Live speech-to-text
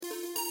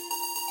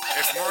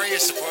If more of you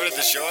supported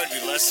the show, I'd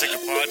be less sick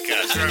of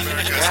podcasts. The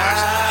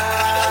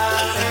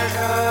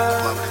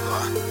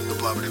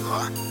blah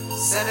blah.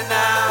 Sending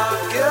out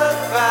good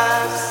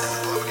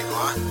vibes. Blah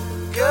blah.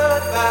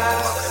 Good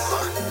vibes.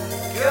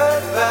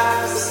 Good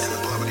vibes.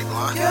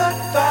 Good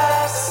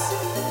vibes.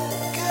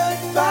 Good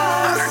vibes.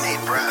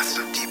 108 breaths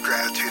of deep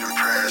gratitude and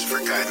prayers for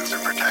guidance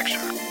and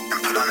protection.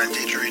 And put on a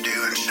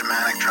didgeridoo and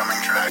shamanic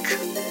drumming track.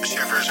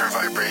 Shivers or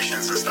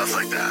vibrations and stuff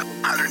like that.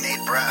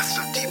 108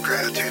 breaths of deep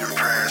gratitude and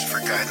prayers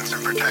for guidance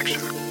and protection.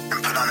 And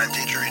put on a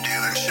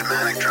didgeridoo and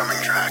shamanic drumming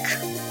track.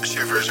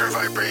 Shivers or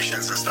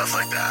vibrations and stuff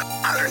like that.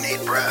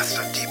 108 breaths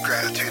of deep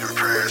gratitude and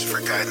prayers for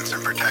guidance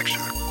and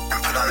protection.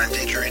 And put on a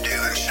didgeridoo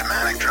and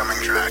shamanic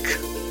drumming track.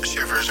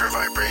 Shivers or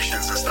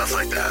vibrations and stuff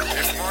like that.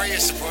 If more of you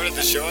supported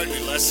the show, I'd be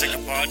less sick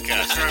of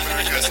podcasts.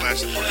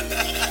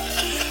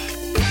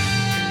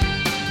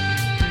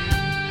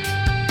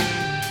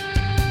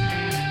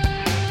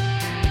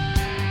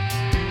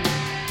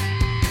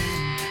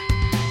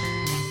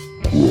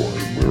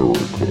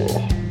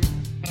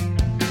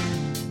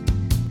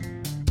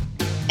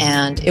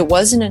 And it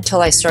wasn't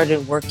until I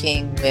started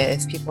working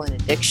with people in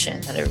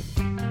addiction that I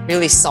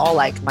really saw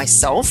like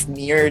myself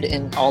mirrored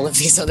in all of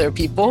these other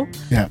people,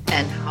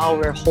 and how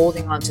we're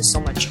holding on to so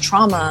much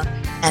trauma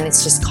and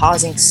it's just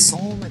causing so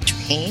much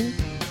pain,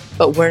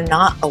 but we're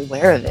not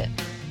aware of it.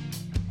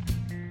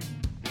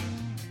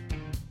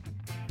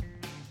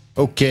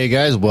 Okay,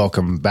 guys,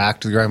 welcome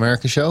back to the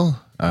Grimerica Show.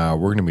 We're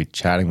going to be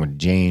chatting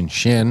with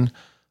Shin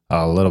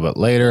a little bit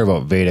later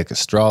about Vedic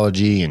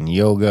astrology and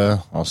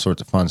yoga, all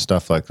sorts of fun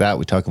stuff like that.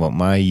 We talk about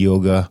my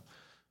yoga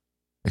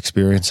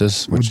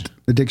experiences, which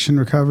addiction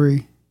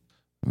recovery.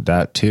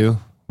 That too.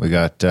 We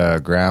got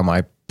Graham.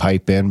 I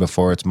pipe in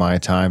before it's my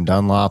time.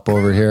 Dunlop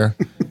over here.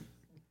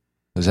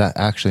 Is that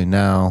actually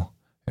now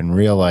in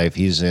real life?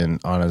 He's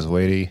on his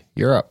way to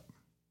Europe.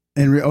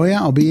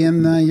 I'll be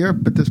in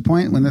Europe at this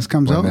point when this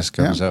comes out. This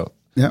comes out.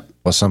 Yep.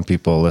 Well, some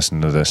people listen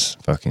to this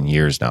fucking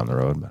years down the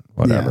road, but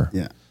whatever.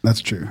 Yeah,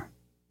 that's true.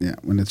 Yeah,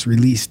 when it's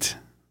released,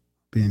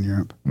 be in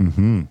Europe.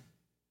 Mm-hmm.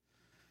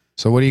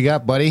 So what do you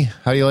got, buddy?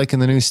 How do you liking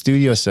the new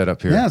studio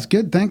setup here? Yeah, it's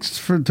good.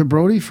 Thanks to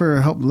Brody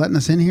for letting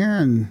us in here.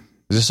 And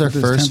is this our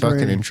first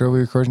fucking intro we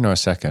recorded? No, a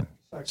second.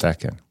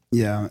 Second.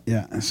 Yeah,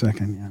 a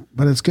second, yeah.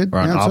 But it's good. We're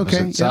on it's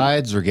opposite okay.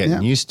 sides. We're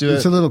getting used to it.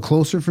 It's a little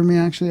closer for me,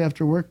 actually,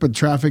 after work, but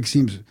traffic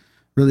seems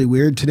really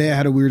weird. Today I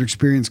had a weird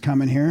experience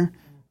coming here.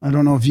 I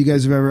don't know if you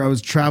guys have I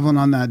was traveling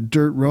on that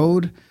dirt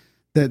road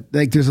that,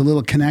 like, there's a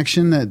little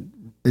connection that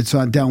it's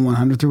on down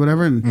 100th or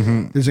whatever,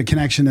 and there's a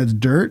connection that's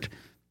dirt,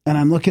 and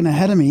I'm looking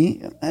ahead of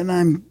me, and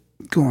I'm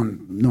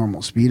going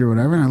normal speed or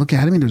whatever, and I look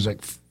ahead of me, there's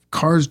like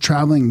cars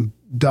traveling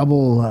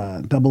double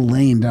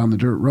lane down the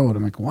dirt road.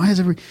 I'm like, why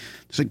is there's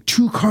like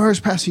two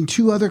cars passing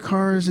two other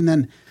cars, and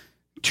then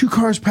two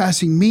cars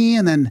passing me,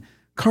 and then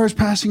cars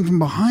passing from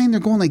behind. They're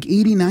going like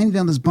 80, 90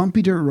 down this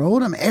bumpy dirt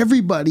road.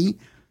 Everybody,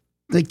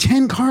 like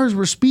 10 cars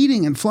were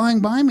speeding and flying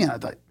by me. And I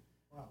thought,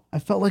 I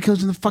felt like I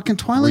was in the fucking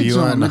Twilight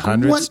Zone. Were you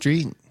on 100th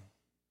Street?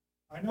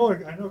 I know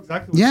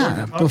exactly.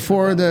 Yeah,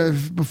 before the.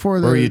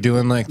 Were you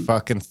doing like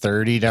fucking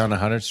 30 down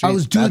 100th Street? I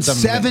was doing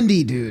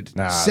 70, dude.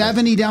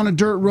 70 down a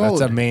dirt road.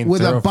 That's a main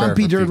with a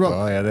bumpy dirt people. road.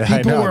 Oh, yeah,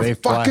 people know, were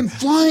fucking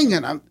flying,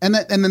 and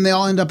then they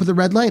all end up at the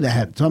red light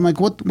ahead. So I'm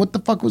like, what the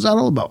fuck was that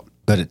all about?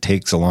 But it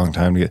takes a long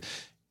time to get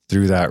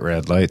through that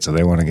red light, so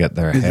they want to get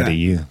there ahead of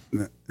you.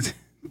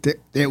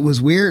 It was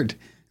weird.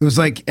 It was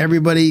like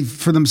everybody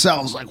for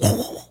themselves, like,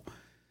 whoa.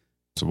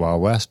 It's a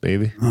Wild West,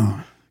 baby.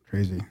 Oh,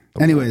 crazy.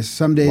 Anyways,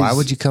 some days. Why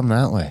would you come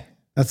that way?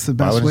 That's the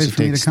best way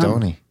for me to come.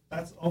 Stony?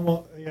 That's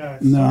almost,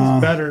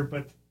 Stony's better,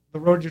 but the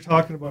road you're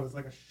talking about is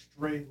like a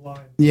straight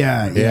line.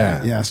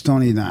 Yeah.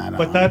 Stony, nah.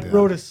 But that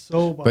road is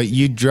so bumpy. But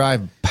you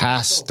drive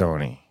past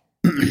Stony.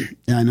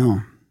 Yeah, I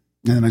know.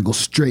 And then I go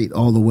straight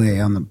all the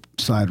way on the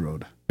side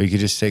road. But you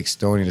could just take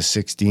Stony to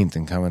 16th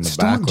and come in the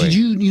back way. Did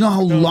you know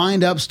how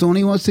lined up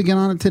Stony was to get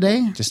on it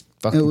today? Just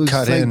fucking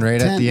cut in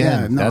right at the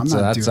end. No,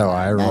 that's how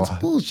I roll.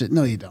 That's bullshit.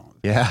 No, you don't.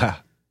 Yeah.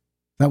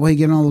 That way you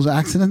get in all those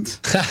accidents?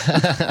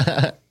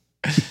 That's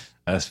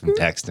from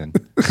texting.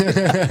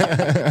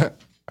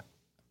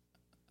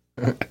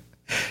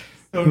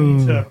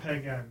 Stony to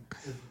Peg End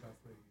is the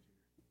best way.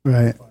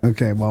 Right.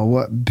 Okay. Well,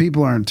 what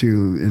people aren't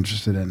too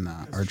interested in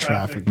our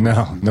traffic.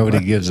 No,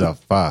 nobody gives a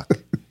fuck.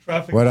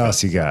 What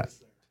else you got?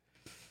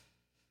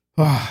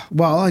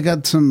 Well, I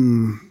got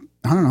some,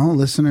 I don't know,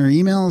 listener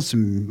emails,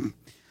 some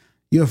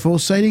UFO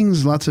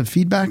sightings, lots of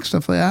feedback,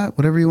 stuff like that.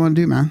 Whatever you want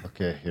to do, man.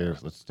 Okay, here,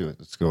 let's do it.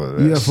 Let's go with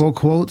this. UFO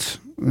quotes.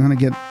 We're going to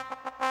get...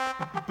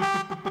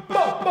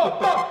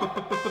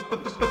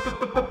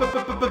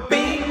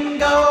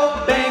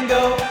 Bingo,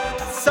 bango,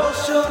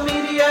 social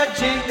media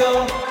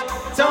jingle.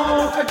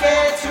 Don't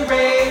forget to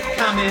rate,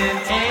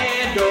 comment,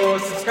 and or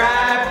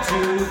subscribe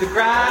to the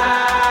Grimerica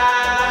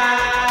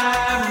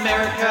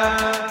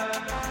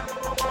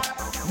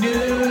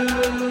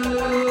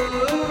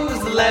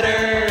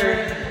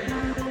newsletter.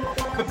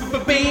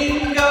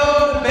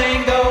 Bingo,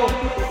 bango,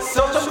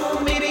 social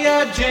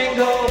media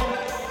jingle.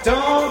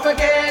 Don't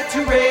forget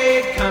to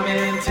rate,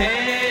 comment,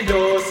 and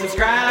or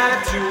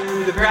subscribe to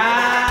the Grimerica.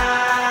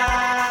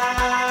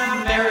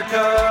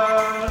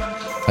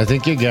 I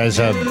think you guys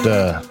had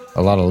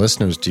a lot of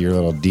listeners to your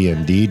little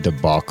D&D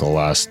debacle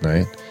last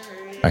night.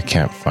 I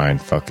can't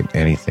find fucking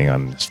anything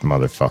on this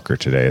motherfucker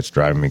today. It's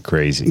driving me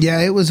crazy.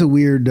 Yeah, it was a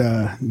weird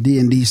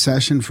D&D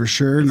session for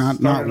sure. Not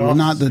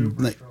the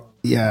like,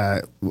 yeah.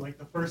 Like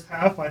the first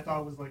half, I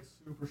thought was like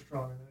super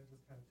strong, and then it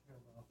just kind of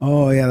tailed off.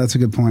 Oh yeah, that's a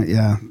good point.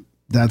 Yeah,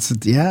 that's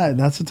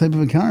the type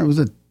of encounter. It was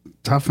a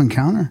tough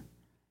encounter.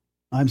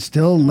 I'm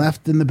still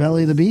left in the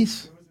belly of the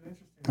beast.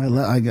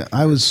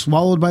 I was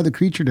swallowed by the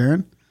creature,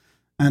 Darren.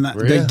 And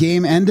the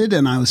game ended,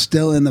 and I was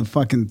still in the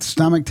fucking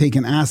stomach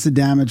taking acid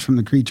damage from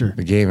the creature.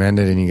 The game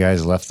ended, and you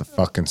guys left the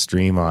fucking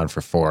stream on for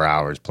 4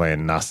 hours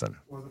playing nothing.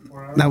 Was it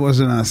 4 hours? That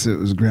wasn't us. It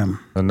was Grim.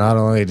 So not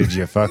only did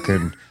you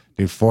fucking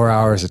do 4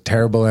 hours of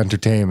terrible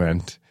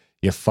entertainment,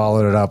 you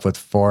followed it up with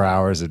 4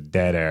 hours of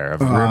dead air,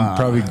 of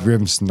probably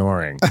Grim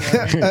snoring.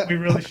 Yeah, we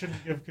really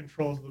shouldn't give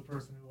control to the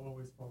person who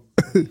always falls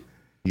asleep.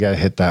 You got to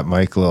hit that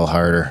mic a little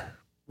harder.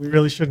 We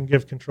really shouldn't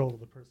give control to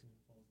the person who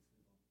falls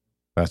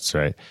asleep. That's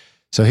right.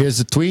 So here's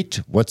the tweet.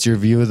 What's your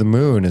view of the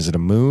moon? Is it a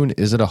moon?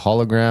 Is it a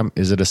hologram?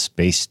 Is it a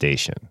space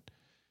station?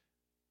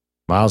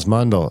 Miles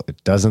Mundell,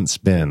 it doesn't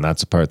spin.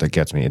 That's the part that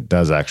gets me. It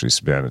does actually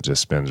spin. It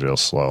just spins real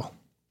slow.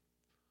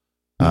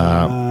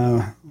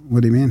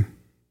 What do you mean?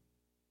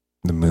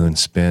 The moon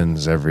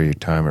spins every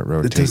time it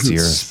rotates It doesn't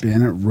the Earth.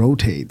 spin. It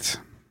rotates.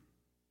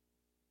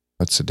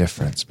 What's the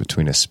difference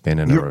between a spin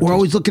and a rotation? We're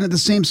always looking at the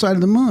same side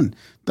of the moon.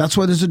 That's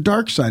why there's a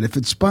dark side. If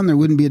it spun, there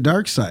wouldn't be a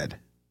dark side.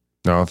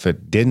 No, if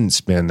it didn't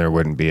spin, there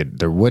wouldn't be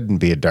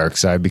a dark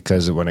side,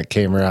 because when it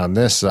came around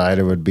this side,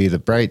 it would be the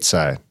bright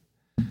side.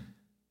 I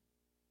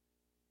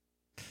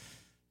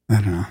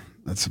don't know.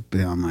 That's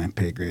beyond my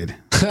pay grade.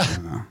 I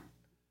don't know.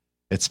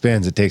 It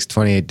spins. It takes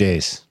 28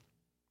 days.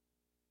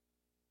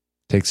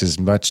 It takes as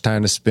much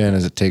time to spin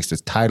as it takes to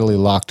tidally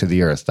lock to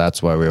the Earth.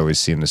 That's why we always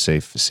see the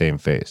same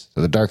phase.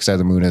 So the dark side of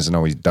the moon isn't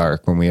always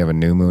dark. When we have a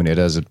new moon, it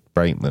is a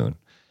bright moon.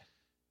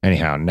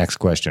 Anyhow, next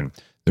question.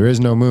 There is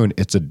no moon.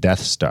 It's a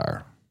Death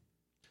Star.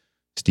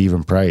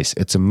 Stephen Price,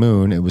 it's a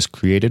moon. It was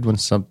created when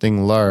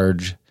something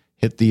large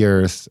hit the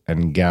Earth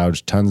and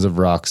gouged tons of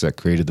rocks that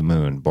created the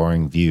moon.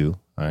 Boring view,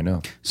 I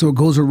know. So it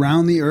goes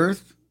around the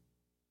Earth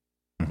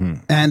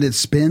and it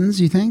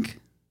spins, you think?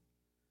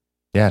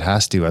 Yeah, it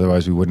has to.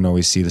 Otherwise, we wouldn't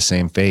always see the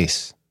same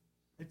face.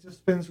 It just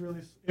spins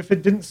really. If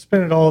it didn't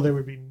spin at all, there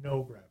would be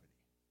no gravity.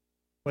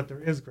 But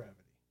there is gravity.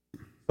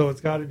 So it's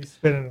got to be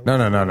spinning.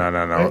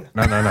 No.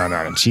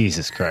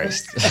 Jesus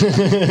Christ.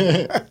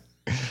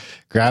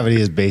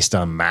 Gravity is based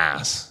on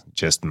mass,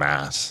 just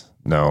mass,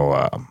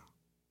 no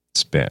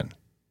spin.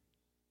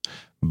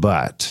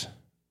 But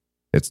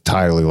it's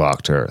tidally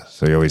locked to Earth,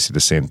 so you always see the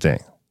same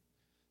thing.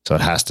 So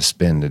it has to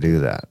spin to do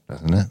that,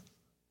 doesn't it?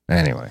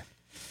 Anyway,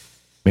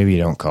 maybe you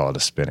don't call it a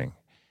spinning.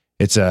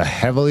 It's a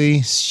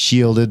heavily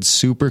shielded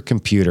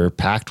supercomputer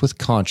packed with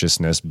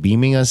consciousness,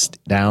 beaming us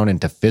down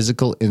into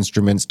physical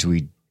instruments to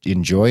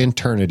enjoy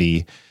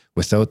eternity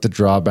without the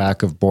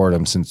drawback of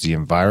boredom, since the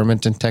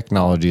environment and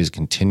technology is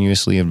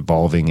continuously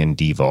evolving and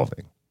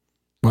devolving.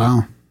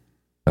 Wow.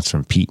 That's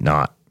from Pete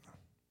Knott.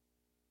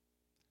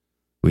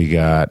 We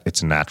got,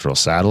 it's a natural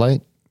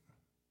satellite,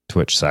 to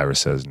which Cyrus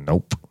says,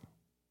 nope.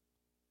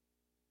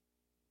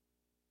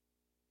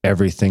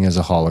 Everything is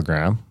a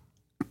hologram.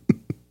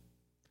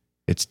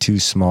 It's too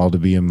small to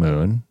be a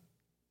moon.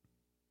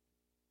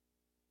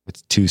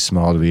 It's too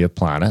small to be a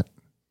planet.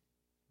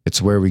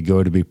 It's where we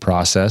go to be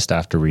processed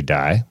after we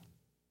die.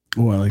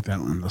 Oh, I like that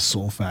one. The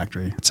Soul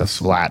Factory. It's a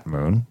flat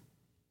moon.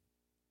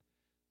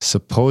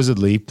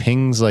 Supposedly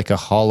pings like a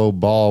hollow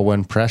ball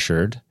when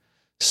pressured.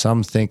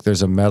 Some think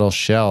there's a metal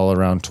shell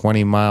around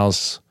 20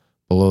 miles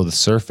below the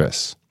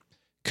surface.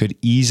 Could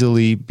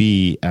easily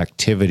be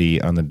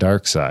activity on the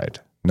dark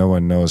side. No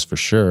one knows for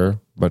sure,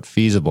 but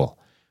feasible.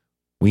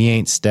 We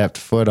ain't stepped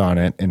foot on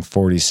it in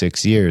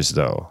 46 years,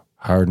 though.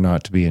 Hard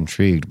not to be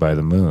intrigued by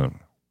the moon.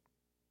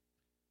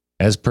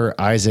 As per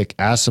Isaac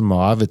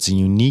Asimov, it's a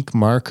unique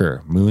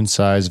marker, moon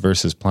size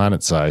versus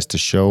planet size, to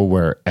show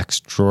where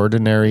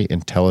extraordinary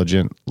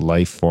intelligent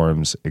life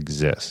forms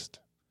exist.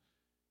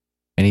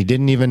 And he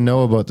didn't even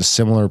know about the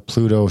similar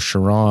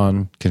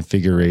Pluto-Charon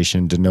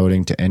configuration,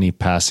 denoting to any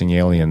passing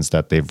aliens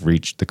that they've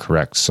reached the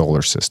correct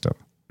solar system.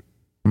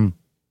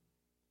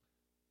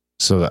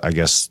 So I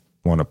guess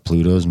one of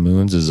Pluto's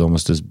moons is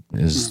almost as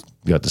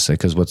you got to say,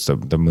 because what's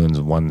the moon's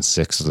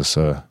 1/6 of this?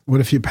 What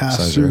if you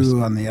pass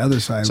through on the other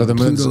side? So the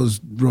Pluto's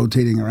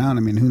rotating around.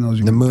 I mean, who knows?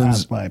 You're going to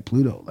pass by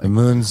Pluto. The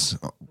moon's.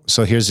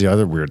 So here's the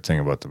other weird thing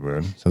about the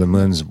moon. So the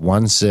moon's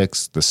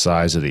 1/6 the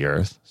size of the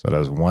Earth. So it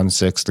has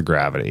 1/6 the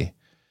gravity,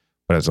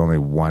 but it's only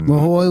one.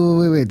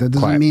 Well, wait. That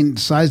doesn't mean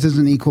size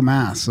doesn't equal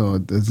mass. So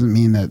it doesn't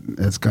mean that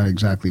it's got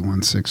exactly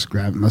 1/6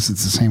 gravity, unless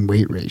it's the same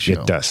weight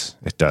ratio.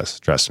 It does.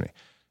 Trust me.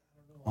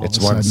 It's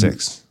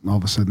 1/6. All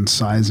of a sudden,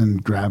 size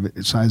and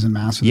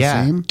mass are the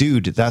same?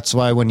 Dude, that's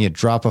why when you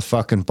drop a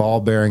fucking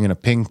ball bearing in a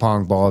ping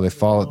pong ball, they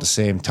fall at the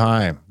same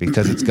time,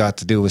 because it's got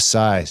to do with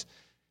size.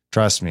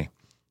 Trust me.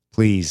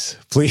 Please,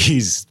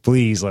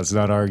 let's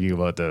not argue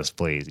about this,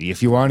 please.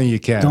 If you want to, you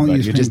can. Don't but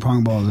use ping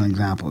pong ball as an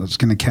example. It's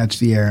going to catch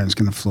the air and it's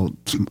going to float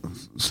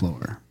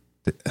slower.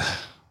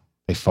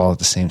 They fall at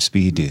the same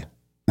speed, dude.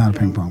 Not a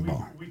ping pong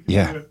ball.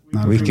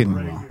 We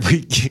can.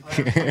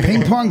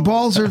 Ping pong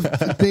balls won't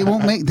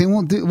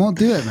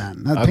do it,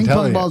 man. Ping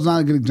pong ball is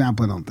not a good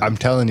example, I don't think. I'm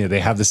telling you,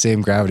 they have the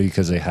same gravity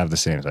because they have the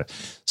same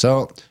size.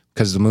 So,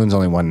 because the moon's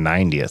only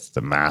 1/90th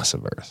the mass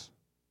of Earth.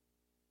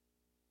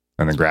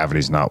 And the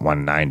gravity's not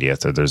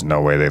 1/90th, or there's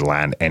no way they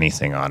land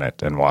anything on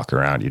it and walk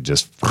around. You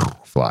just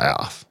fly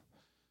off.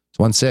 It's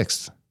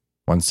 1/6.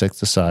 1/6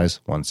 the size,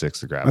 1/6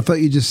 the gravity. I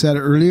thought you just said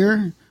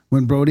earlier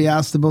when Brody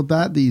asked about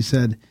that you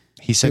said...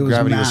 He said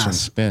gravity was from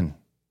spin.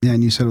 Yeah,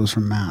 and you said it was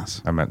from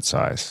mass. I meant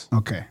size.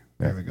 Okay,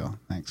 there we go.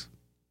 Thanks.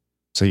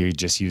 So you're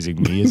just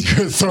using me as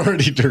your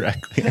authority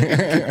directly.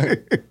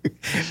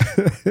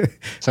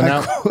 So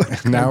now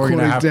we're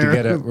gonna have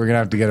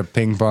to get a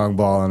ping pong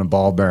ball and a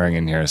ball bearing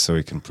in here so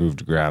we can prove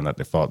to ground that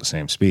they fall at the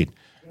same speed.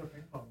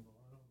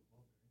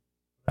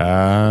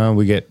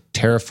 We get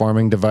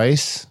terraforming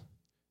device,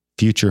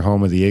 future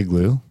home of the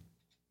igloo,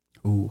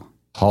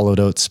 hollowed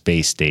out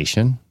space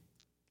station.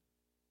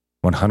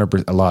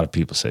 100%. A lot of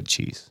people said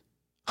cheese.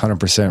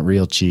 100%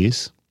 real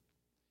cheese.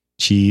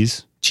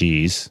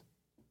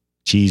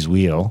 Cheese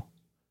wheel,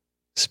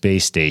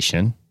 space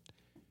station.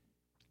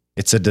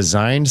 It's a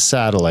designed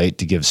satellite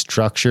to give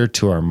structure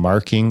to our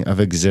marking of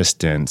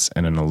existence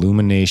and an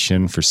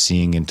illumination for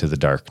seeing into the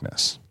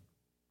darkness.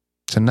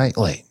 It's a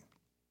nightlight.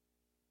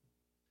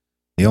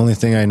 The only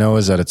thing I know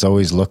is that it's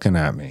always looking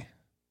at me.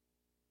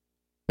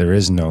 There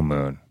is no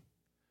moon.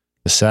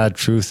 The sad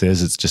truth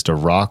is it's just a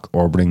rock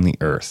orbiting the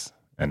Earth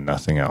and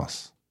nothing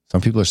else. Some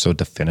people are so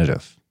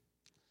definitive.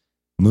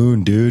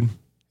 Moon, dude,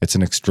 it's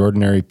an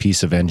extraordinary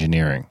piece of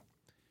engineering.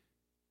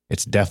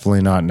 It's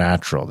definitely not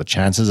natural. The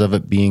chances of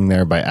it being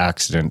there by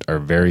accident are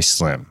very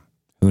slim.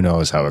 Who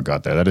knows how it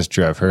got there? That is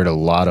true. I've heard a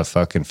lot of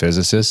fucking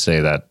physicists say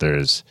that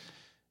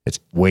it's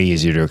way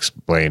easier to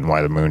explain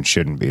why the moon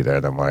shouldn't be there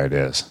than why it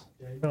is.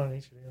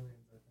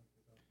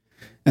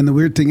 And the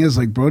weird thing is,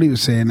 like Brody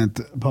was saying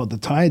about the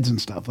tides and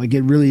stuff, like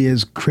it really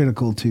is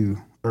critical to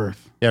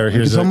Earth. Yeah,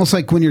 it's almost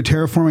like when you're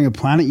terraforming a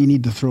planet, you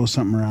need to throw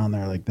something around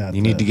there like that.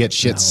 You need to get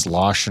shit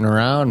sloshing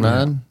around,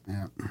 man.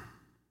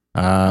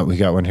 Yeah. We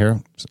got one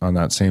here on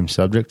that same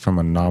subject from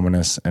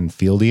Anonymous and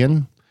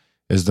Fieldian.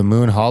 Is the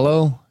moon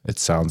hollow? It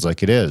sounds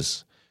like it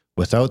is.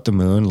 Without the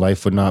moon,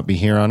 life would not be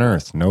here on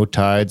Earth. No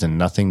tides and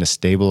nothing to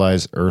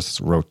stabilize Earth's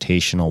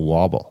rotational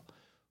wobble.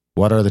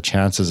 What are the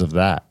chances of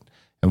that?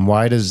 And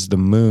why does the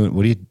moon...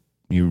 What do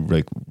you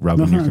like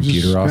rubbing your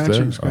computer off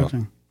there?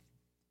 Scratching.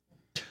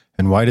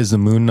 And why does the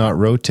moon not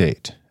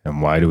rotate?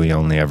 And why do we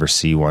only ever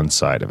see one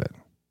side of it?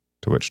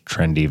 To which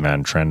Trendy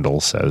Van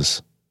Trendle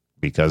says,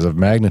 because of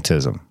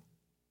magnetism.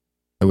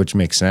 Which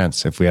makes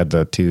sense if we had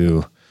the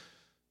two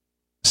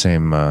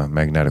same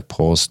magnetic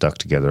poles stuck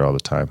together all the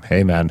time.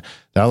 Hey, man,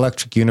 the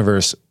electric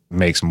universe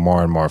makes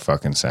more and more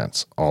fucking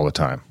sense all the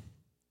time.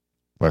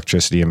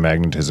 Electricity and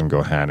magnetism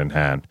go hand in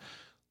hand.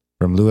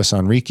 From Luis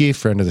Enrique,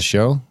 friend of the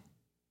show.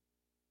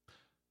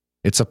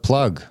 It's a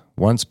plug.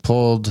 Once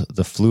pulled,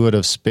 the fluid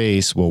of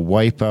space will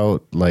wipe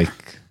out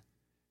like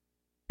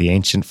the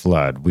ancient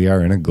flood. We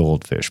are in a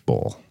goldfish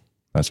bowl.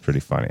 That's pretty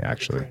funny,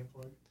 actually.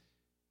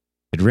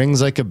 It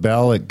rings like a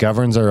bell. It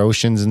governs our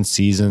oceans and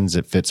seasons.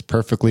 It fits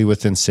perfectly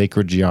within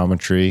sacred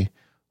geometry,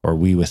 or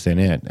we within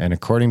it. And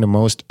according to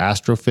most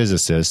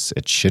astrophysicists,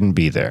 it shouldn't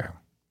be there.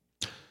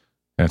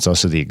 And it's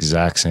also the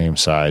exact same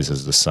size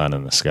as the sun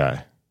in the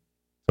sky.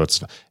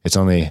 So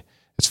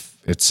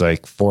it's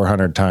like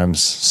 400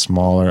 times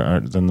smaller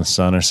than the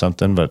sun or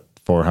something, but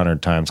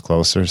 400 times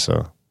closer.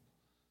 So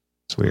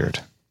it's weird.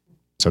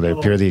 So they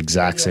appear the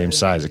exact same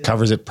size. It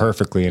covers it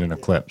perfectly in an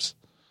eclipse.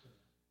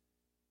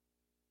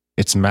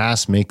 Its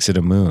mass makes it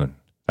a moon.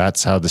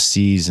 That's how the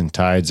seas and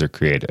tides are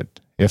created.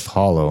 If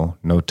hollow,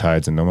 no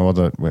tides and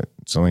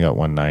it's only got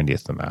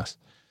 1/90th the mass.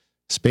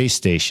 Space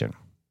station.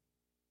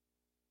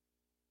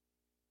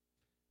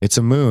 It's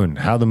a moon.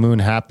 How the moon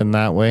happened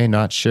that way,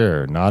 not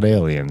sure. Not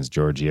aliens,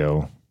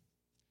 Giorgio.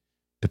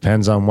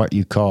 Depends on what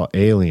you call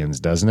aliens,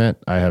 doesn't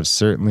it? I have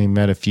certainly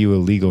met a few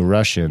illegal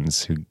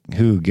Russians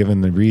who,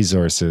 given the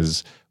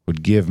resources,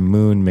 would give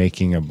moon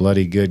making a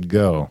bloody good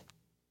go.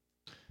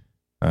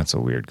 That's a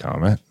weird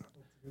comment.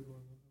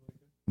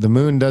 The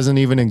moon doesn't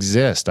even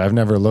exist. I've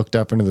never looked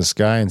up into the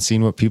sky and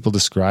seen what people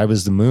describe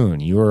as the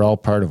moon. You are all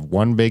part of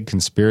one big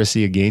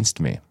conspiracy against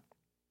me.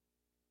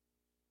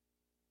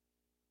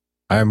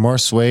 I am more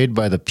swayed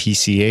by the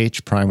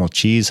PCH, primal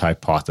cheese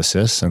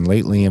hypothesis, and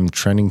lately am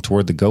trending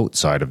toward the goat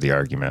side of the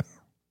argument.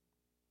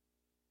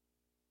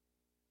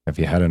 Have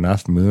you had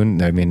enough,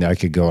 Moon? I mean, I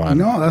could go on.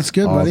 No, that's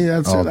good, buddy.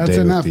 That's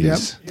enough.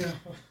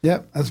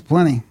 Yep, that's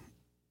plenty.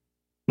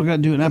 We're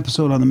going to do an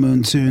episode on the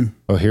moon soon.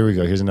 Oh, here we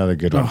go. Here's another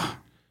good one.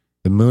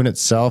 The moon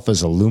itself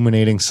is a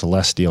illuminating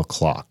celestial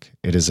clock.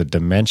 It is a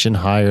dimension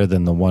higher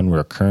than the one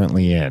we're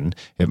currently in.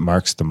 It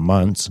marks the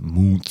months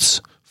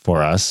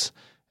for us.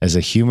 As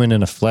a human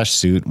in a flesh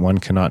suit, one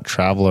cannot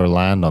travel or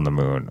land on the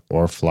moon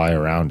or fly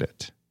around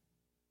it.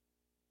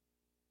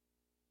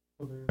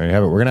 There you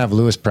have it. We're going to have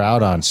Lewis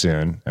Proud on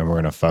soon, and we're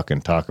going to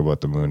fucking talk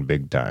about the moon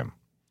big time.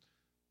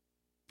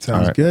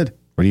 Sounds good.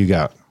 What do you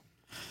got?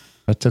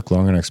 That took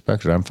longer than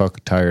expected. I'm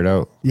fucking tired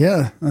out.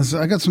 Yeah.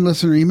 I got some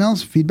listener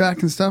emails,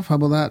 feedback and stuff. How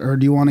about that? Or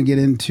do you want to get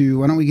into,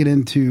 why don't we get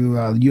into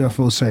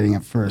UFO sighting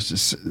at first?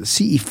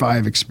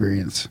 CE5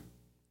 experience.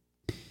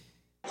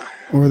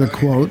 Or the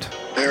quote.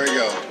 There we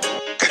go.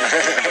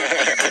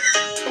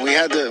 We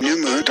had the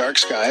new moon, dark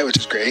sky, which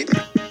is great.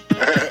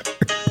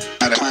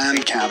 Had a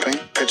planned camping,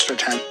 pitched our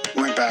tent,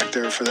 went back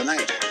there for the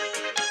night.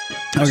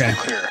 Okay.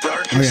 Clear.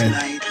 Darkest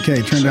night.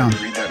 Okay, turn down.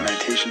 Read that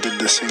meditation, did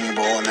the singing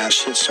bowl, and that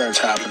shit starts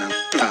happening.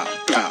 Pow,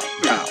 pow,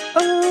 pow.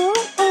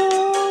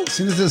 As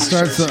soon as it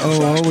starts the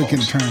we can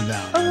turn it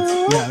down.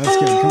 That's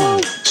good. Come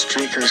on.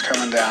 Streakers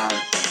coming down.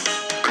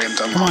 Graham's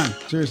Come on.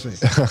 Seriously.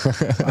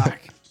 Fuck.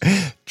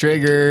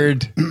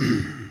 Triggered.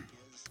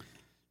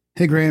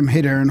 Hey, Graham.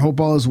 Hey, Darren. Hope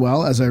all is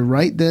well. As I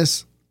write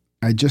this,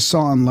 I just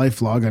saw on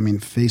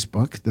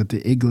Facebook, that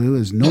the igloo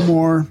is no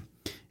more.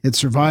 It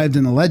survived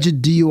an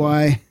alleged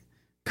DUI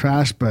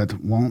crash,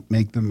 but won't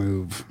make the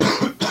move.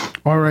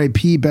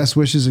 R.I.P. Best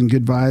wishes and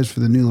good vibes for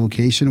the new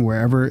location.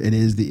 Wherever it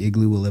is, the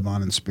igloo will live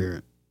on in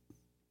spirit.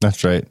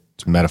 That's right.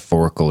 It's a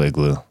metaphorical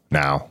igloo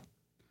now.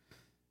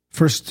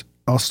 First,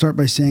 I'll start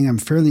by saying I'm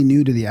fairly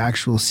new to the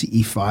actual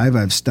CE5.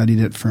 I've studied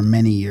it for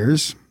many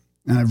years,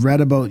 and I've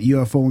read about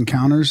UFO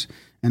encounters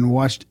and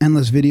watched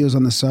endless videos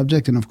on the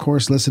subject, and of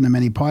course listened to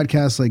many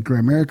podcasts like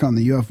Grimerica on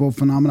the UFO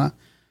phenomena.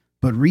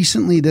 But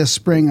recently this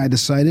spring, I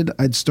decided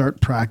I'd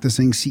start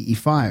practicing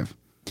CE5.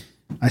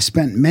 I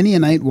spent many a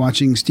night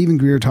watching Stephen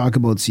Greer talk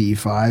about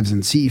CE5s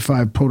and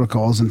CE5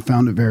 protocols and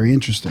found it very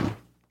interesting.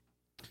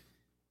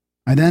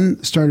 I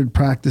then started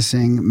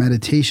practicing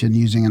meditation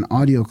using an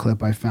audio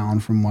clip I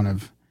found from one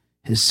of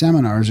his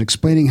seminars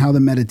explaining how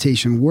the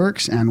meditation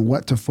works and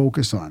what to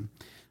focus on.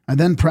 I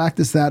then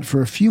practiced that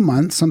for a few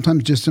months,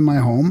 sometimes just in my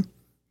home.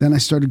 Then I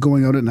started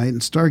going out at night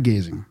and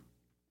stargazing.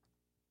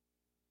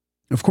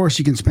 Of course,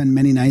 you can spend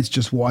many nights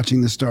just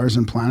watching the stars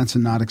and planets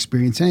and not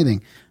experience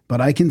anything.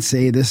 But I can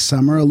say this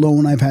summer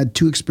alone, I've had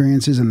 2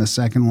 experiences and the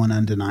second one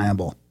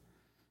undeniable.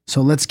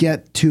 So let's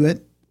get to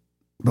it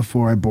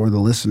before I bore the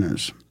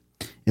listeners.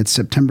 It's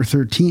September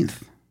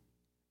 13th,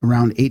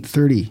 around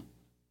 8:30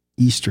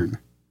 Eastern.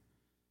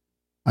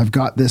 I've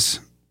got this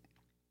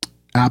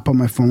app on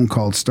my phone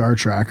called Star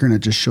Tracker, and it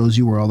just shows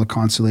you where all the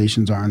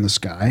constellations are in the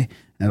sky.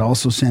 And it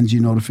also sends you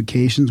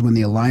notifications when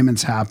the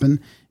alignments happen,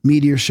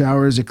 meteor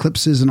showers,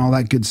 eclipses, and all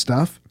that good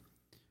stuff.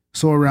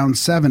 So around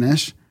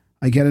 7-ish,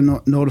 I get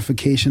a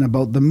notification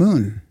about the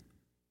moon,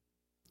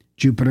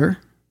 Jupiter,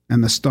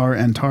 and the star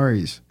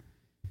Antares.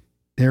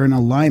 They're in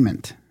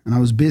alignment, and I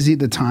was busy at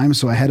the time,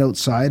 so I head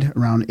outside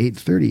around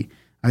 8:30.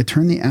 I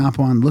turned the app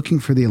on looking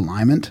for the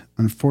alignment.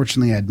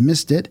 Unfortunately, I'd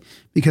missed it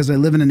because I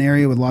live in an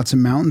area with lots of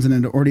mountains and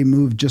it had already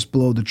moved just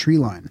below the tree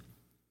line.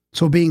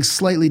 So being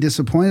slightly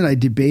disappointed, I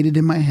debated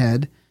in my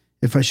head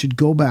if I should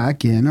go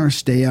back in or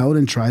stay out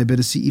and try a bit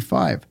of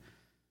CE5.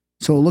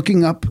 So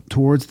looking up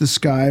towards the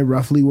sky,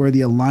 roughly where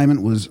the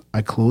alignment was,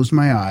 I closed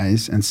my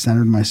eyes and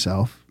centered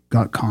myself,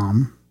 got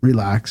calm,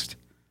 relaxed.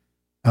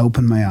 I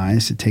opened my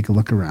eyes to take a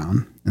look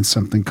around, and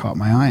something caught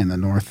my eye in the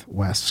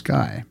northwest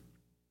sky.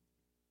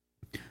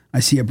 I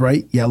see a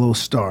bright yellow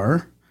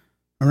star,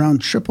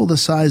 around triple the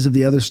size of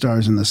the other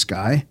stars in the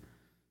sky.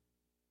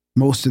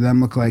 Most of them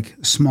look like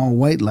small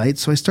white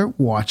lights, so I start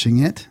watching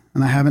it,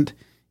 and I haven't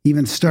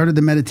even started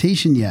the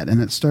meditation yet,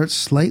 and it starts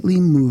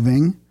slightly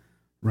moving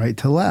right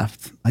to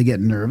left. I get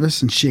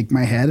nervous and shake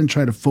my head and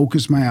try to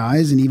focus my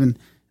eyes and even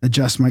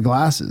adjust my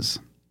glasses.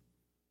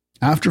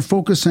 After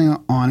focusing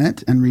on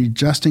it and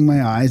readjusting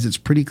my eyes, it's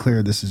pretty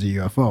clear this is a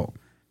UFO.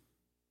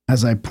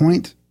 As I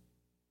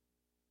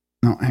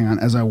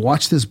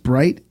watch this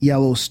bright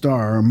yellow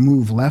star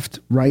move left,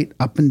 right,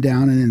 up and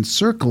down and in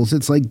circles,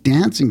 it's like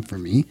dancing for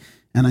me,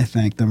 and I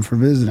thank them for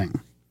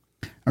visiting.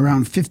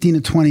 Around 15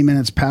 to 20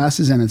 minutes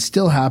passes, and it's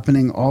still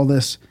happening. All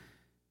this,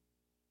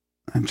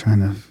 I'm trying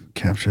to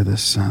capture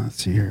this.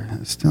 Let's see here.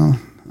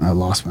 I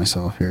lost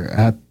myself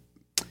here.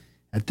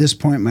 At this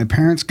point, my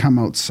parents come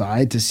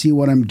outside to see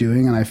what I'm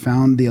doing, and I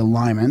found the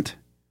alignment.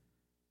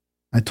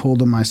 I told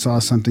them I saw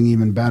something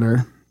even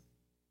better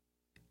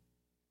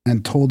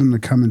and told them to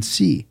come and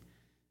see.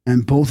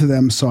 And both of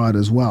them saw it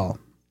as well.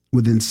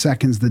 Within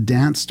seconds, the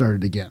dance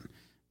started again.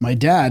 My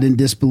dad, in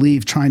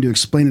disbelief, trying to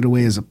explain it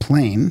away as a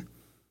plane,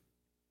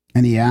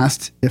 and he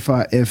asked he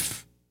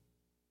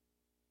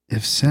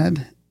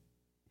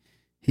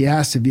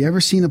asked, have you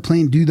ever seen a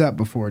plane do that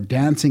before,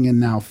 dancing and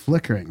now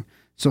flickering?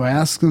 So I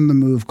asked them to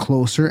move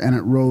closer, and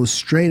it rose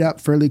straight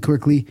up fairly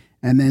quickly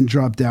and then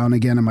dropped down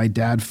again, and my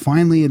dad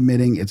finally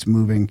admitting it's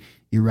moving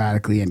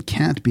erratically and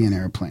can't be an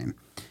airplane.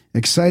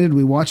 Excited,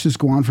 we watched this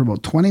go on for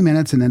about 20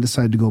 minutes and then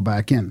decided to go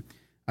back in.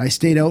 I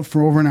stayed out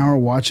for over an hour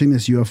watching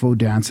this UFO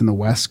dance in the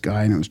west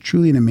sky, and it was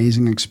truly an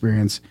amazing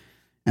experience.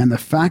 And the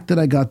fact that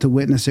I got to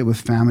witness it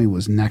with family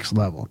was next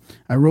level.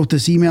 I wrote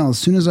this email as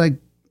soon as I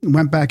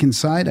went back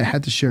inside. I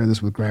had to share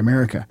this with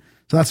Grimerica.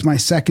 So that's my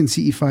second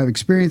CE5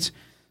 experience.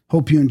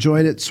 Hope you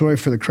enjoyed it. Sorry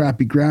for the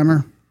crappy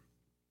grammar.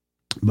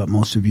 But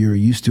most of you are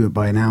used to it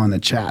by now in the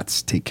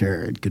chats. Take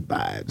care and good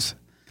vibes.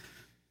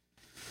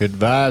 Good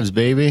vibes,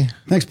 baby.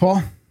 Thanks,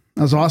 Paul.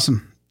 That was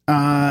awesome.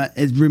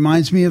 It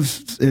reminds me of,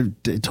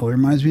 it totally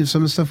reminds me of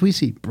some of the stuff we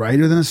see.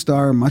 Brighter than a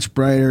star, much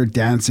brighter,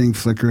 dancing,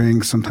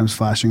 flickering, sometimes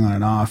flashing on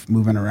and off,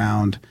 moving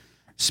around,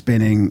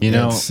 spinning. You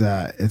know,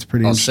 it's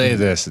pretty I'll interesting. say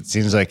this. It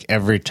seems like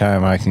every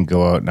time I can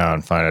go out now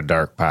and find a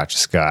dark patch of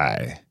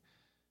sky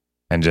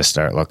and just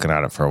start looking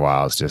at it for a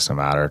while, it's just a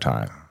matter of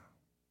time.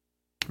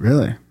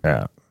 Really?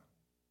 Yeah.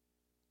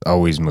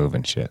 Always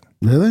moving shit.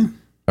 Really?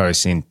 I've already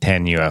seen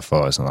 10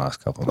 UFOs in the last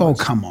couple of Oh,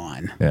 months. come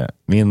on. Yeah.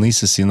 Me and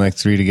Lisa seen like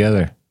 3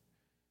 together.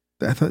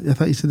 I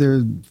thought you said they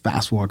were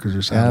fast walkers or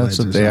Yeah, satellites.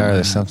 that's what they are.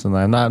 There's something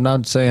like, I'm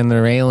not saying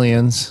they're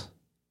aliens,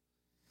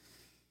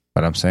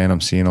 but I'm saying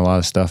I'm seeing a lot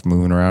of stuff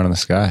moving around in the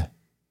sky.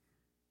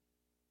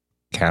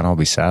 Can't all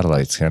be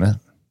satellites, can it?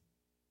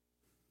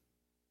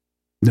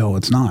 No,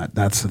 it's not.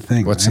 That's the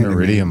thing. What's right? an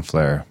iridium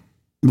flare?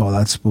 Well,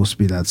 that's supposed to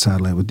be that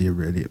satellite with the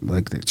iridium,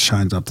 like that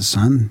shines off the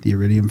sun, the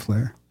iridium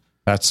flare.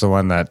 That's the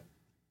one that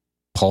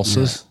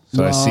pulses. Yeah.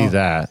 So I see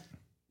that.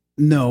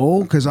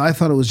 No, because I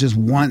thought it was just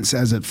once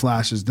as it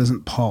flashes,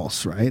 doesn't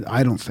pulse, right?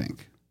 I don't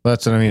think. Well,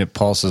 that's what I mean. It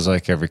pulses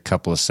like every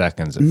couple of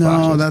seconds. It No,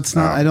 flashes. that's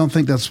not. Oh. I don't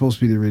think that's supposed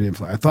to be the iridium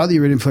flare. I thought the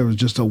iridium flare was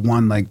just a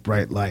one like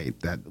bright light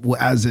that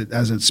as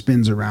it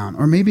spins around,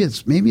 or maybe it's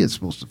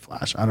supposed to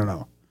flash. I don't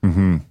know.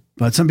 Mm-hmm.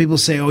 But some people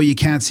say, oh, you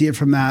can't see it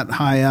from that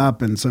high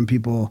up, and some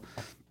people,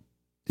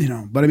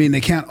 but I mean,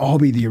 they can't all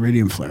be the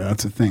iridium flare.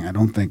 That's the thing. I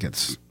don't think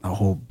it's a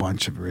whole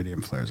bunch of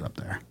iridium flares up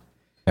there.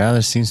 Yeah,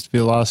 there seems to be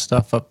a lot of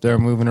stuff up there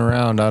moving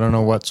around. I don't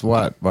know what's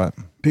what, but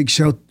Big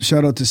shout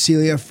out to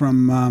Celia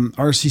from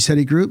RC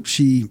SETI group.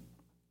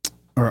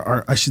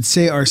 I should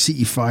say our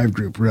CE5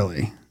 group,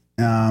 really.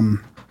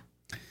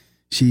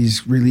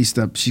 She's released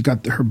she's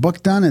got her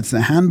book done. It's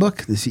the handbook,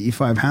 the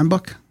CE5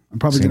 handbook. I'm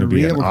probably going to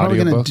read it. We're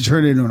probably going to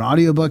turn it into an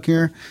audiobook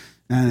here.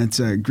 And it's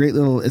a great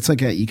little, it's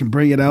like you can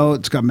bring it out.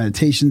 It's got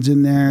meditations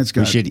in there. It's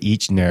got. we should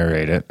each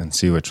narrate it and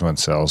see which one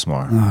sells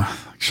more.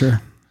 Sure.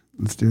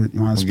 Let's do it.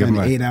 You want to We'll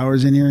spend 8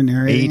 hours in here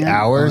narrating 8 it?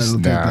 hours? It'll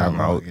take that I'm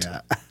long, out.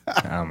 yeah.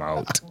 I'm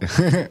out.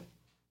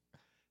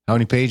 How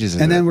many pages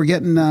is And it? then we're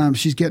getting,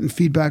 she's getting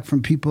feedback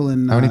from people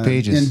in How many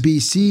pages? in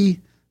BC.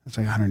 That's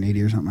like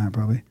 180 or something like that,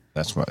 probably.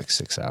 That's what, like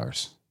 6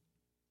 hours.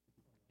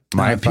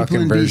 My people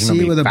fucking in version BC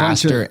will be with a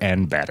bunch faster of-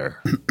 and better.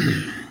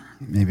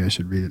 Maybe I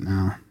should read it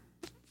now.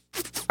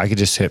 I could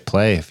just hit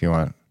play if you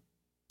want.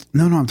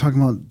 No, I'm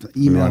talking about wanna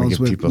emails give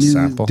with people a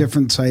sample?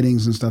 different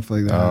sightings and stuff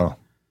like that. Oh.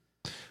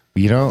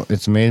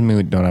 It's amazing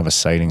we don't have a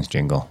sightings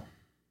jingle.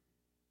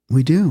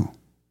 We do.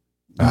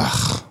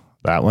 Ugh.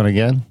 That one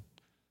again?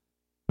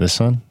 This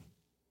one?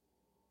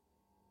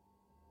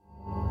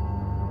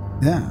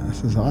 Yeah,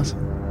 this is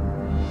awesome.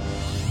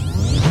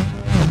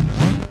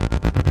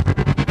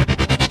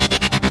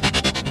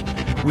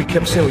 We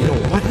kept saying,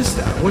 what is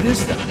that? What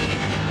is that?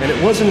 And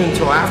it wasn't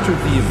until after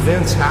the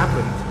events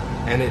happened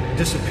and it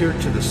disappeared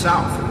to the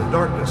south in the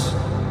darkness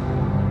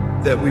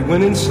that we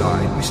went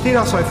inside. We stayed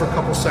outside for a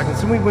couple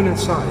seconds and we went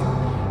inside.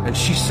 And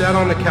she sat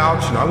on the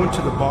couch and I went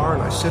to the bar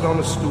and I sit on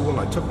a stool and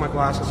I took my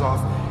glasses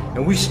off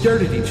and we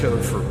stared at each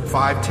other for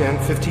 5, 10,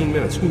 15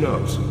 minutes, who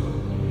knows?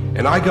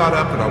 And I got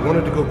up and I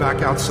wanted to go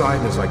back outside,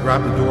 and as I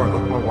grabbed the door, I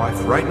looked my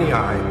wife right in the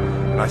eye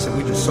and I said,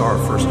 we just saw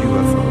our first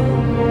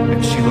UFO.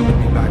 And she looked at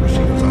me back and she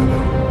goes, I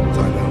know.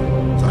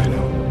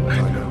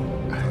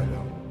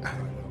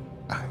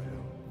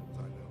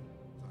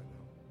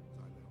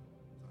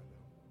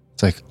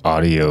 It's like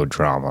audio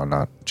drama,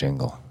 not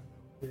jingle.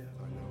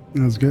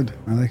 That was good.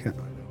 I like it.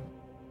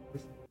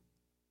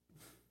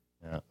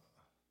 Yeah.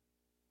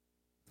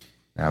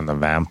 And the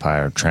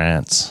vampire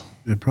trance.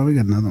 I probably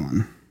got another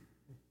one.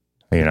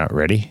 Are you not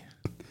ready?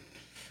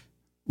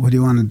 What do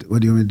you want me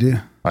to do?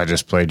 I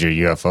just played your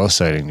UFO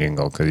sighting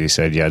jingle because you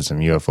said you had some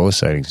UFO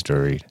sightings to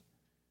read.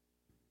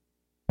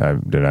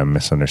 Did I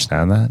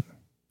misunderstand that?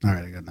 All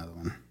right, I got another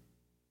one.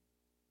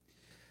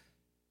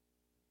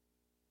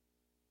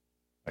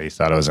 Oh, you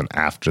thought it was an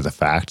after the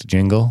fact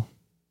jingle?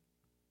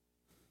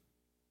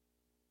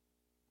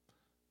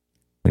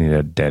 We need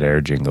a dead air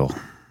jingle.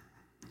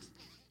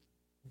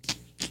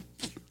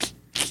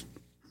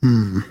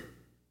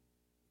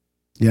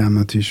 Yeah, I'm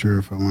not too sure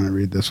if I want to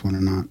read this one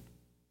or not.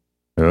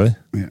 Really?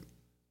 Yeah.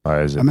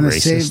 Why is it I'm gonna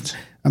racist?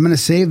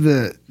 save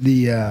the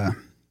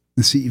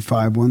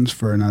CE5 ones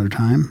for another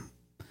time.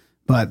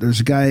 But there's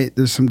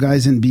some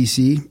guys in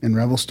BC in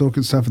Revelstoke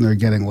and stuff, and they're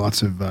getting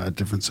lots of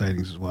different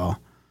sightings as well.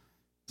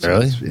 So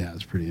Really?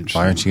 it's pretty interesting.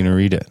 Why aren't you going to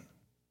read it?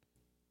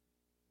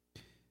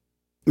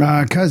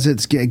 Because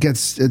there's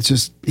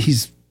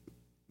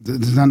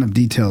not enough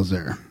details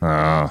there.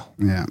 Oh,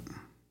 Yeah.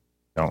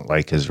 don't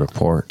like his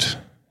report.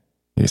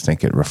 You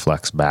think it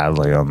reflects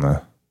badly on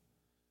the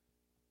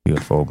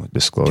UFO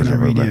disclosure Can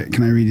movement?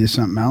 I read you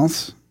something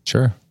else?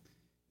 Sure.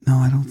 No,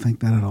 I don't think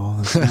that at all.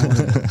 That's not what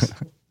it is.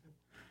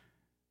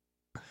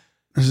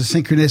 There's a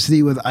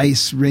synchronicity with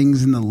ice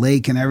rings in the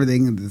lake and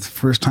everything. The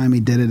first time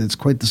he did it, it's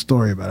quite the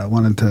story, but I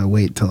wanted to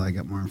wait till I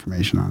got more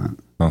information on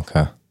it.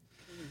 Okay.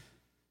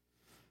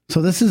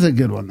 So this is a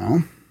good one, though.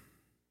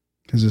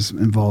 because this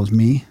involves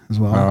me as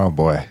well. Oh,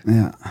 boy.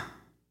 Yeah.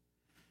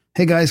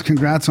 Hey, guys,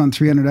 congrats on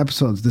 300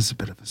 episodes. This is a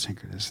bit of a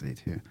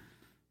synchronicity, too.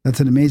 That's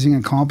an amazing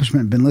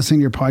accomplishment. Been listening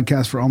to your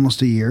podcast for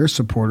almost a year,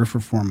 supporter for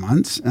 4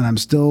 months, and I'm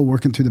still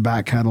working through the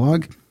back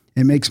catalog.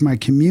 It makes my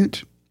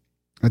commute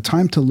a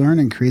time to learn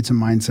and creates a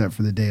mindset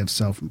for the day of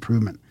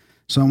self-improvement.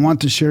 So I want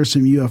to share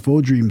some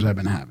UFO dreams I've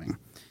been having.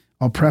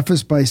 I'll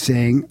preface by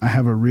saying I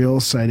have a real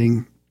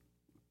sighting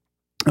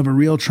of a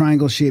real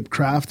triangle-shaped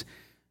craft,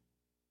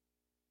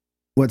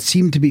 what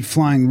seemed to be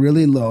flying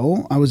really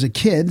low. I was a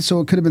kid,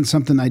 so it could have been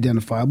something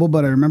identifiable,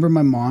 but I remember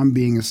my mom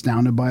being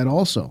astounded by it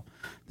also.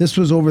 This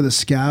was over the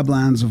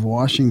Scablands of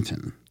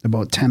Washington,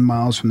 about 10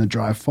 miles from the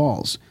Dry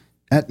Falls,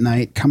 at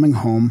night coming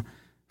home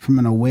from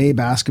an away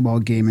basketball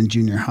game in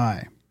junior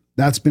high.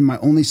 That's been my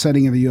only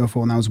sighting of a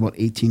UFO, and that was about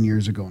 18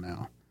 years ago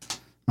now.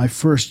 My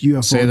first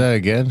UFO... Say that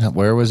again.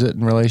 Where was it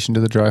in relation to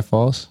the Dry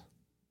Falls?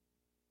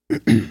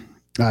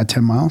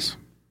 10 miles.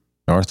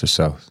 North or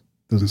south?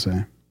 Doesn't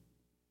say.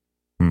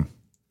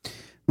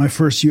 My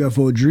first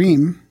UFO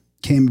dream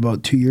came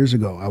about 2 years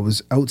ago. I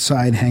was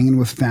outside hanging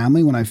with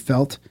family when I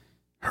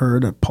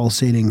heard a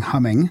pulsating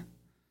humming.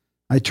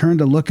 I turned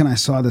to look and I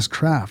saw this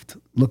craft.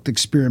 Looked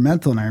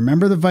experimental, and I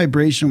remember the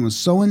vibration was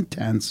so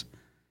intense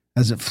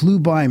as it flew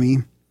by me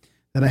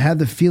that I had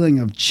the feeling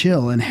of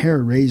chill and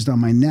hair raised on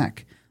my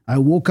neck. I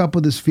woke up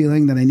with this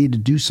feeling that I need to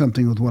do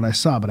something with what I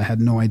saw, but I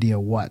had no idea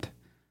what.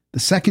 The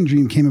second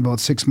dream came about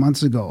 6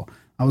 months ago.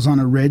 I was on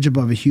a ridge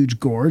above a huge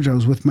gorge. I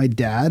was with my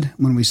dad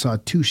when we saw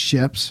two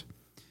ships.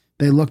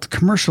 They looked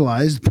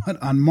commercialized but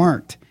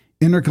unmarked.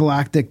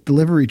 Intergalactic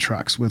delivery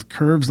trucks with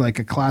curves like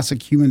a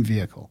classic human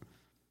vehicle.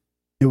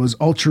 It was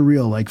ultra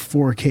real, like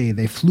 4K.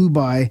 They flew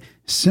by,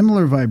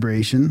 similar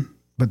vibration,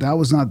 but that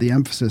was not the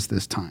emphasis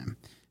this time.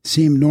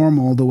 Seemed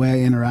normal the way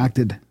I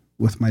interacted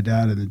with my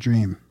dad in the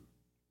dream.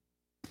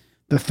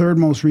 The third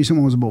most recent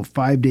one was about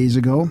 5 days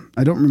ago.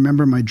 I don't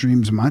remember my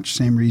dreams much,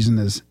 same reason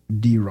as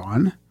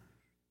D-Ron.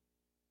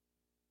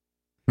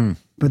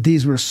 But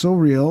these were so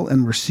real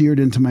and were seared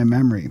into my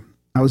memory.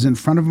 I was in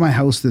front of my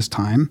house this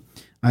time.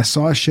 I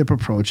saw a ship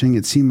approaching.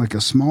 It seemed like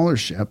a smaller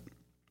ship,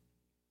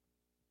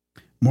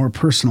 more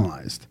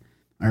personalized.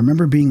 I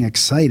remember being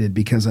excited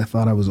because I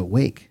thought I was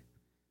awake.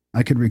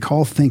 I could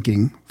recall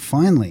thinking,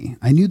 finally,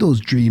 I knew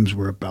those dreams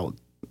were about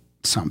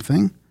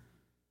something.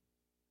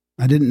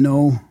 I didn't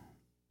know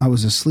I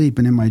was asleep,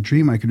 and in my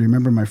dream, I could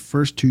remember my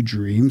first two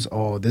dreams.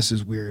 Oh, this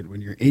is weird.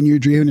 When you're in your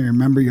dream and you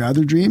remember your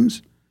other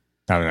dreams.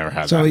 I've never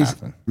had that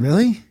happen.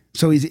 Really?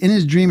 So he's in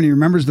his dream and he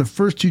remembers the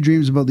first two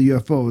dreams about the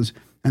UFOs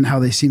and how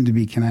they seem to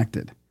be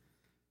connected.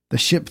 The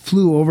ship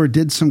flew over,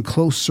 did some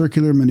close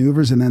circular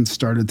maneuvers, and then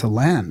started to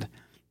land.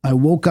 I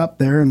woke up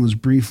there and was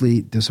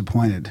briefly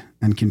disappointed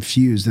and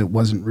confused that it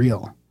wasn't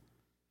real.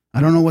 I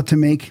don't know what to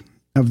make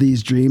of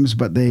these dreams,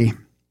 but they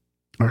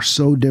are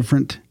so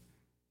different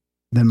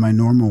than my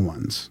normal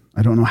ones.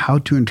 I don't know how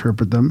to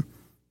interpret them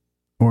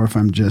or if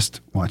I'm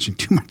just watching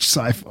too much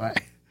sci-fi.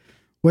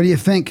 What do you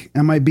think?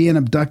 Am I being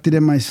abducted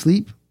in my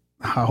sleep?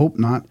 I hope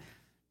not.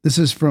 This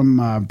is from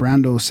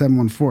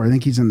Brando714. I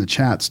think he's in the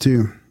chats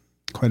too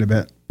quite a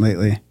bit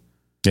lately.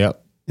 Yep.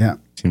 Yeah.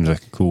 Seems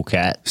like a cool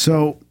cat.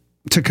 So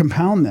to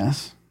compound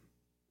this,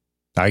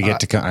 I'm going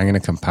to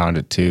compound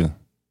it too.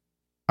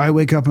 I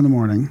wake up in the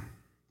morning.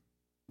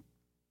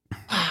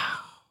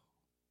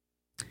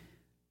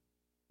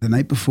 The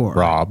night before.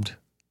 Robbed.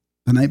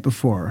 The night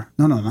before.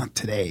 No, not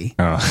today.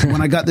 Oh.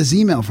 When I got this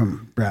email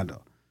from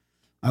Brando.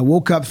 I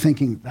woke up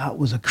thinking that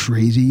was a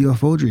crazy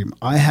UFO dream.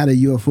 I had a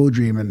UFO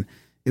dream, and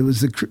it was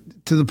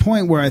to the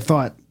point where I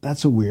thought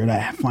that's so weird.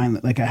 I find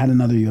that like I had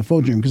another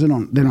UFO dream because they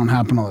don't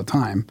happen all the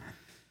time.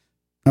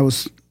 I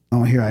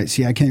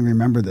can't even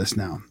remember this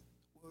now.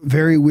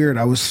 Very weird.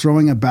 I was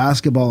throwing a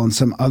basketball and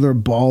some other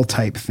ball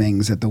type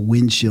things at the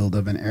windshield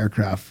of an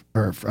aircraft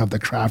or of the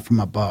craft from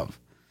above.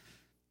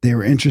 They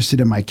were interested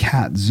in my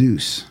cat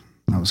Zeus.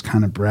 I was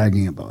kind of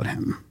bragging about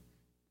him.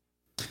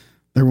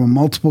 There were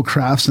multiple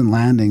crafts and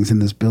landings in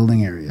this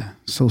building area.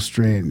 So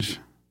strange.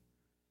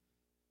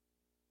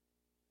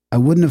 I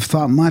wouldn't have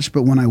thought much,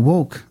 but when I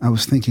woke, I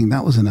was thinking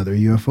that was another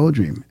UFO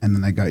dream. And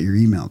then I got your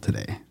email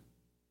today.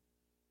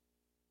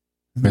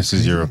 This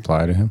is your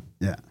reply to him?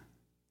 Yeah.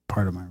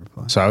 Part of my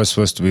reply. So I was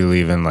supposed to be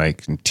leaving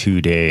like in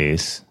 2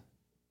 days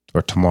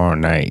or tomorrow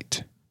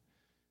night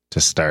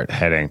to start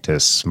heading to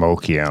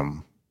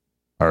Smokium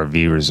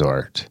RV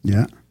Resort.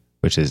 Yeah.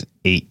 Which is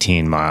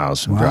 18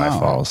 miles from Dry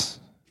Falls.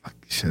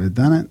 Should have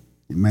done it.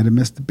 You might have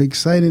missed the big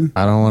sighting.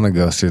 I don't want to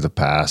go through the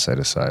pass, I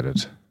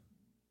decided.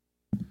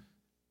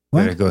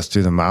 What? It goes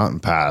through the mountain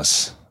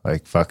pass.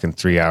 Like fucking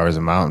 3 hours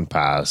of mountain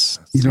pass.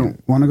 You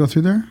don't want to go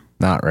through there?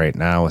 Not right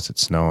now with it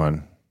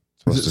snowing.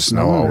 It's supposed to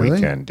snow all really?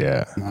 weekend,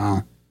 yeah.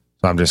 Wow.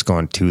 So I'm just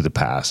going to the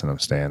pass and I'm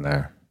staying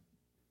there.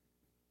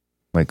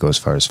 Might go as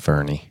far as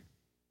Fernie.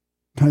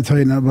 Can I tell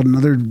you now about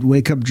another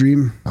wake-up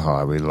dream?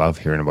 Oh, we love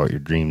hearing about your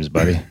dreams,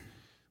 buddy.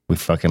 We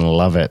fucking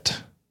love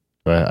it.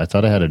 I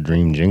thought I had a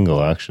dream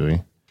jingle,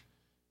 actually.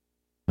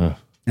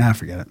 Yeah,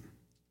 forget it.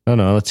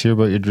 No, let's hear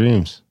about your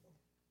dreams.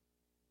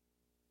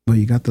 Well,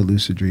 you got the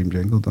lucid dream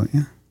jingle, don't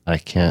you? I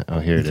can't. Oh,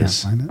 here it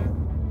is. Can't find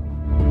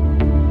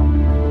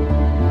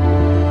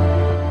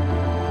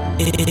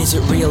it. Is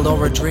it real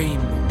or a dream?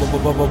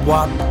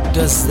 What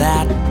does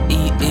that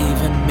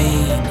even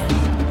mean?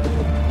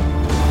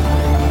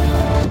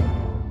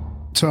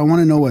 So I want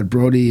to know what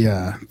Brody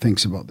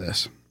thinks about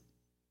this.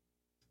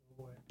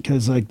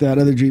 Because like that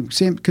other dream,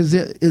 same, because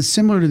it's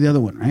similar to the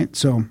other one, right?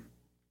 So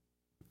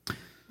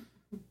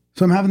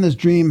I'm having this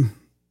dream.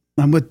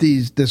 I'm with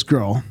this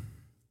girl,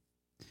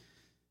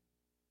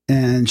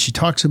 and she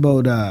talks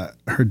about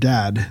her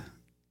dad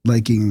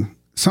liking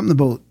something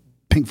about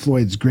Pink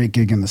Floyd's Great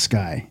Gig in the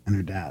Sky and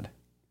her dad.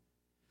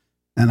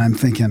 And I'm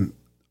thinking,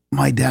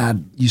 my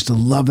dad used to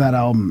love that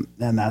album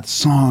and that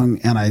song,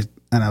 and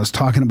I was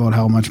talking about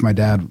how much my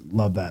dad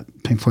loved that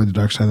Pink Floyd, The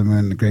Dark Side of the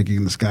Moon, The Great Gig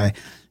in the Sky.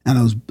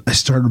 And I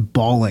started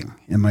bawling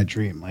in my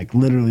dream, like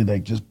literally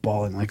like just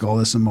bawling, like all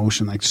this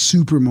emotion, like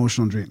super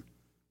emotional dream.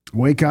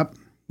 Wake up,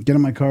 get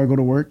in my car, go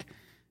to work,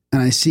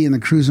 and I see in the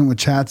Cruising with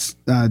Chats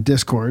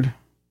Discord.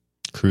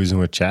 Cruising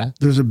with Chat?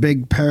 There's a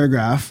big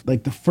paragraph.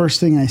 Like the first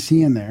thing I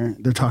see in there,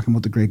 they're talking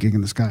about The Great Gig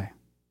in the Sky.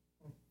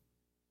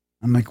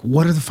 I'm like,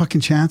 what are the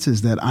fucking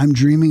chances that I'm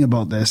dreaming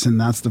about this and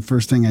that's the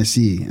first thing I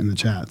see in the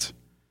chats?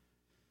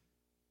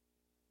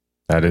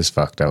 That is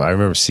fucked up. I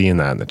remember seeing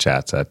that in the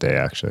chats that day,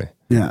 actually.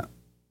 Yeah.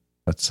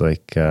 That's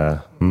like, I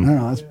don't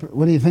know.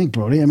 What do you think,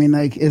 Brody? I mean,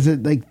 like, is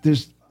it like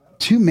there's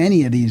too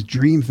many of these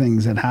dream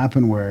things that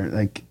happen where,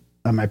 like,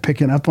 am I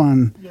picking up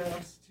on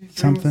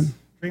something?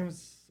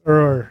 Dreams,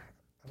 or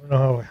I don't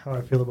know how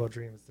I feel about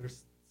dreams.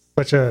 There's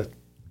such a,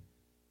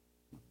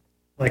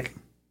 like,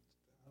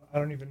 I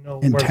don't even know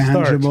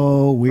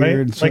intangible, where to start,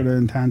 weird, right? sort of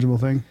intangible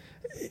thing.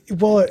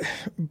 Well,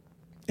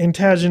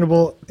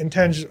 intangible. I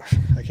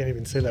can't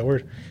even say that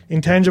word.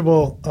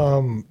 Intangible,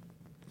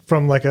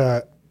 from like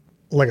a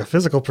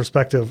physical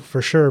perspective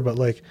for sure, but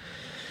like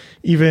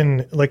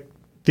even like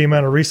the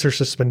amount of research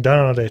that's been done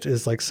on it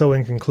is like so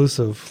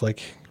inconclusive.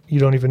 Like you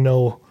don't even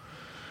know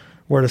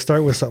where to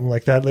start with something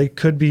like that. Like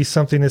could be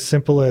something as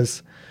simple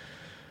as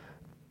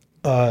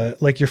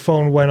like your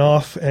phone went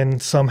off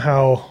and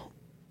somehow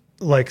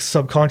like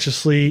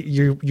subconsciously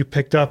you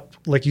picked up,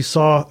 like you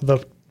saw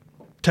the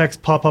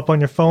text pop up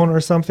on your phone or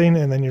something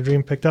and then your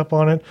dream picked up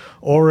on it,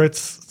 or it's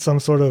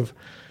some sort of,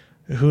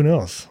 who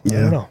knows? Yeah.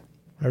 I don't know.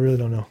 I really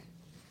don't know.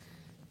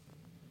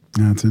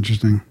 Yeah, it's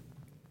interesting.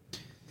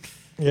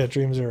 Yeah,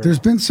 dreams are. There's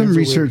been some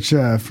research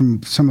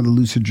from some of the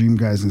lucid dream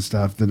guys and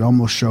stuff that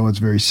almost show it's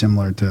very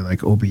similar to like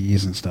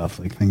OBEs and stuff.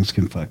 Like things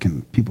can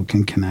people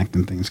can connect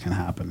and things can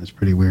happen. It's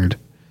pretty weird.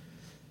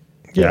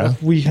 Yeah,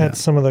 we had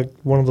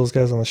one of those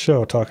guys on the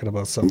show talking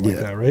about something like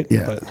that, right?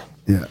 Yeah,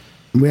 yeah.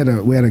 We had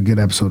a good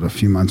episode a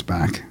few months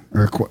back,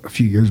 or a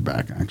few years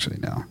back actually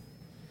now.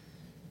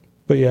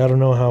 But yeah, I don't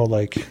know how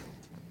like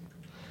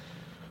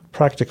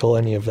practical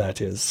any of that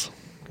is.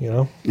 You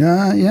know?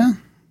 Yeah.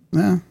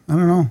 I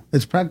don't know.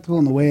 It's practical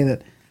in the way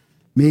that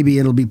maybe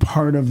it'll be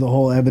part of the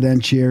whole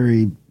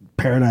evidentiary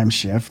paradigm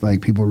shift,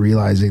 like people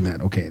realizing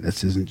that, okay,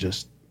 this isn't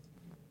just,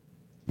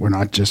 we're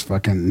not just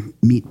fucking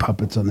meat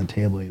puppets on the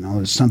table, you know,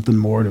 there's something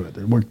more to it.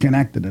 We're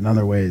connected in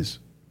other ways.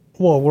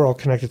 Well, we're all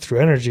connected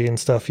through energy and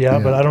stuff, yeah,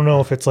 but I don't know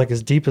if it's like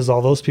as deep as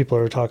all those people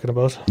are talking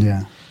about.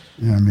 Yeah,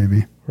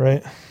 maybe.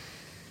 Right?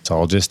 It's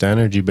all just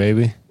energy,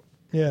 baby.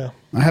 Yeah.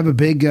 I have a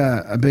big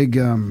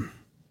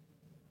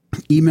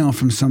email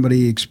from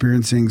somebody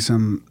experiencing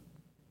some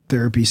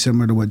therapy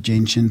similar to what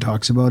Jane Shin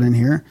talks about in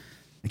here.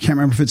 I can't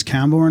remember if it's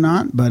Campbell or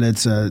not, but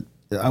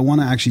I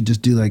want to actually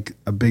just do like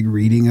a big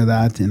reading of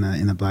that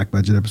in a Black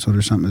Budget episode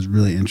or something. It's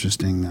really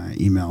interesting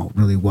email,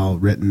 really well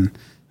written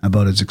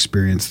about his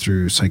experience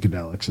through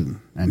psychedelics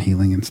and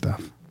healing and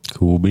stuff.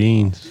 Cool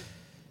beans.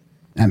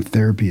 And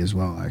therapy as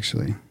well,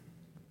 actually.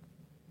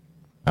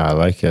 I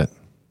like it.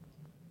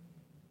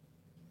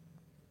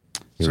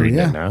 You're reading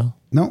it now?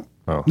 No.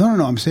 Oh.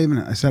 No, I'm saving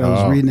it. I said I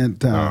was reading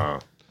it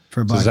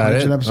for a Black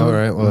Budget episode. All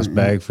right, well, let's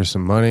bag for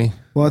some money.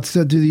 Well, let's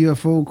do the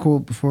UFO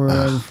quote before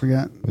I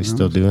forget. We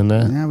still doing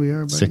that? Yeah, we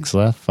are, buddy. 6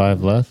 left,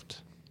 5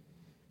 left.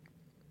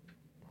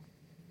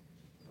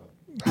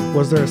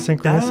 Was there a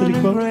synchronicity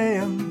quote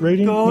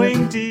rating?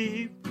 Going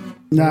deep.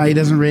 Nah, he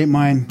doesn't rate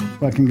mine,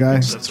 fucking guy.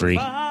 It's 3.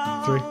 3.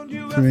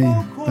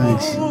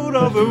 Thanks.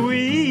 Of the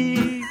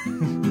week.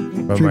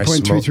 But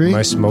 3.23?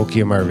 my Smoky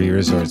MRV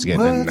Resort's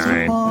getting a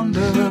 9.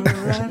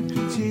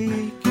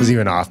 It was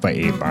even off by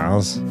 8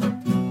 miles.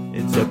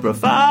 It's a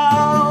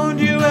profound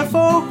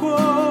UFO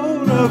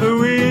quote of the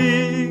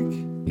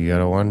week. You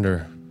gotta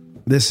wonder.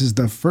 This is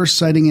the first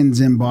sighting in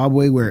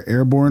Zimbabwe where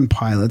airborne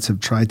pilots have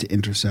tried to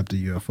intercept a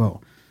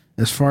UFO.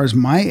 As far as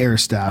my air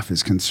staff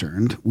is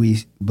concerned,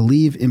 we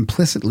believe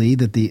implicitly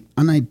that the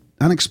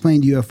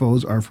unexplained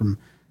UFOs are from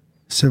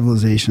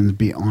civilizations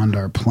beyond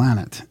our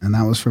planet. And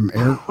that was from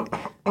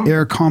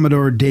Air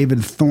Commodore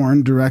David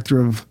Thorne,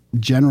 Director of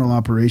General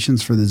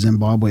Operations for the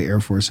Zimbabwe Air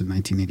Force in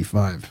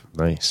 1985.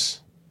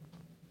 Nice.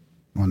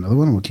 Well, another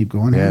one. We'll keep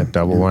going. Yeah, here.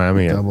 double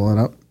whammy.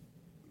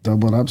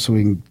 Double it up so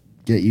we can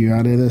get you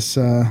out of this.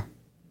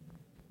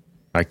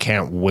 I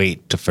can't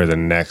wait for the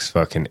next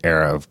fucking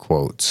era of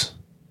quotes.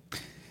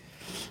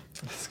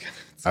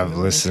 I've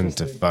listened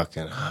to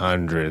fucking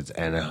hundreds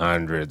and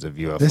hundreds of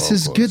UFO This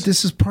is quotes. good.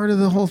 This is part of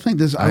the whole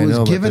thing. I was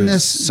know, given but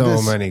there's this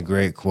so many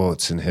great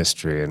quotes in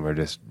history, and we're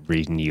just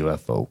reading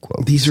UFO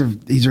quotes. These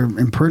are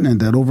impertinent.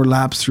 That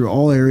overlaps through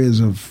all areas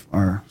of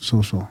our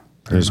social.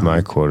 Here's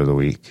my quote of the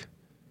week: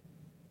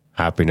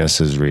 happiness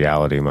is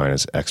reality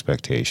minus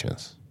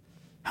expectations.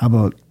 How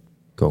about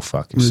go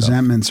fuck yourself?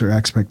 Resentments or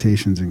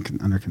expectations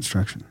under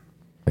construction.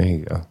 There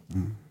you go.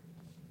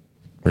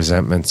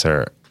 Resentments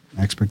are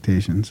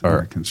expectations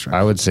under construction.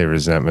 I would say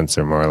resentments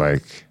are more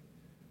like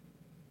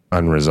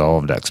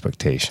unresolved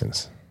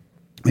expectations.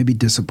 Maybe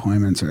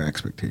disappointments or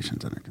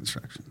expectations under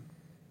construction.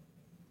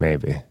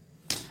 Maybe.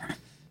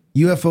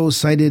 UFOs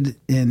sighted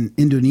in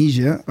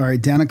Indonesia are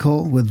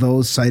identical with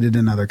those sighted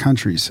in other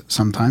countries.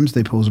 Sometimes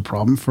they pose a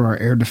problem for our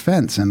air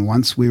defense, and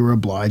once we were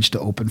obliged to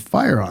open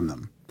fire on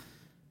them.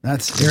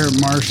 That's Air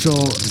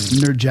Marshal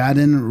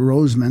Nurjadin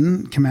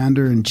Rosman,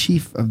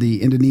 Commander-in-Chief of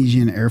the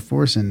Indonesian Air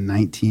Force in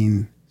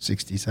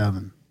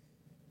 1967.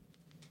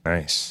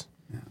 Nice.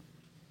 Yeah.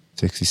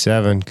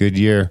 67, good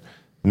year.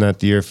 Isn't that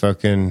the year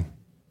fucking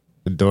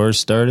The Doors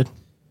started?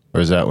 Or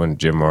is that when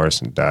Jim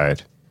Morrison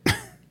died?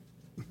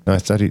 No, I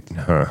thought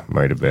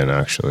might have been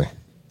actually.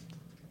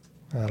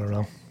 I don't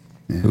know.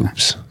 Yeah.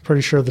 Oops.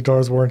 Pretty sure the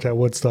Doors weren't at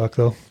Woodstock,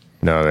 though.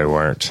 No, they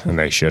weren't. And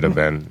they should have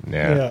been.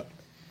 Yeah.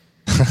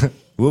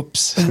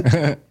 Whoops.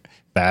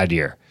 Bad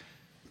year.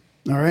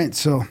 All right,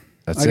 so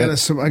That's I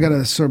got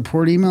a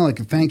support email, like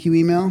a thank you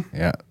email.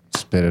 Yeah,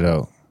 spit it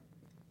out.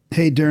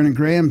 Hey, Darren and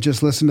Graham,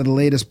 just listened to the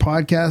latest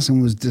podcast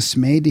and was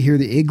dismayed to hear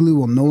the Igloo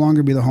will no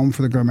longer be the home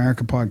for the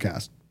Grimerica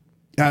podcast.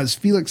 As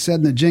Felix said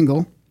in the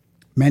jingle,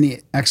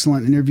 many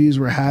excellent interviews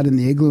were had in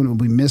the Igloo and will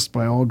be missed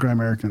by all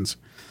Grimericans.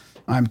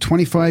 I'm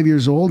 25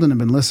 years old and have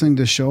been listening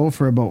to the show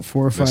for about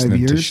 4 or 5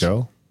 years.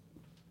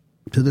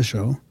 To the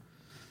show.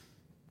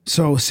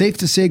 So safe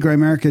to say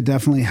Grimerica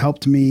definitely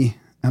helped me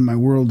and my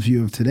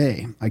worldview of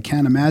today. I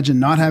can't imagine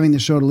not having the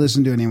show to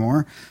listen to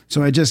anymore.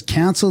 So I just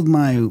canceled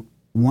my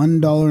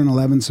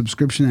 $1.11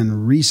 subscription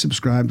and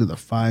resubscribed to the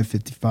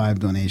 $5.55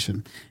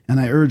 donation. And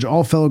I urge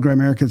all fellow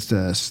Grimericans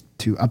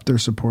to up their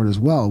support as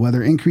well,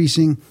 whether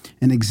increasing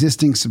an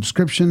existing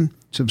subscription,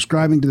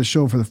 subscribing to the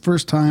show for the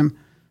first time,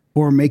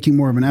 or making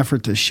more of an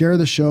effort to share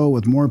the show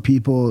with more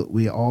people.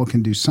 We all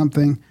can do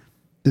something.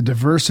 The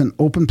diverse and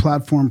open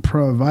platform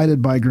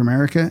provided by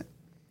Grimerica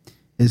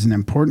is an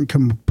important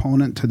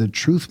component to the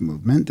truth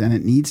movement, and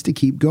it needs to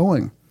keep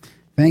going.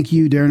 Thank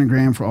you, Darren and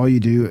Graham, for all you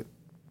do.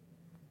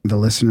 The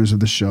listeners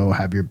of the show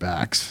have your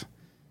backs.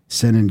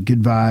 Sending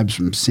good vibes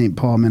from St.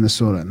 Paul,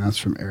 Minnesota, and that's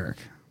from Eric.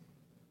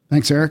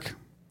 Thanks, Eric.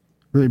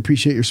 Really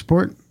appreciate your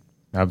support.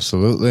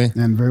 Absolutely.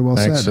 And very well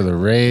said. Thanks for the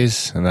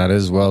raise, and that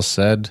is well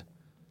said.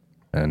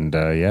 And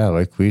yeah,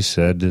 like we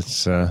said,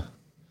 it's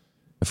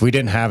if we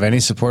didn't have any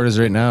supporters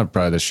right now,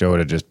 probably the show would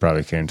have just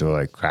probably came to a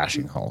like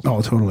crashing halt.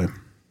 Oh, totally.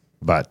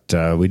 But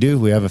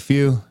we have a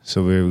few,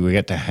 so we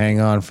get to hang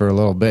on for a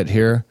little bit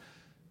here.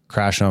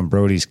 Crash on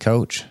Brody's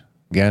couch.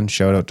 Again,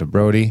 shout out to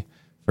Brody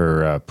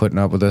for putting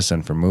up with us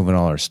and for moving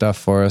all our stuff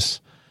for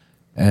us.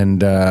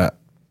 And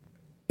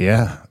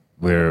yeah,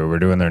 we're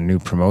doing their new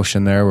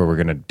promotion there where we're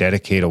going to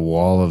dedicate a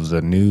wall of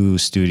the new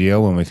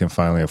studio when we can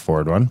finally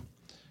afford one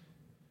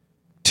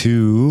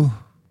to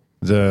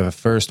the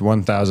first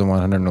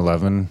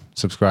 1,111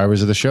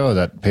 subscribers of the show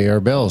that pay our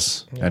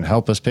bills and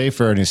help us pay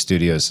for our new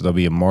studios. So they'll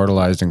be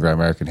immortalized in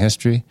Grimerican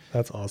history.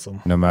 That's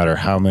awesome. No matter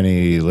how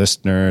many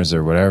listeners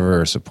or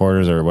whatever, or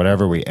supporters or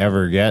whatever we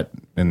ever get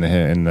in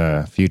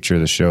the future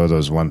of the show,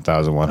 those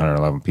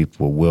 1,111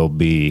 people will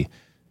be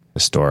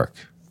historic.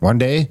 One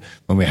day,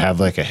 when we have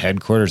like a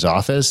headquarters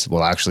office,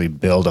 we'll actually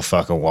build a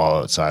fucking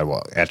wall outside.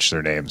 We'll etch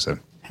their names in.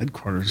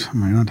 Headquarters. Oh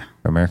my God.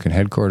 American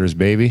headquarters,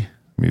 baby.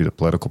 Maybe the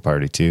political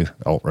party too.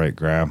 Alt-right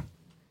Graham.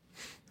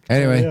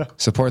 Anyway,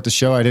 support the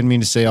show. I didn't mean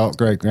to say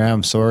alt-right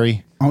Graham.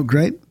 Sorry.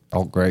 Alt-right?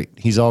 Alt-right.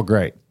 He's all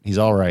great. He's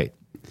all right.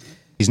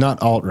 He's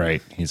not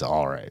alt-right. He's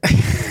all right.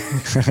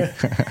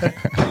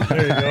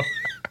 There you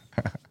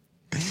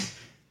go.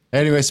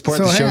 Anyway, support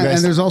the show, guys.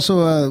 And there's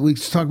also, we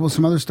talk about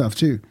some other stuff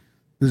too.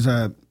 There's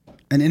an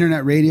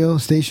internet radio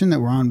station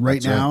that we're on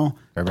right now.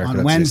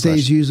 On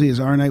Wednesdays usually is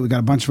our night. We got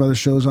a bunch of other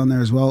shows on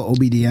there as well.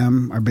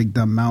 OBDM, Our Big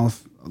Dumb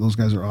Mouth. Those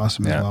guys are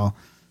awesome as well.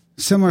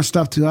 Similar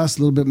stuff to us, a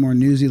little bit more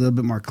newsy, a little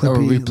bit more clippy.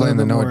 Oh, are we playing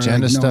the No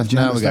Agenda stuff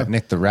now? We got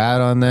Nick the Rat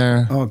on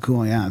there. Oh,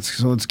 cool. Yeah.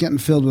 So it's getting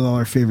filled with all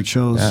our favorite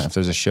shows. Yeah. If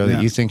there's a show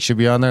that you think should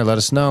be on there, let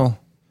us know.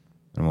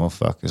 And we'll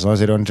fuck. As long as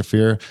they don't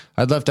interfere.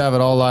 I'd love to have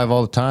it all live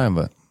all the time,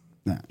 but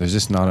there's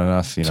just not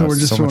enough. You know, so we're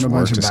just so much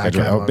work to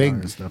schedule. Oh,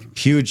 big,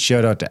 huge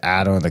shout out to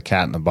Adam of the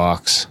Cat in the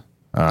Box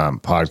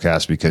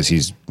podcast because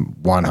he's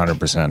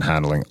 100%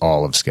 handling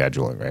all of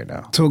scheduling right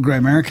now. So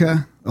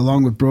Grimerica,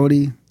 along with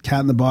Brody, Cat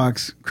in the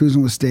Box,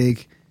 Cruising with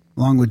Steak,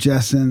 along with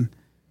Jessen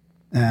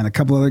and a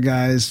couple other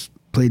guys,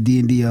 played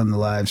D&D on the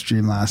live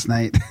stream last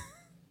night.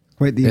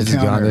 Quite the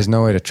encounter. Gone. There's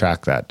no way to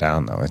track that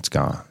down, though. It's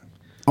gone.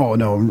 Oh,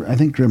 no. I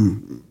think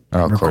Grim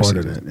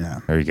recorded it. Yeah.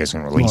 Are you guys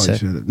going to release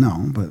it? No,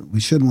 but we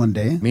should one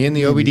day. Me and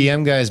the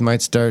OBDM guys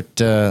might start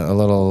a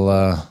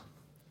little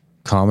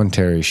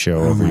commentary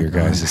show over your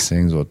guys'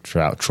 things. We'll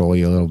troll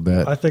you a little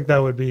bit. I think that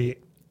would be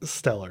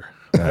stellar.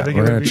 I think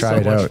we're it gonna would be try so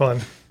it much out.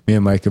 fun. Me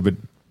and Mike have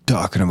been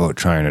talking about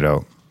trying it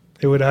out.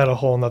 It would add a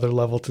whole nother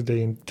level to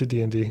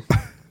D&D.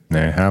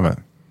 There you have it.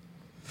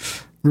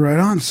 Right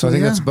on. So I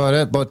think that's about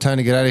it. About time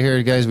to get out of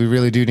here, guys. We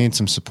really do need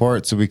some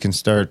support so we can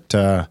start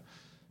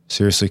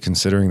seriously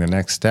considering the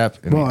next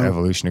step in the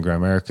evolution of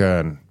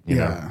Grimerica. And you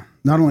know,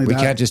 not only we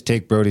that, can't just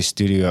take Brody's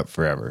studio up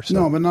forever. So.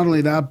 No, but not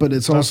only that, but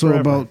it's also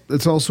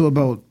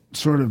about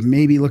sort of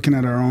maybe looking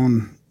at our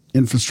own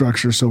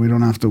infrastructure so we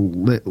don't have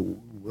to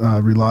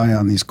rely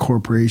on these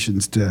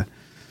corporations to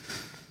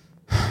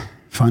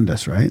fund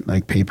us, right?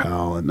 Like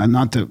PayPal, and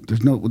not that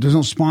there's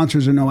no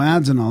sponsors or no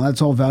ads and all.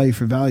 That's all value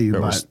for value.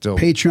 But still,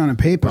 Patreon and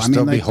PayPal, we're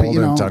still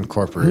beholden on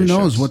corporations. Who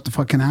knows what the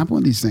fuck can happen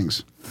with these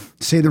things?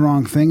 Say the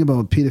wrong thing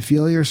about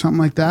pedophilia or something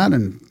like that,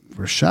 and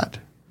we're shut.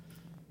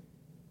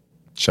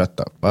 Shut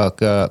the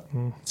fuck up.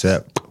 That's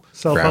it.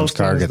 Graham's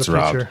car gets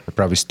robbed. They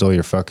probably stole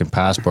your fucking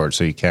passport,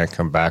 so you can't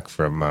come back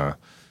from. Where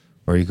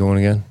are you going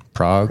again?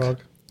 Prague.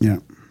 Yeah.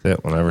 That's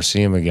it. We'll never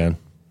see him again.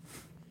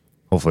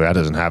 Hopefully that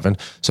doesn't happen.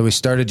 So we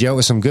started you out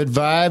with some good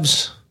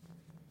vibes,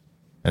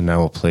 and now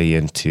we'll play you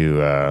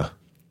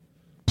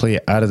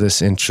out of this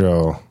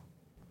intro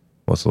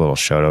with a little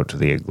shout out to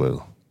the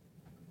Igloo.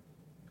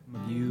 Some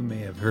of you may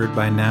have heard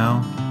by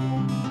now,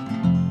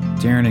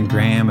 Darren and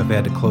Graham have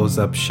had to close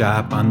up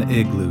shop on the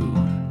Igloo,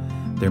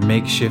 their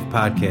makeshift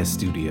podcast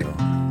studio.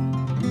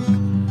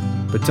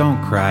 But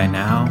don't cry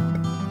now.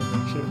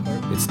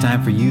 It's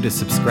time for you to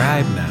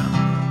subscribe now.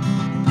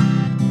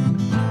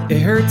 It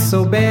hurts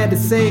so bad to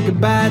say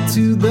goodbye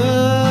to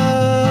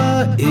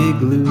the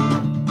Igloo.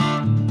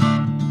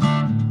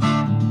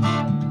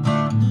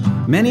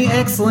 Many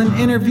excellent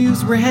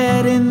interviews were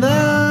had in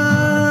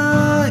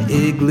the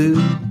Igloo.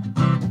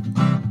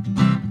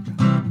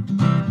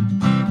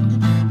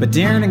 But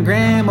Darren and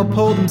Grandma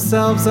pulled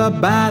themselves up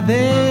by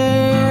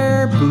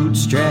their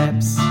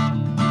bootstraps.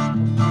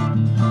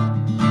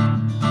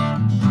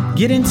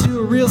 Get into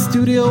a real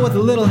studio with a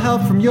little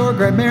help from your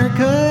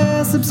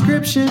Grimerica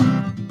subscription.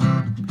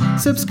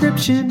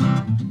 Cha-ching.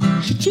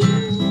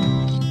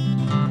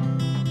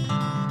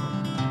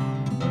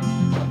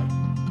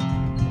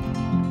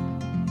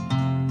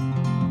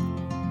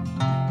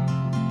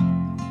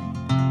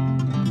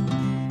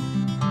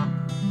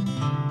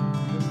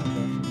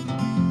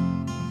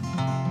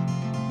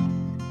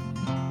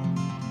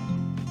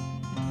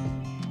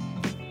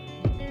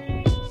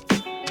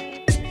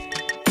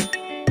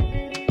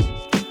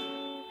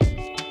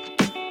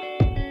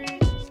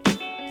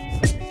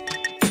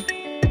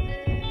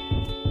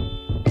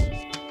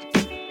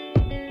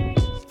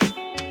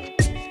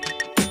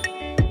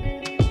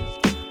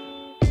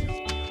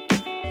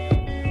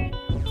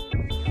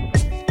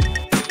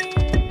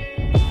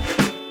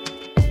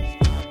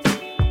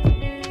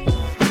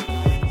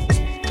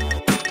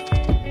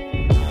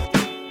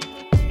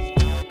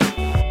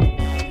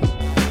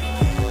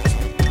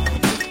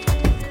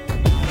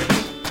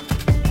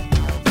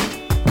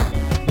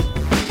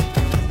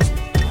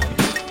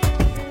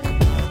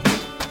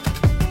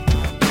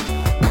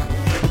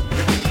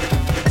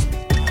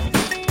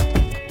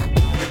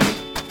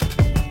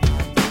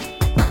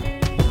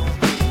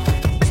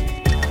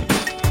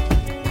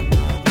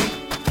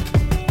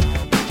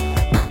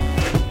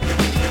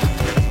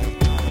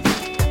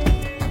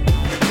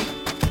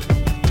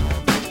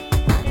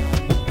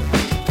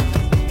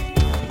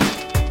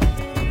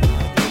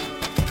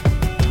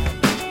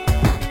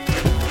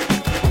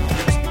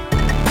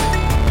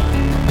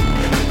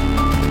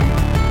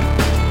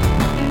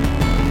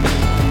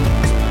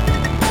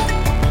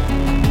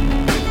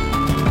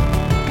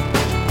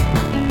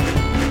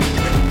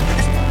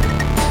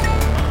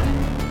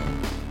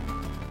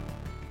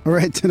 All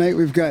right, tonight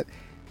we've got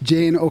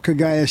Jane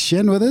Okagaya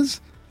Shin with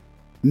us.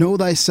 Know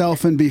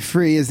Thyself and Be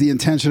Free is the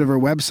intention of her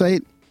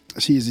website.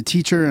 She is a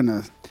teacher and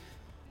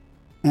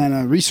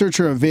a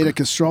researcher of Vedic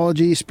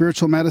astrology,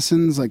 spiritual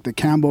medicines like the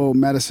Kambo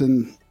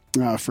medicine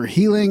for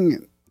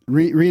healing,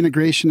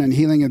 reintegration and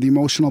healing of the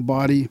emotional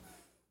body,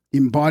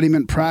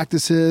 embodiment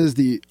practices,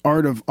 the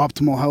art of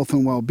optimal health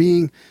and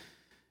well-being.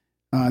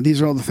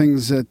 These are all the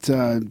things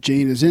that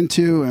Jane is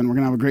into, and we're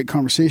going to have a great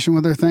conversation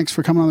with her. Thanks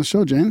for coming on the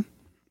show, Jane.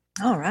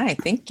 All right.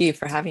 Thank you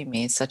for having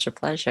me. It's such a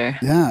pleasure.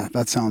 Yeah,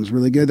 that sounds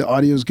really good. The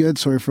audio is good.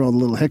 Sorry for all the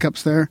little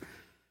hiccups there.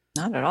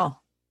 Not at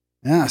all.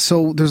 Yeah,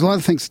 so there's a lot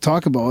of things to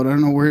talk about. I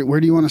don't know, where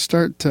do you want to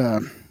start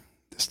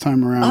this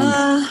time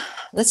around?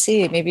 Let's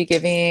see, maybe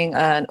giving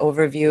an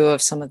overview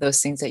of some of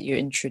those things that you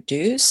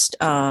introduced.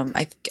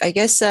 I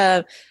guess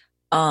there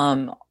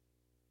are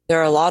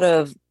a lot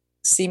of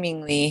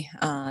seemingly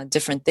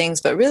different things,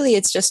 but really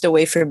it's just a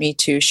way for me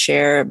to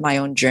share my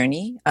own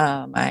journey,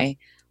 my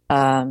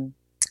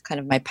kind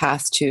of my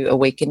path to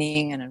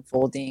awakening and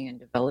unfolding and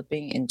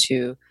developing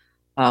into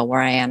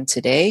where I am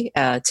today.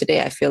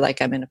 Today, I feel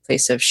like I'm in a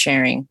place of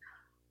sharing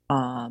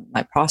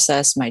my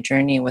process, my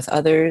journey with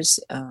others.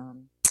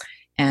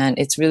 And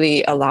it's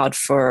really allowed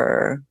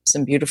for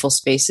some beautiful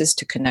spaces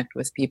to connect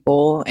with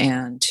people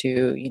and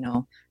to,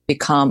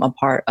 become a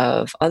part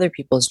of other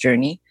people's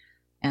journey.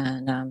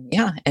 And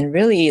and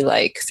really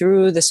like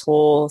through this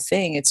whole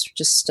thing, it's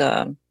just,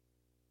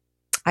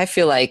 I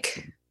feel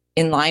like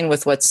in line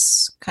with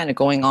what's kind of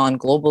going on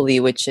globally,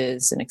 which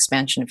is an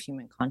expansion of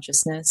human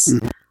consciousness.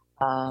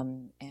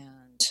 And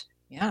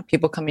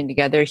people coming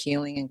together,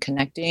 healing and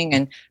connecting,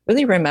 and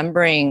really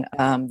remembering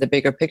the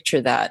bigger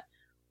picture that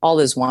all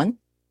is one,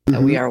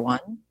 that we are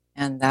one,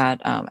 and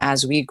that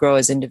as we grow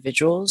as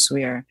individuals,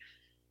 we are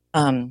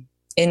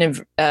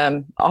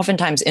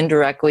oftentimes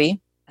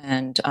indirectly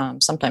and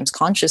sometimes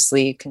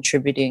consciously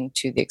contributing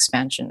to the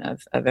expansion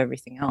of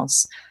everything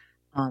else.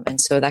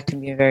 And so that can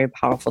be a very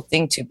powerful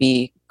thing, to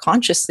be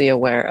consciously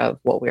aware of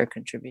what we're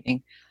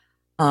contributing.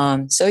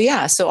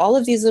 So all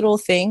of these little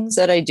things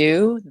that I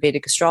do,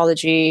 Vedic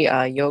astrology,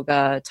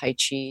 yoga, Tai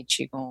Chi,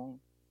 Qigong,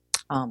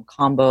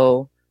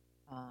 combo,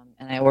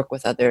 and I work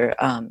with other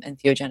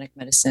entheogenic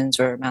medicines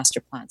or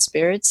master plant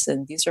spirits.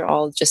 And these are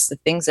all just the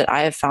things that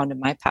I have found in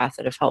my path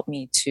that have helped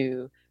me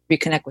to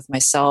reconnect with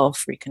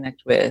myself, reconnect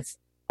with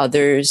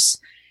others,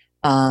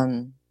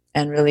 and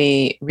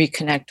really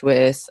reconnect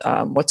with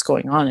what's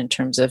going on in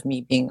terms of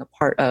me being a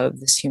part of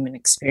this human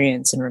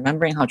experience, and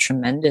remembering how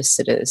tremendous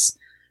it is,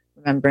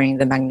 remembering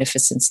the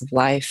magnificence of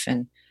life,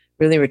 and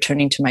really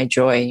returning to my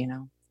joy,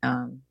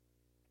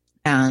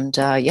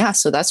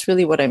 so that's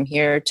really what I'm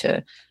here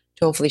to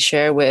hopefully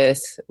share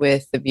with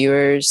the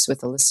viewers, with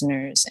the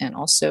listeners, and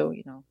also,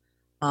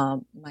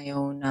 my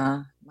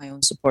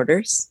own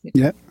supporters.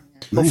 Yeah.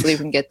 Hopefully we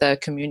can get the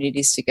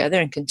communities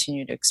together and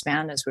continue to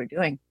expand as we're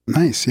doing.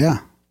 Nice. Yeah.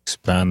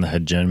 Expand the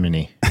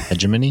hegemony.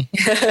 Hegemony?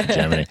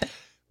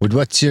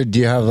 Do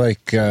you have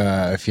like,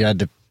 if you had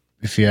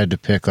to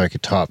pick like a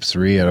top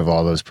 3 out of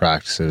all those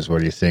practices, what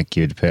do you think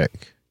you'd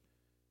pick?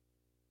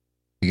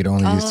 You could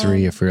only do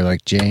 3. If we're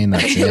like, Jane,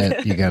 that's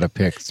it. You got to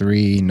pick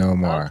 3, no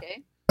more.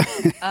 Okay.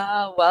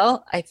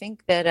 Well, I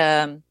think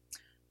that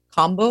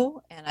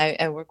combo, and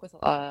I work with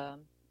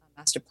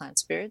master plant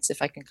spirits,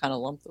 if I can kind of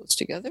lump those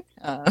together.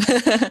 Or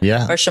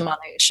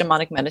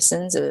shamanic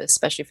medicines,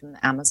 especially from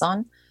the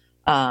Amazon.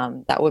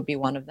 That would be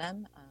one of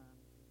them.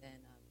 Then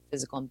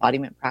physical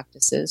embodiment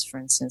practices, for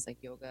instance, like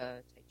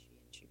yoga, Tai Chi,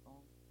 and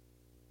Qigong.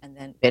 And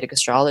then Vedic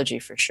astrology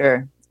for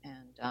sure.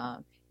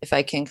 And if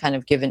I can kind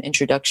of give an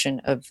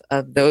introduction of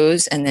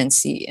those, and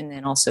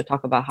then also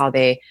talk about how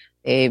they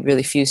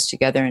really fuse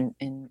together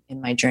in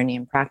my journey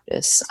and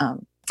practice.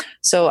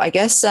 So I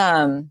guess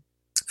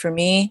for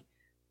me,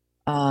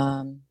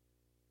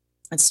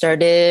 it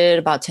started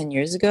about 10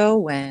 years ago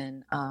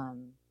when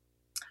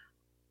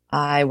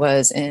I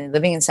was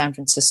living in San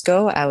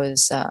Francisco. I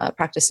was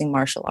practicing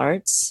martial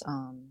arts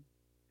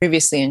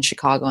previously in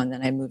Chicago, and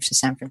then I moved to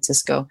San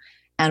Francisco.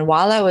 And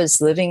while I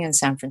was living in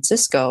San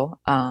Francisco,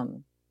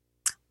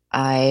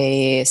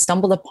 I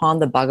stumbled upon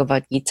the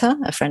Bhagavad Gita.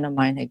 A friend of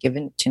mine had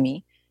given it to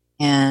me.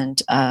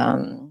 And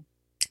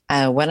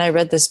when I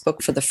read this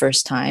book for the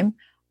first time,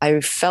 I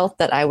felt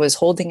that I was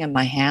holding in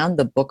my hand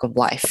the book of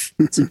life.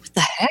 So what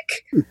the heck?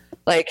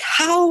 Like,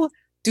 how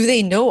do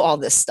they know all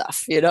this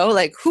stuff?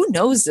 Like, who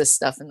knows this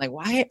stuff? And like,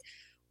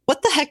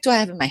 what the heck do I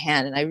have in my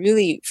hand? And I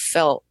really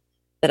felt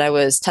that I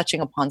was touching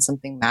upon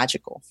something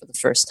magical for the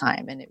first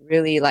time. And it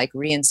really like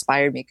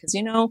re-inspired me. Because,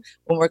 when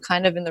we're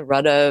kind of in the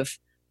rut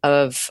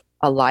of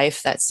a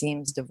life that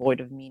seems devoid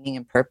of meaning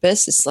and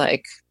purpose, it's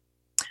like,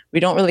 we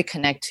don't really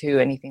connect to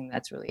anything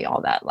that's really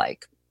all that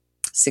like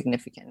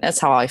significant. That's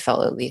how I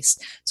felt, at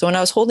least. So when I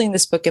was holding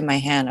this book in my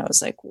hand, I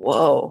was like,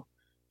 whoa,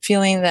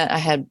 feeling that I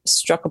had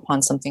struck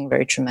upon something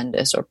very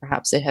tremendous, or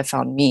perhaps it had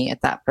found me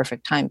at that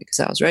perfect time because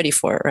I was ready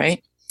for it,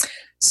 right?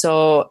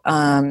 So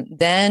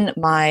then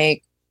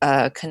my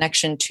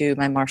connection to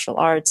my martial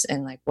arts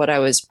and like what I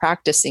was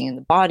practicing in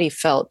the body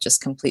felt just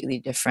completely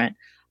different.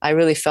 I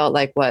really felt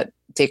like what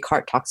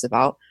Descartes talks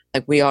about,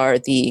 like we are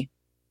the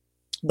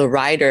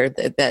rider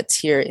that's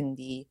here in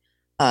the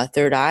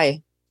third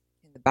eye,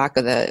 in the back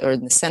of or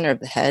in the center of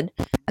the head.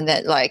 And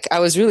that like, I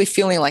was really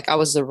feeling like I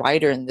was the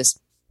rider in this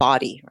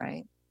body,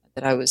 right?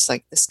 That I was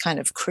like this kind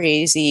of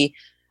crazy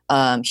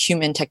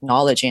human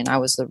technology, and I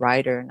was the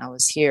rider, and I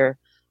was here.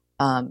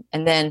 And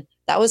then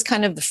that was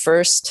kind of the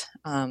first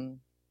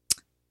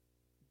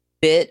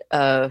bit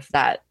of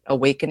that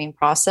awakening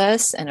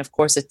process. And of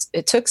course,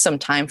 it took some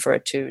time for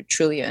it to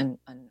truly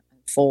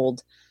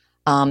unfold.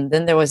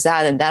 Then there was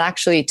that, and that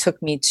actually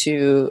took me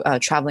to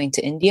traveling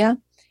to India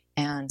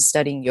and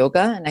studying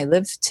yoga. And I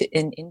lived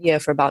in India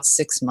for about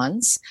 6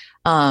 months,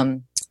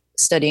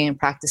 studying and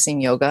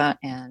practicing yoga.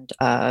 And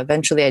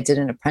eventually I did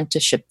an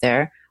apprenticeship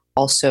there,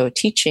 also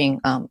teaching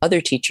other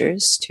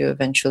teachers to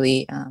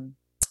eventually,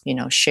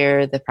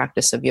 share the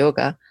practice of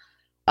yoga.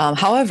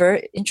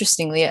 However,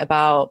 interestingly,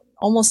 about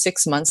almost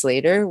 6 months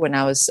later, when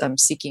I was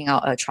seeking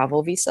out a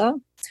travel visa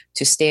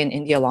to stay in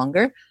India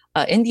longer,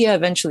 India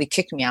eventually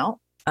kicked me out.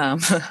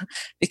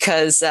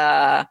 Because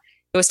it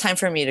was time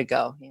for me to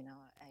go.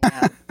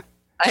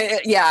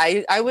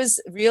 I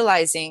was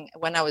realizing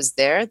when I was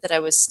there that I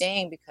was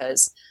staying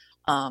because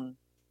I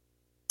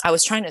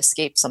was trying to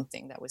escape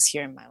something that was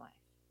here in my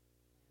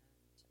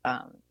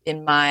life.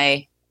 In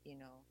my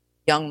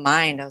young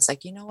mind, I was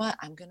like, you know what?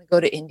 I'm going to go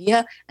to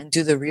India and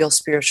do the real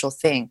spiritual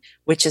thing,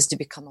 which is to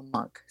become a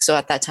monk. So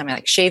at that time, I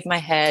like shaved my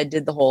head,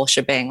 did the whole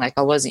shebang. Like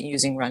I wasn't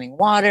using running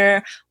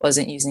water,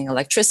 wasn't using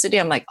electricity.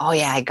 I'm like, oh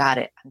yeah, I got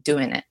it. I'm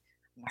doing it.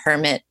 I'm a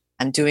hermit.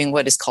 I'm doing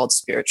what is called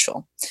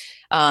spiritual.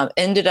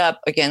 Ended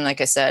up, again,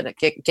 like I said,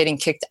 getting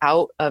kicked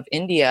out of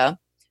India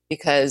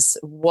because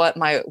where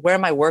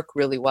my work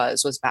really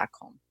was back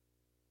home.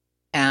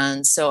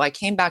 And so I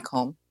came back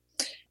home.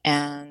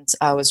 And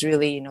I was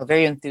really,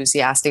 very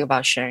enthusiastic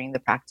about sharing the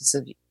practice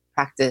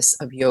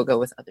of yoga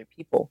with other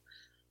people.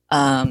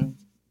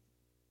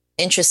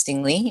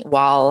 Interestingly,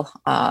 while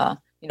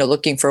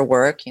looking for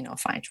work, trying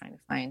to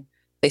find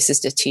places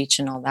to teach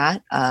and all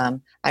that,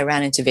 I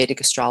ran into Vedic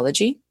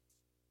astrology,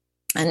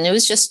 and it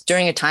was just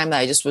during a time that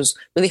I just was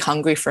really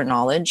hungry for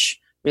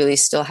knowledge, really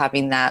still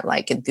having that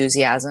like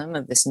enthusiasm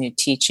of this new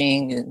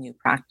teaching, new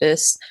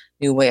practice,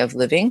 new way of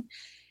living,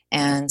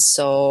 and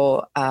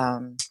so.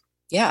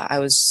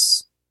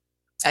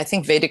 I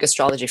think Vedic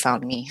astrology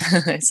found me.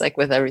 It's like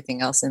with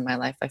everything else in my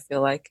life, I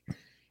feel like.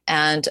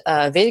 And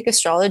Vedic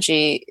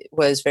astrology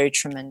was very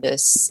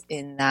tremendous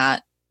in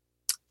that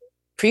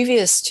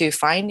previous to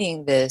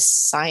finding this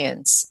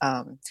science,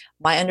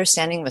 my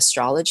understanding of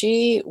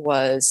astrology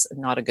was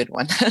not a good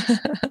one.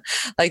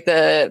 Like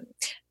the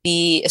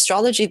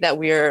astrology that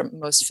we're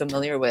most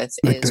familiar with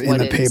like is in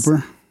the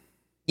paper?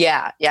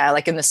 Yeah,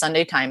 like in the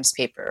Sunday Times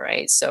paper,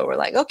 right? So we're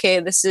like,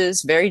 okay, this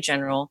is very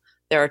general.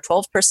 There are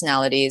 12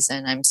 personalities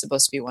and I'm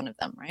supposed to be one of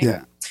them, right?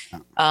 Yeah.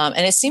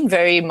 And it seemed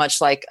very much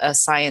like a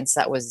science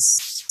that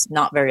was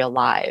not very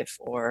alive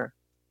or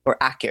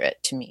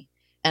accurate to me.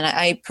 And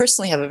I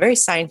personally have a very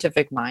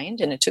scientific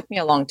mind, and it took me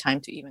a long time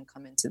to even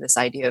come into this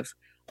idea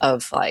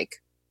of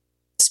like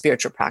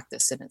spiritual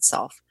practice in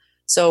itself.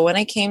 So when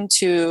I came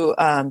to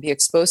be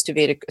exposed to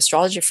Vedic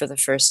astrology for the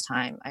first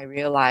time, I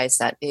realized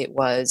that it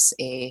was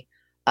a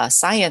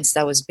science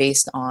that was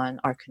based on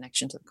our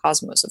connection to the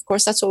cosmos. Of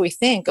course, that's what we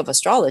think of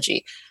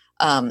astrology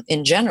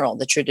in general,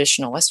 the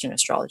traditional Western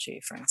astrology,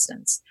 for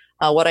instance.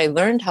 What I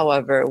learned,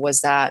 however, was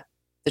that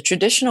the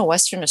traditional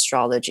Western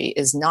astrology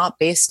is not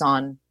based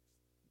on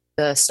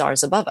the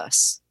stars above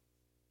us.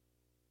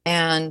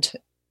 And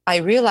I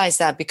realized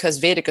that because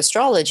Vedic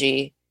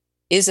astrology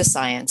is a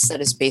science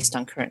that is based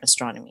on current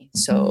astronomy.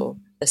 So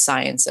the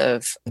science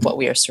of what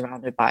we are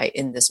surrounded by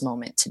in this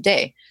moment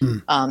today.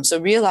 So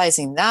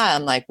realizing that,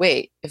 I'm like,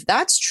 wait, if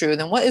that's true,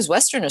 then what is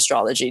Western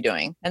astrology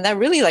doing? And that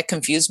really like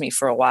confused me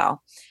for a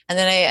while. And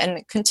then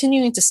and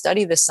continuing to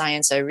study the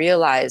science, I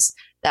realized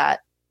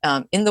that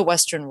in the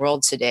Western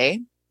world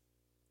today,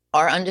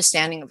 our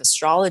understanding of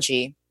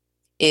astrology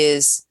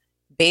is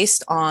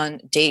based on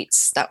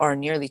dates that are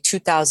nearly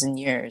 2,000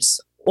 years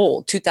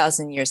old,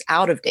 2,000 years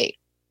out of date.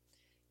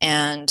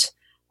 And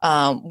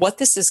what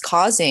this is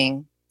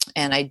causing,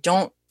 and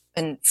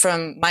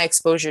from my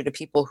exposure to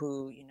people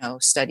who,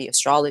 study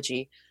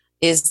astrology,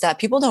 is that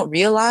people don't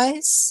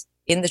realize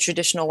in the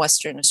traditional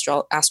Western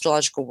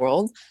astrological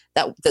world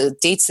that the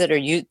dates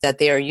that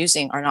they are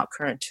using are not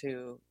current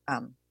to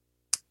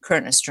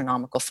current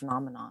astronomical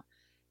phenomena.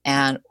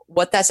 And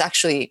what that's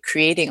actually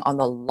creating on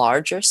the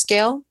larger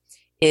scale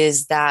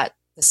is that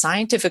the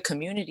scientific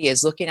community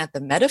is looking at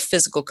the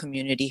metaphysical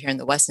community here in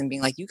the West and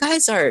being like, you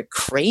guys are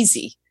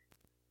crazy.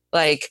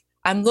 Like,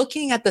 I'm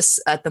looking at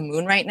the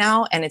moon right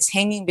now, and it's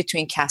hanging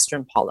between Castor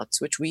and Pollux,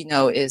 which we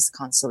know is the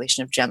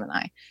constellation of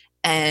Gemini.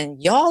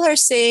 And y'all are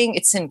saying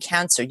it's in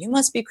Cancer. You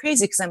must be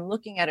crazy because I'm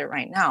looking at it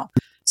right now.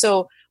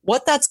 So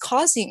what that's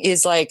causing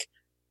is like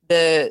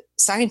the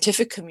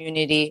scientific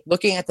community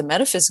looking at the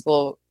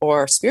metaphysical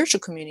or spiritual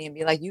community and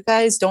be like, you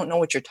guys don't know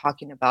what you're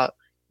talking about.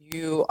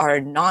 You are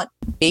not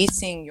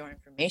basing your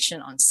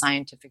information on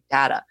scientific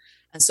data.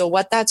 And so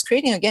what that's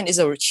creating, again, is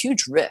a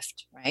huge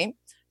rift, right?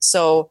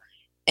 So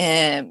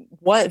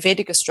what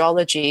Vedic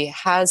astrology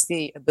has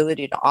the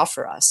ability to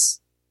offer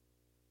us,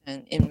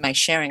 and in my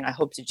sharing, I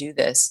hope to do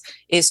this,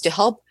 is to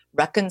help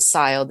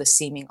reconcile the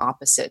seeming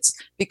opposites.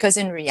 Because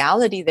in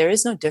reality, there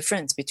is no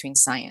difference between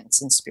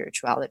science and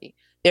spirituality.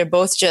 They're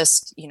both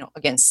just,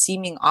 again,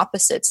 seeming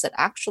opposites that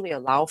actually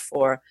allow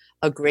for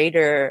a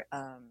greater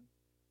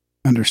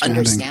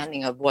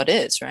understanding of what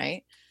is,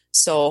 right?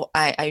 So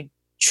I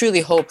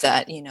truly hope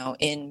that,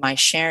 in my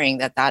sharing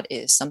that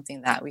is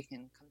something that we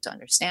can come to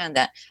understand,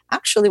 that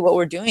actually what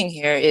we're doing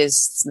here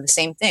is the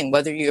same thing,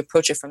 whether you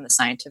approach it from the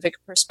scientific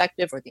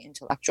perspective or the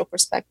intellectual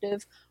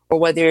perspective, or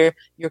whether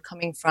you're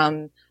coming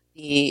from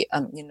the,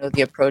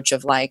 the approach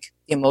of like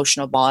the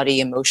emotional body,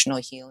 emotional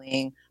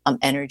healing,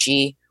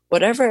 energy,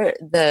 whatever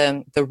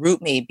the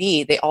root may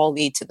be, they all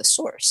lead to the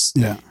source.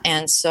 Yeah.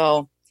 And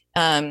so,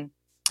 when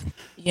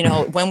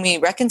we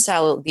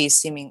reconcile these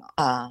seeming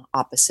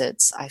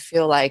opposites, I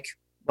feel like,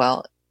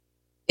 well,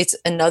 it's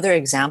another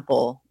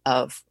example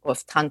of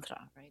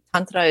Tantra, right?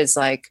 Tantra is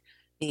like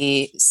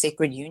the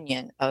sacred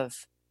union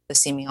of the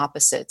seeming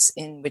opposites,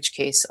 in which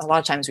case, a lot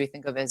of times we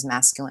think of it as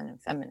masculine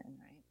and feminine,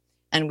 right?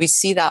 And we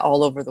see that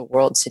all over the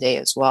world today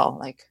as well,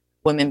 like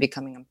women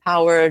becoming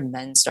empowered,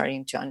 men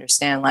starting to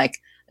understand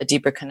like a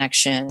deeper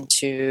connection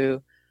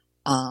to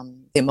the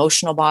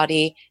emotional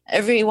body.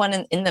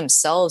 Everyone in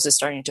themselves is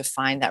starting to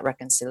find that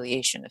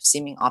reconciliation of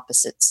seeming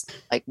opposites,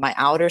 like my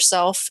outer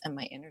self and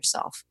my inner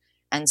self.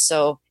 And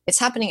so it's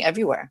happening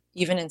everywhere,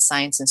 even in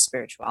science and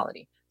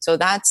spirituality. So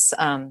that's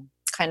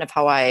kind of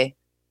how I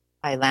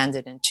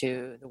landed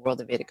into the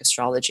world of Vedic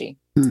astrology.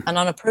 And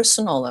on a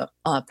personal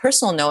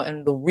note,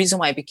 and the reason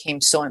why it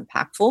became so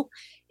impactful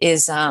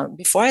is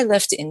before I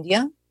left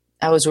India,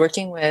 I was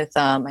working with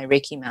my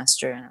Reiki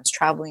master, and I was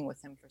traveling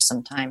with him for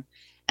some time.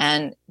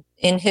 And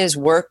in his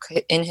work,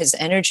 in his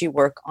energy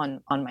work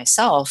on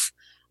myself,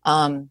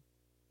 I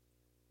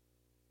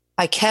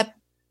kept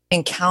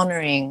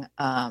encountering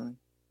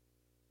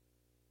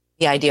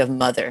the idea of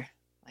mother.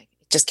 Like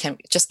it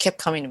just kept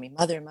coming to me,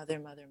 mother, mother,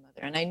 mother,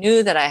 mother. And I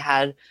knew that I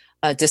had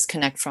a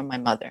disconnect from my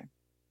mother.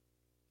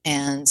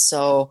 And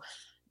so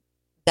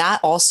that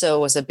also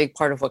was a big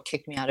part of what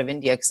kicked me out of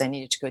India, because I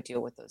needed to go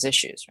deal with those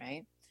issues,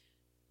 right?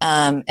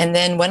 And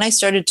then when I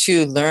started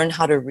to learn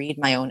how to read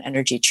my own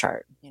energy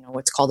chart,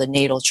 what's called a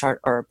natal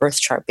chart or a birth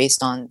chart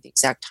based on the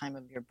exact time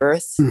of your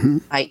birth,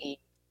 i.e.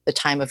 the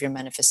time of your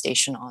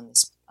manifestation on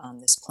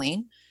this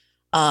plane,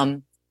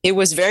 it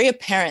was very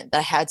apparent that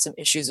I had some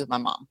issues with my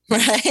mom,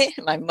 right?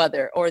 My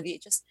mother, or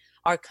just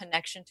our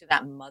connection to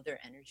that mother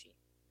energy.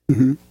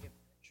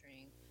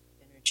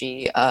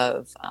 Energy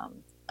of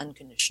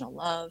unconditional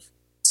love,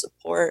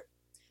 support.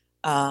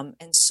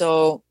 And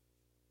so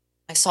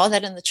I saw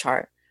that in the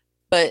chart.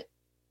 But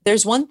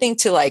there's one thing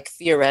to like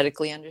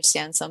theoretically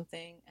understand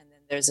something, and then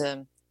there's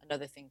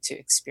another thing to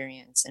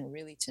experience and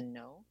really to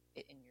know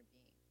it in your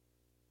being.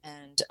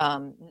 And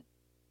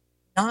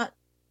not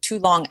too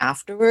long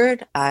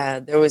afterward,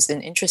 there was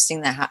an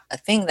interesting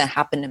thing that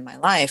happened in my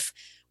life,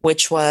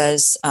 which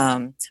was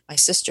my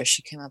sister.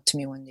 She came up to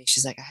me one day.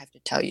 She's like, I have to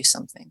tell you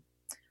something.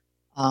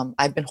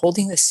 I've been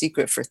holding this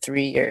secret for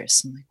 3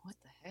 years. I'm like, what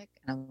the heck?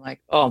 And I'm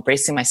like,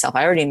 bracing myself.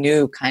 I already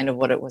knew kind of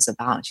what it was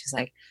about. And she's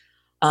like,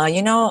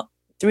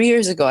 3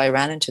 years ago, I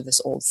ran into this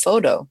old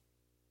photo,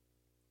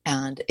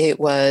 and it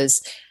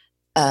was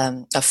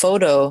a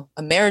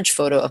marriage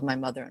photo of my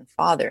mother and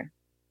father.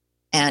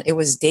 And it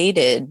was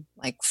dated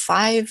like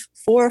 4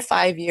 or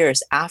 5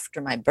 years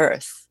after my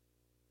birth.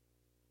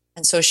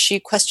 And so she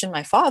questioned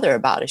my father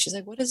about it. She's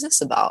like, what is this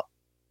about?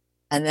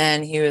 And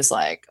then he was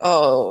like,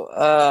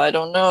 I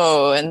don't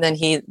know. And then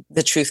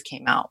the truth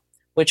came out,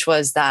 which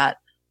was that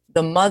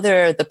the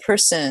mother,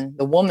 the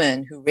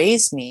woman who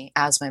raised me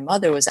as my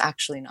mother was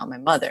actually not my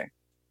mother.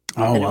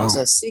 Oh, and wow. It was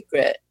a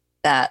secret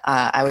that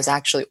I was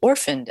actually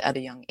orphaned at a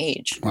young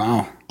age.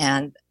 Wow.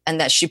 And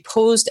that she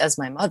posed as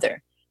my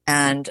mother.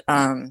 And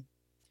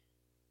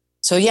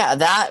so, yeah,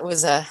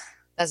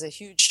 that's a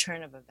huge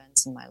turn of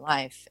events in my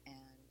life. And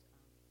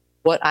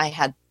what I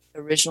had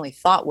originally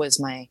thought was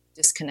my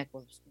disconnect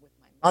with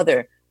my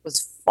mother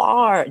was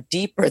far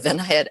deeper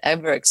than I had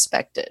ever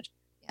expected.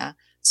 Yeah.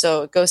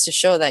 So it goes to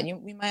show that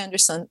we might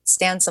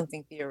understand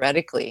something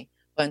theoretically,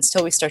 but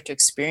until we start to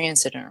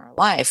experience it in our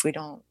life, we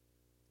don't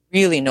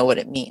really know what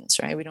it means,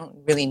 right? We don't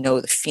really know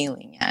the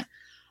feeling yet.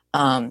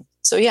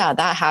 So yeah,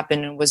 that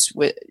happened, and was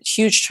a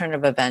huge turn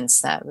of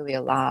events that really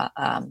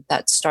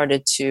that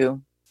started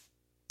to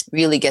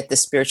really get the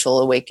spiritual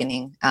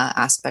awakening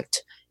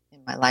aspect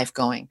in my life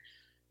going.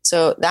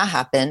 So that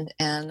happened.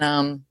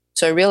 And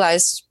so I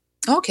realized,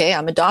 okay,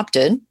 I'm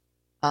adopted.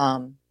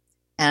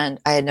 And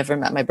I had never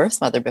met my birth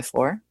mother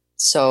before.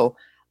 So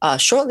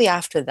shortly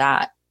after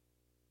that,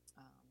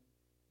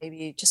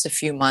 maybe just a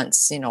few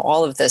months,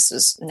 all of this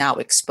is now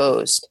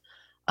exposed.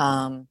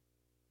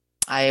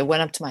 I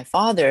went up to my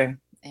father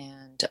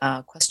and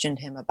questioned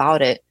him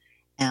about it.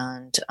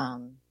 And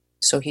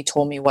so he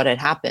told me what had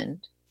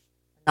happened,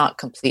 not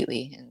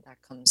completely, and that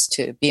comes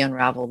to be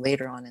unraveled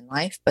later on in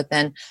life. But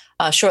then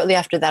shortly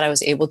after that, I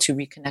was able to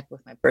reconnect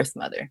with my birth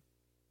mother.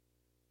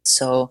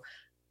 So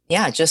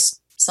yeah,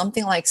 just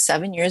something like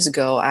 7 years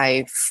ago,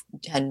 I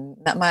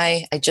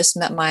just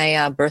met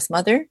my birth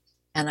mother,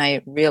 and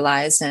I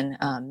realized and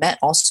met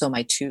also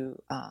my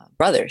two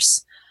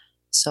brothers.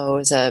 So it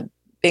was a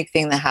big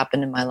thing that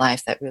happened in my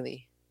life that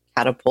really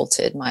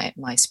catapulted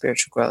my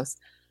spiritual growth.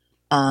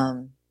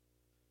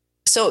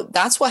 So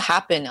that's what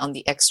happened on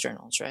the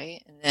externals,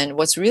 right? And then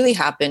what's really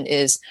happened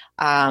is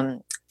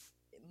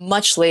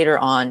much later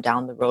on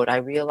down the road, I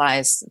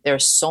realized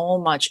there's so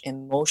much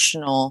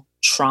emotional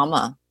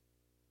trauma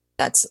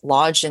that's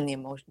lodged in the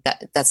emotion,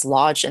 that's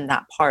lodged in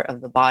that part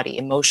of the body,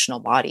 emotional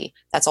body,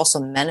 that's also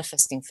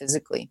manifesting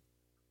physically,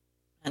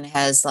 and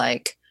has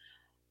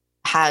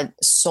had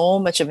so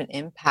much of an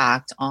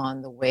impact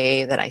on the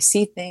way that I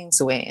see things,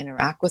 the way I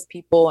interact with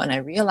people. And I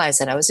realized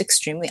that I was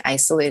extremely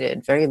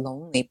isolated, very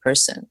lonely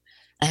person.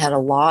 I had a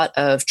lot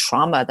of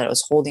trauma that I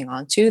was holding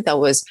on to that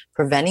was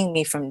preventing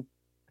me from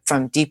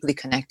deeply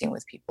connecting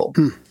with people.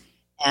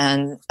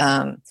 And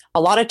a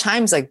lot of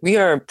times, we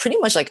are pretty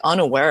much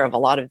unaware of a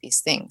lot of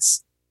these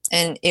things.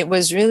 And it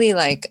was really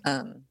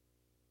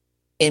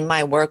in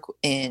my work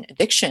in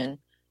addiction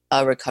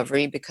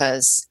recovery,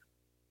 because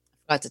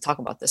I forgot to talk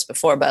about this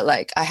before, but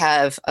I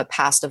have a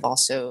past of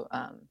also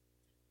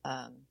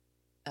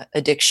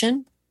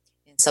addiction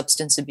in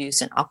substance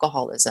abuse and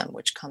alcoholism,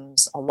 which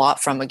comes a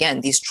lot from,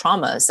 again, these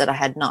traumas that I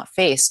had not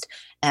faced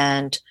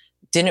and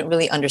didn't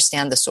really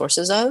understand the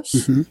sources of,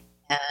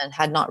 and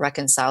had not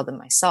reconciled them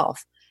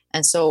myself.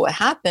 And so what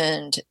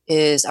happened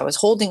is I was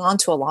holding on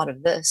to a lot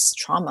of this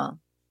trauma.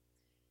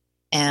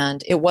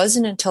 And it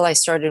wasn't until I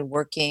started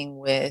working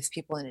with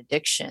people in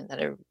addiction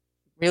that I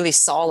really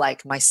saw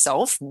like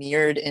myself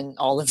mirrored in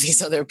all of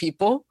these other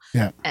people,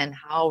 and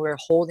how we're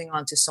holding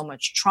on to so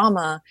much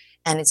trauma,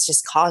 and it's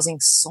just causing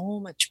so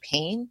much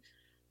pain,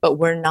 but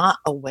we're not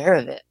aware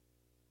of it.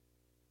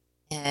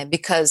 And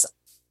because,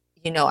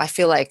 I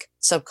feel like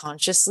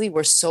subconsciously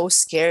we're so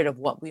scared of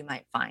what we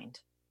might find.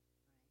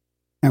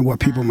 And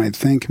what people might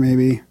think,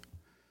 maybe.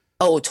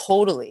 Oh,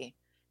 totally.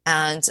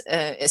 And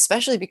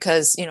especially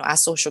because,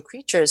 as social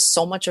creatures,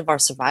 so much of our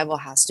survival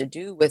has to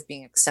do with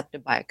being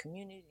accepted by a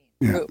community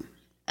and group.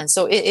 And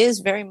so it is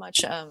very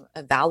much a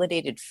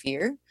validated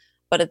fear.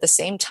 But at the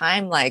same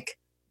time, like,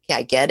 yeah,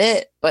 I get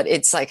it. But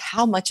it's like,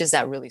 how much is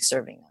that really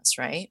serving us,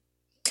 right?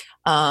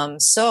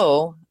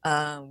 So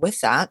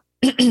with that,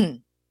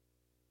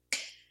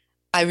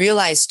 I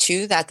realized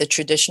too that the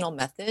traditional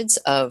methods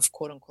of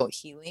quote unquote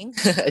healing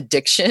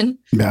addiction,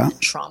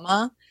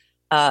 trauma,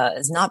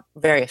 is not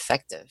very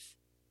effective.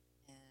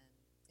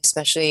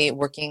 Especially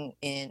working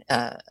in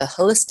a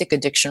holistic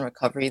addiction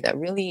recovery that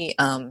really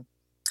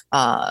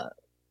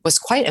was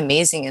quite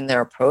amazing in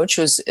their approach.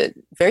 It was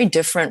very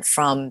different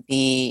from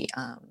the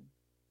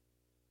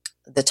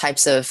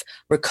types of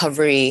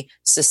recovery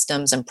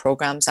systems and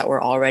programs that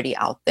were already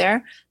out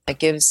there. That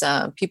gives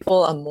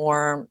people a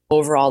more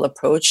overall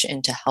approach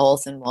into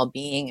health and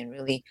well-being, and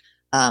really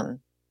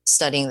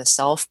studying the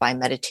self by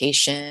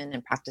meditation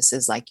and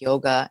practices like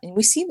yoga. And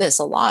we see this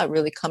a lot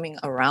really coming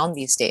around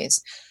these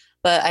days.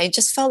 But I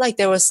just felt like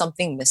there was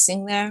something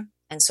missing there.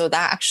 And so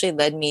that actually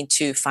led me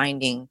to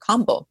finding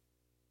kambo.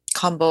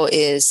 Kambo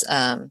is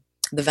the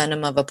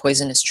venom of a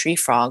poisonous tree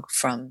frog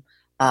from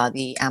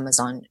the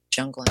Amazon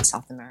jungle in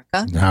South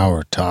America. Now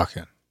we're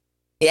talking.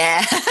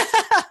 Yeah.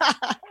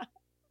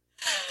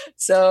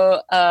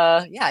 So,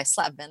 I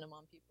slap venom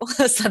on people.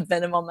 I slap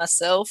venom on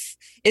myself.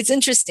 It's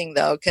interesting,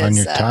 though. On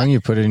your tongue?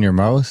 You put it in your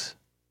mouth?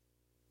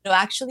 No,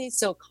 actually,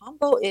 so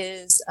kambo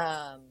is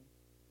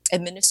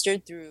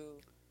administered through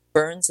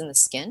burns in the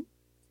skin.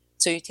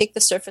 So you take the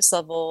surface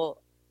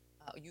level,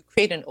 you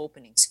create an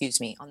opening,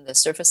 on the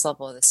surface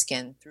level of the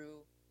skin through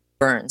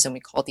burns, and we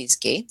call these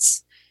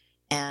gates.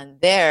 And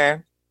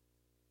there,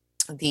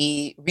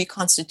 the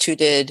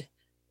reconstituted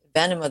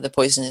venom of the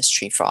poisonous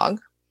tree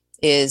frog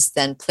is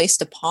then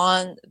placed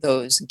upon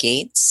those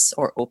gates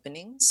or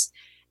openings.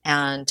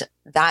 And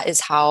that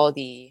is how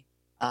the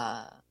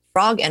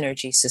frog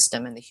energy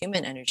system and the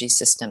human energy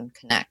system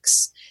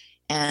connects.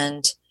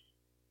 And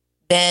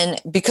then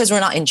because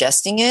we're not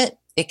ingesting it,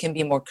 it can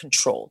be more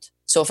controlled.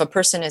 So if a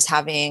person is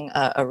having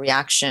a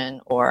reaction,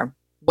 or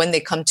when they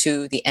come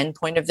to the end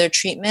point of their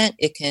treatment,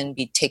 it can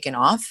be taken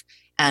off.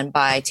 And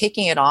by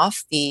taking it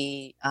off,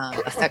 the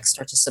effects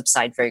start to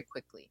subside very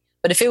quickly.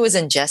 But if it was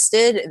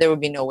ingested, there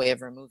would be no way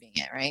of removing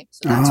it, right?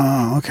 So that's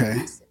why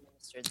it's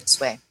administered this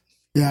way.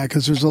 Yeah,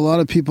 because there's a lot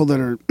of people that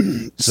are...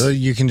 So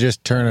you can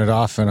just turn it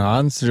off and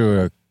on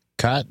through a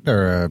cut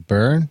or a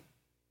burn?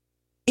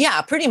 Yeah,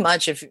 pretty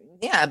much.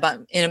 But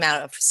in a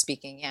matter of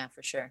speaking, yeah,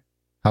 for sure.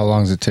 How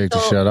long does it take to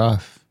shut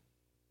off?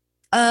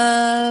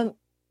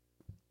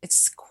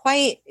 It's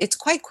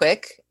quite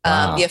quick.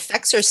 Wow. The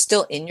effects are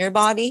still in your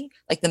body,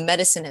 like the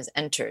medicine has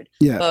entered.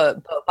 Yeah.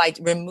 But by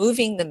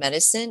removing the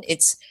medicine,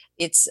 it's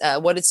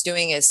what it's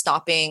doing is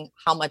stopping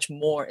how much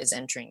more is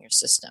entering your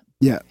system.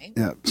 Yeah. Right?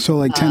 Yeah. So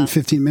like 10,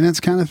 15 minutes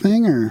kind of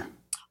thing, or?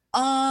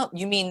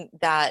 You mean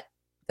that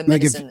the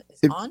medicine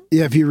is on?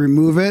 Yeah. If you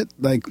remove it,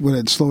 like would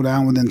it slow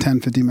down within 10,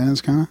 15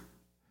 minutes kind of?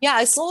 Yeah,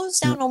 it slows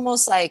down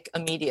almost like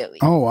immediately.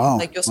 Oh, wow.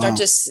 Like you'll start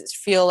to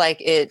feel like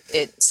it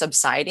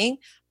subsiding.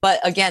 But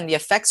again, the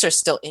effects are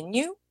still in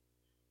you.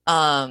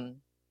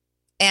 And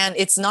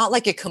it's not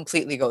like it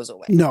completely goes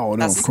away. No,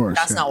 of course.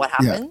 That's not what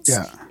happens.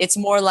 Yeah. It's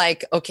more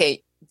like,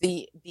 okay,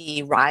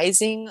 the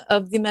rising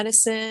of the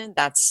medicine,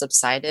 that's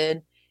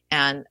subsided.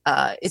 And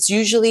it's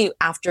usually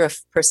after a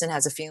person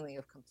has a feeling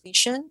of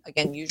completion,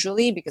 again,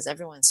 usually because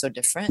everyone's so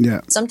different. Yeah.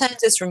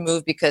 Sometimes it's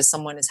removed because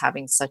someone is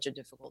having such a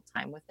difficult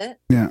time with it.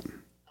 Yeah.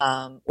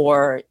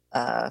 Or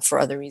for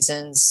other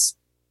reasons.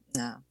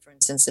 For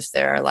instance, if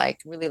they're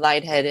like really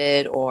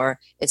lightheaded or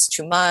it's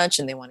too much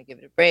and they want to give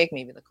it a break,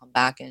 maybe they'll come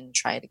back and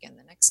try it again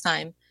the next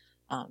time.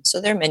 So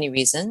there are many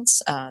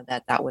reasons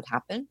that would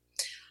happen.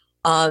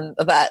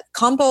 But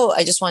kambo,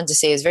 I just wanted to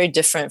say, is very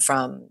different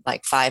from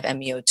like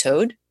 5-MeO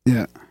toad,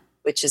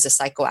 which is a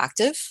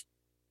psychoactive.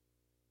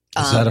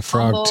 Is that a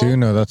frog kambo, too?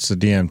 No, that's the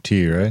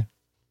DMT, right?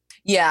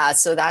 Yeah,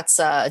 so that's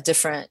a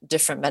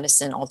different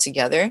medicine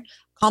altogether.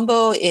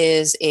 Kambo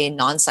is a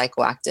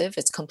non-psychoactive.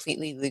 It's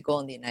completely legal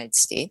in the United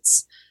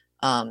States.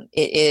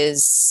 It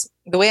is,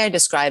 the way I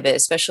describe it,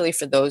 especially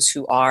for those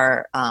who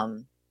are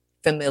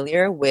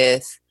familiar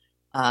with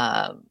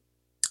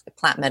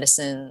plant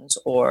medicines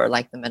or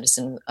like the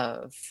medicine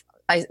of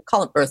I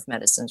call them earth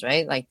medicines,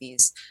 right? Like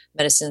these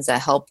medicines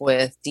that help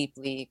with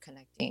deeply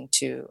connecting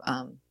to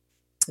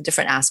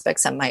different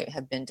aspects that might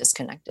have been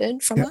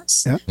disconnected from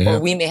us, or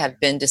we may have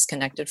been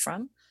disconnected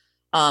from.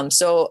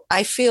 So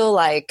I feel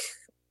like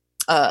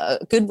a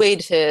good way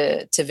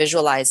to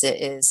visualize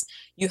it is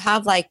you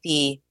have like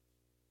the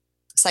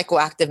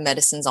psychoactive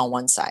medicines on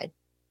one side,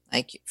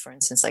 like for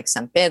instance, like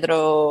San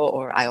Pedro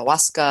or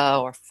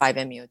ayahuasca or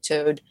 5-MeO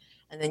toad.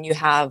 And then you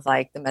have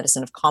like the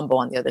medicine of combo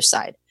on the other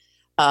side.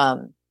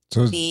 So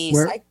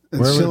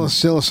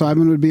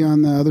psilocybin would be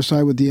on the other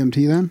side with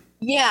DMT then?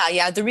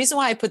 Yeah. The reason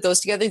why I put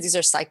those together, these are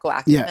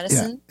psychoactive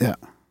medicine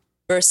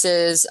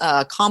versus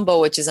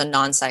combo, which is a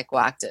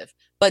non-psychoactive.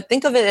 But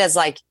think of it as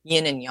like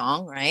yin and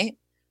yang, right?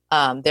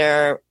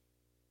 They're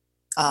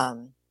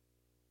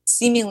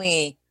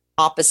seemingly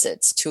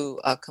opposites to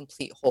a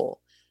complete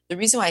whole. The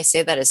reason why I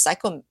say that is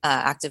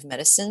psychoactive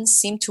medicines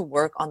seem to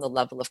work on the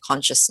level of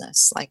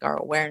consciousness, like our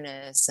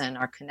awareness and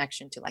our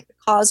connection to like the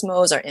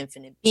cosmos, our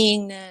infinite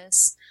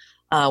beingness.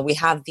 We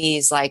have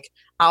these like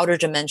outer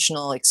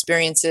dimensional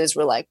experiences.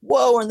 We're like,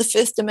 whoa, we're in the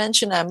 5th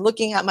dimension. I'm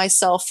looking at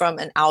myself from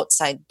an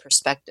outside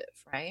perspective,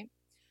 right?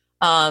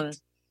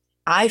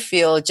 I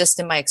feel just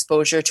in my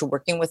exposure to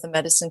working with the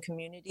medicine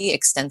community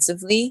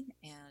extensively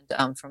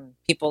and from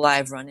people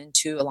I've run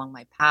into along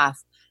my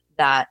path,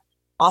 that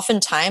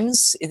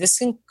oftentimes this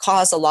can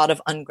cause a lot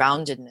of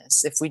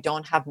ungroundedness if we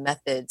don't have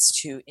methods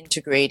to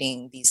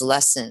integrating these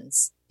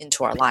lessons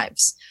into our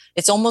lives.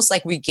 It's almost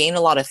like we gain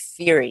a lot of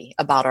theory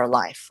about our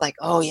life. Like,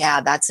 oh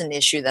yeah, that's an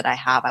issue that I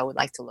have. I would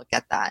like to look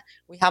at that.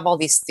 We have all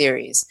these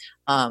theories.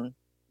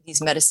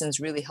 These medicines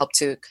really help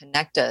to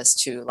connect us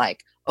to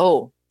like,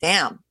 oh,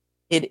 damn,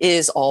 it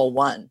is all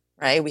one,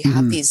 right? We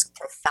have these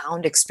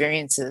profound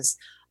experiences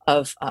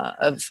of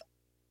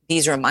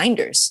these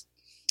reminders.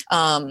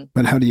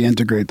 But how do you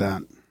integrate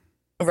that?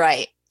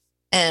 Right.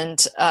 And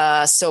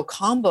so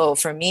combo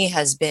for me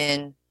has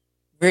been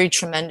very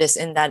tremendous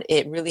in that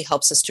it really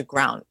helps us to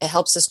ground. It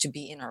helps us to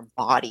be in our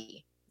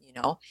body, you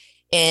know,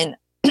 and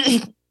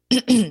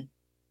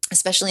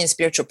especially in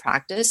spiritual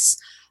practice.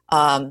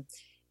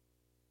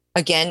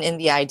 Again, in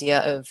the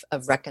idea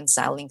of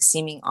reconciling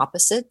seeming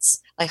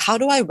opposites, like how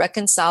do I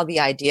reconcile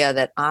the idea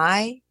that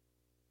I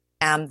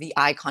am the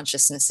I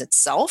consciousness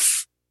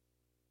itself?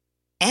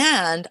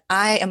 And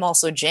I am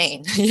also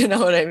Jane, you know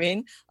what I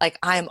mean? Like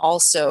I am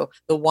also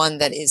the one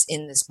that is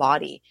in this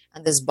body.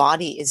 And this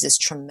body is this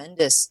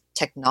tremendous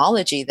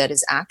technology that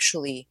is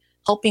actually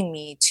helping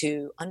me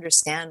to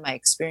understand my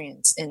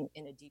experience in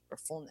a deeper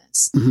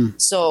fullness.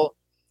 So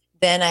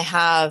then I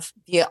have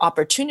the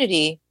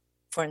opportunity,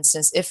 for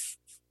instance, if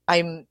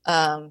I'm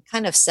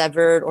kind of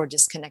severed or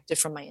disconnected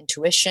from my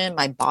intuition,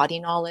 my body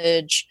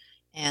knowledge,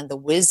 and the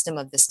wisdom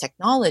of this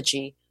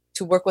technology,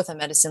 to work with a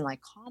medicine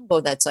like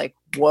combo that's like,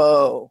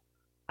 whoa,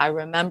 I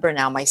remember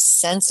now my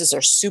senses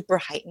are super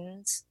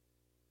heightened.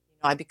 You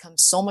know, I become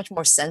so much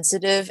more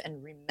sensitive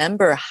and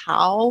remember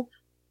how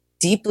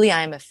deeply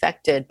I am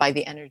affected by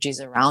the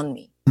energies around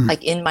me,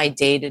 like in my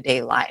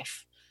day-to-day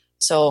life.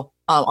 So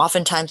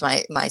oftentimes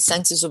my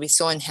senses will be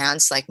so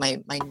enhanced, like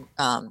my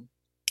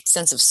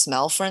sense of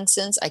smell, for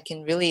instance. I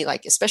can really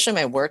like, especially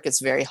my work,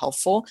 it's very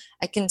helpful.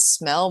 I can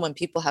smell when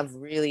people have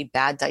really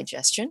bad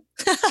digestion.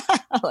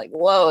 Like,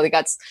 whoa, they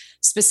got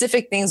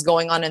specific things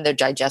going on in their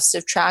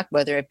digestive tract,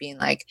 whether it being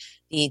like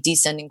the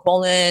descending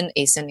colon,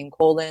 ascending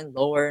colon,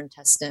 lower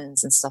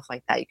intestines and stuff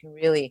like that. You can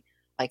really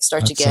like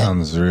start to get.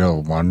 Sounds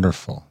real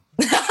wonderful.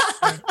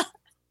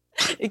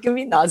 It can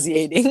be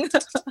nauseating,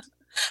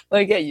 but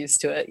I get used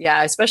to it.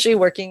 Yeah, especially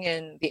working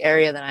in the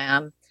area that I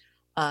am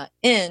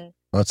in.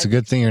 Well, it's a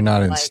good thing you're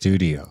not in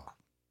studio.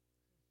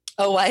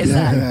 Oh, why is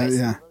that?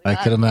 Yeah. I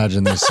could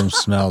imagine there's some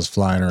smells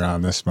flying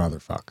around this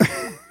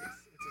motherfucker.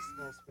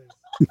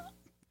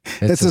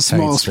 It's a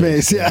small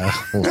space, yeah.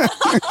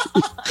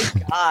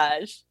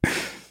 Gosh.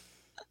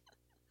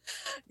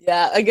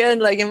 Yeah, again,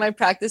 like in my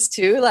practice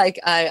too, like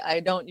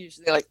I don't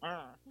usually like,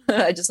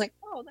 I just like,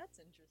 oh, that's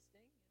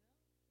interesting.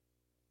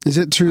 Is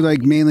it true,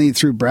 like mainly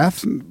through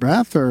breath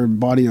or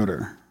body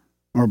odor?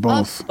 Or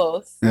both?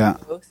 Both. Yeah.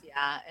 Both,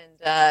 yeah.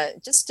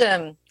 And just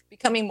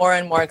becoming more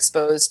and more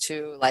exposed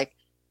to like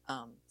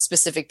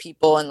specific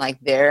people and like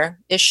their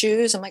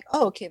issues. I'm like,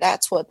 oh, okay,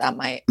 that's what that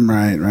might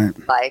right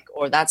like,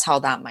 or that's how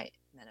that might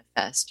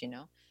manifest, you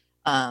know?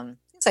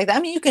 Things like that.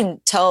 I mean, you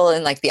can tell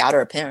in like the outer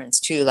appearance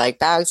too, like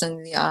bags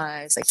under the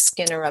eyes, like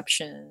skin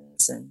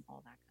eruptions and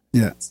all that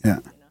kind of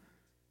stuff. You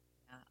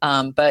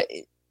know? But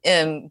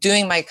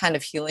doing my kind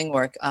of healing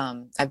work,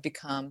 I've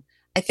become,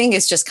 I think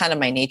it's just kind of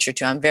my nature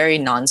too. I'm very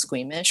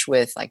non-squeamish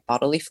with like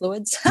bodily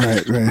fluids.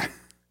 Right.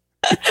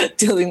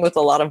 Dealing with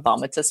a lot of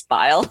vomitous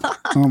bile.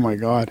 Oh my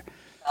God.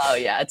 Oh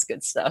yeah, it's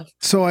good stuff.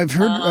 So I've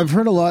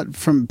heard a lot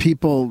from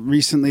people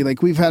recently.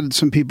 Like we've had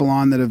some people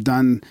on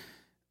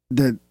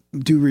that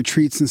do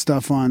retreats and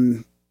stuff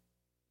on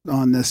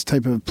this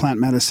type of plant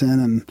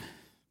medicine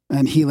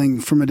and healing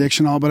from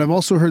addiction, all. But I've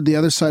also heard the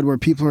other side where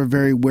people are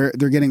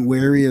they're getting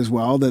wary as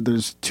well, that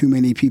there's too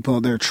many people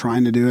out there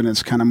trying to do it. And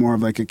it's kind of more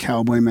of like a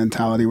cowboy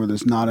mentality where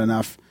there's not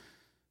enough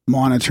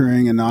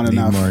monitoring and not Need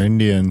enough more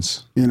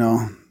Indians.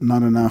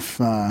 Not enough.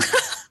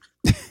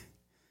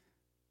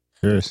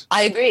 Cheers.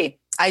 I agree.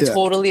 I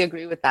totally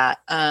agree with that.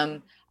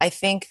 I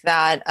think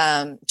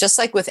that just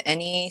like with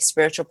any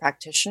spiritual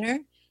practitioner,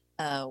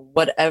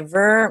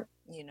 whatever,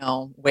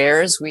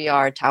 wares we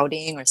are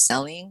touting or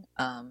selling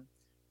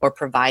or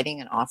providing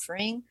and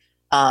offering,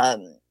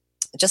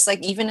 just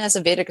like even as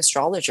a Vedic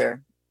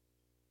astrologer,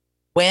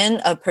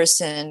 when a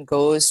person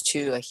goes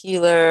to a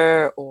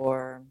healer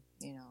or,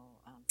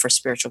 for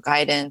spiritual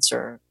guidance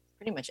or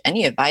pretty much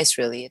any advice,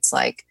 really, it's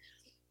like,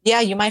 yeah,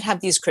 you might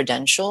have these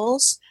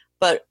credentials,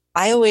 but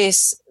I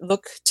always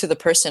look to the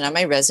person. Am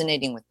I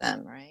resonating with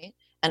them, right?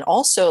 And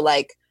also,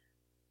 like,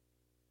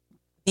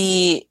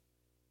 the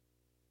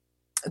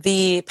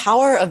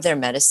power of their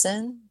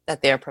medicine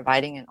that they are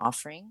providing and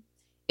offering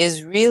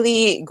is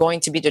really going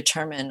to be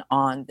determined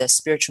on the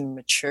spiritual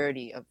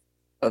maturity of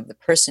the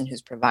person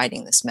who's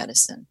providing this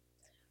medicine.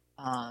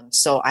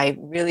 So I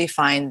really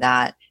find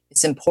that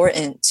it's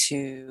important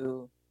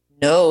to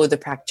know the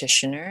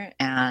practitioner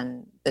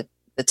and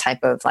the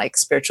type of like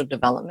spiritual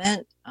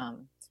development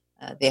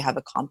they have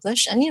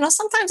accomplished. And,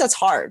 sometimes that's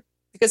hard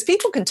because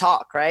people can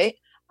talk, right?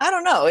 I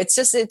don't know.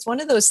 It's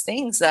one of those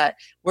things that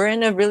we're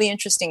in a really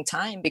interesting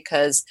time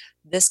because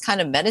this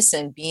kind of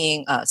medicine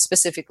being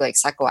specifically like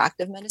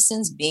psychoactive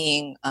medicines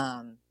being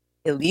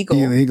illegal,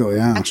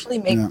 yeah.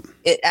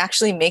 It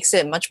actually makes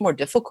it much more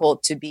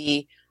difficult to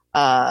be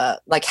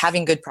like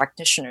having good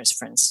practitioners,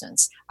 for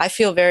instance. I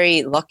feel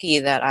very lucky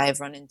that I've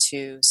run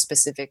into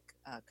specific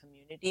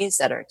communities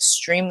that are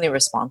extremely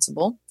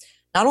responsible,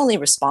 not only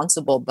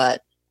responsible,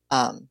 but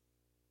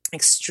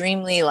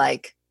extremely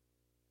like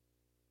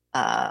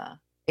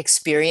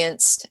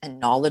experienced and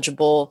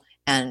knowledgeable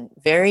and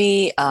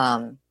very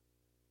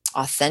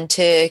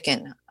authentic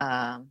and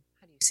how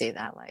do you say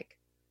that? Like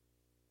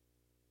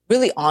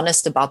really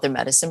honest about their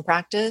medicine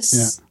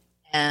practice. Yeah.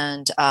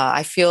 And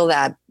I feel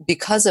that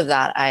because of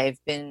that,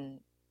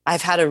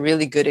 I've had a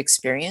really good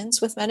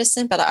experience with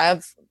medicine,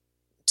 but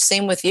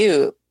same with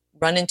you,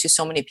 run into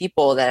so many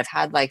people that have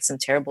had like some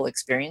terrible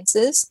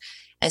experiences,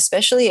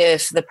 especially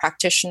if the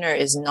practitioner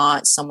is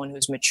not someone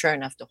who's mature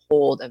enough to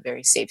hold a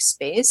very safe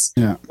space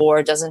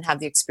or doesn't have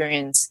the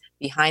experience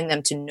behind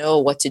them to know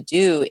what to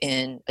do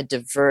in a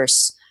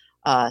diverse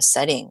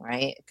setting,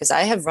 right? Because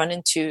I have run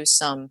into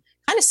some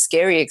kind of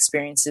scary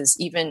experiences,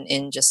 even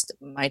in just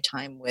my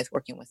time with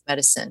working with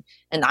medicine.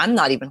 And I'm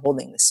not even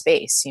holding the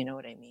space, you know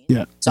what I mean?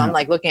 Yeah. So I'm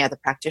like looking at the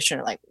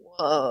practitioner like,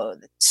 whoa,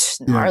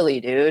 that's gnarly,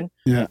 dude.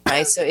 Yeah.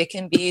 Right. So it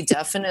can be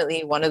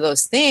definitely one of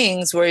those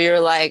things where you're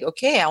like,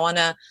 okay, I want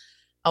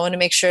to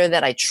make sure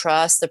that I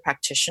trust the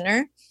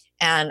practitioner.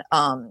 And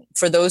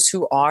for those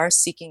who are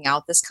seeking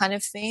out this kind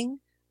of thing,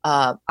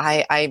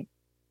 I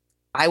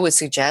would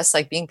suggest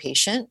like being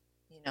patient,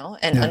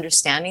 and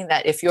understanding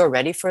that if you're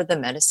ready for the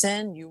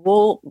medicine, you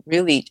will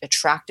really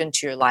attract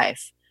into your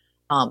life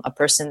a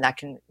person that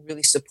can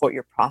really support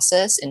your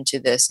process into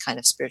this kind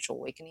of spiritual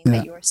awakening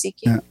that you are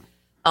seeking.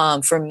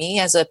 For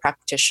me as a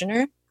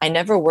practitioner, I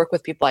never work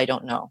with people I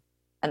don't know.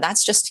 And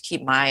that's just to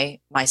keep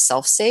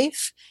myself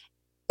safe.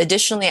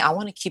 Additionally, I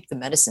want to keep the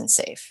medicine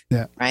safe,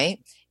 right?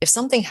 If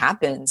something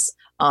happens,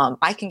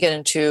 I can get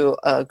into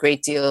a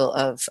great deal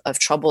of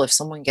trouble if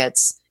someone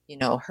gets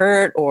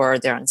hurt or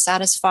they're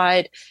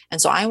unsatisfied. And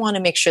so I want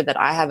to make sure that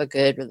I have a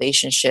good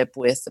relationship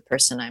with the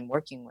person I'm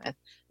working with.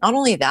 Not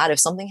only that, if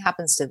something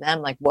happens to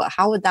them, like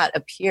how would that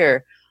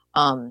appear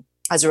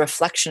as a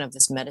reflection of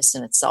this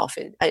medicine itself?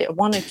 I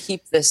want to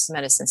keep this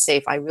medicine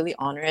safe. I really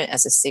honor it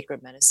as a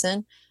sacred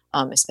medicine,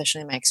 especially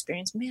in my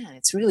experience. Man,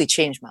 it's really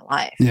changed my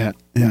life. Yeah.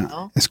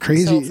 It's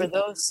crazy. So for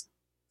those,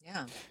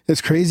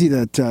 it's crazy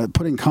that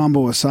putting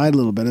combo aside a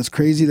little bit, it's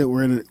crazy that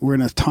we're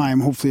in a time,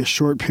 hopefully a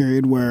short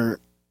period, where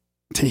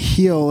to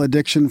heal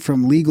addiction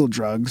from legal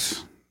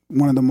drugs,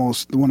 one of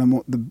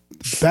the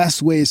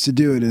best ways to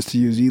do it is to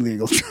use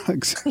illegal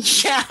drugs.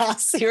 Yeah,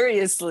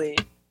 seriously.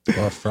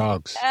 Or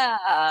frogs.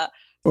 Yeah.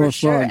 Or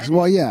frogs.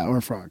 Well, yeah,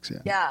 or frogs.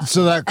 Yeah.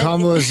 So that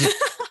combo is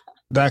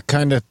that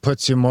kind of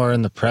puts you more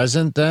in the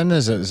present. Then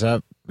is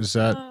that?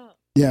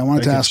 Yeah, I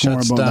wanted to ask more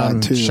about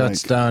that too.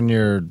 Shuts down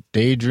your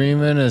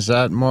daydreaming. Is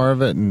that more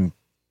of it? And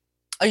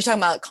are you talking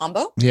about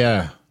combo?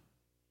 Yeah.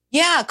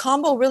 Yeah,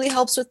 combo really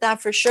helps with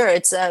that for sure.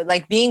 It's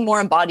like being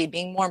more embodied,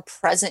 being more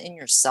present in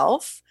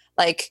yourself,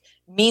 like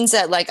means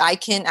that like I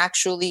can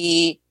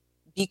actually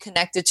be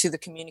connected to the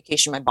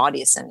communication my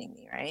body is sending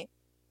me, right?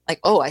 Like,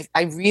 oh,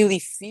 I really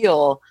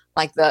feel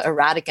like the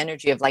erratic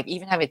energy of like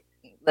even having,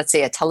 let's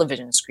say, a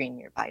television screen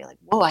nearby. You're like,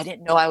 whoa, I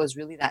didn't know I was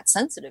really that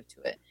sensitive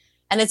to it.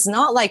 And it's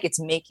not like it's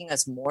making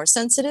us more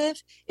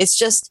sensitive. It's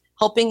just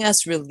helping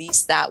us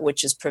release that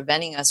which is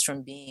preventing us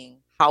from being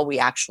how we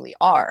actually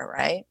are,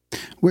 right?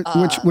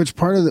 Which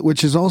part of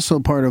which is also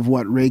part of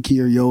what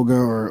Reiki or yoga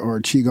or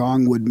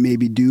Qigong would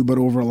maybe do, but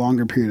over a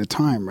longer period of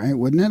time, right?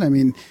 Wouldn't it? I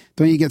mean,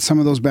 don't you get some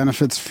of those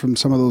benefits from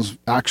some of those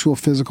actual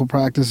physical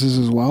practices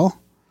as well?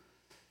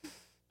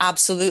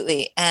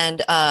 Absolutely.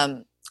 And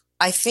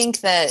I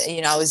think that,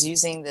 I was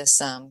using this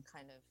kind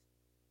of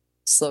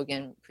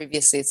slogan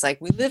previously. It's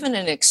like we live in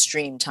an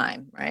extreme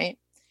time, right?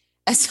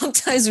 and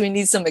sometimes we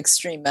need some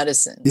extreme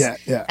medicines. Yeah,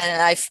 yeah.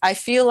 And I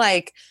feel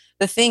like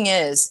the thing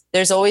is,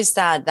 there's always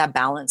that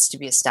balance to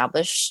be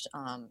established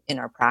in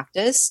our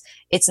practice.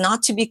 It's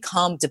not to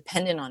become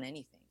dependent on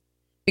anything,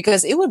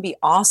 because it would be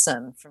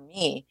awesome for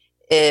me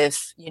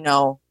if, I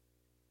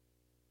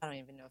don't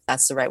even know if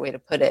that's the right way to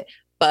put it,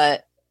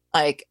 but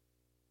like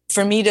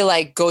for me to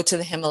like go to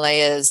the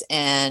Himalayas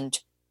and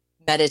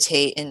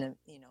meditate in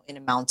a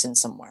mountain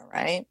somewhere,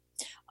 right?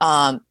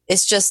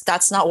 It's just,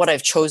 that's not what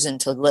I've chosen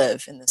to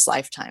live in this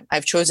lifetime.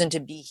 I've chosen to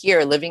be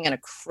here living in a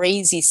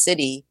crazy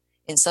city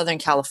in Southern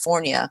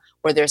California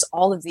where there's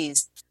all of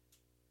these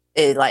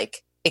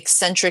like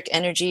eccentric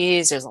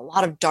energies. There's a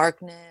lot of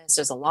darkness.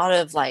 There's a lot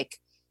of like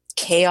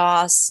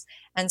chaos.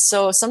 And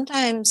so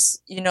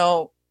sometimes,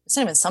 it's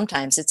not even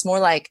sometimes, it's more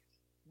like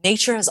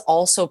nature has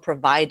also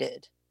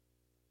provided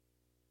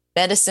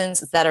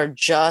medicines that are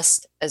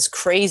just as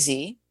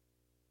crazy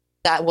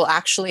that will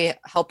actually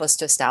help us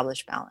to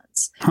establish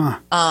balance. Huh.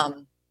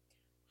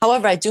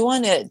 However, I do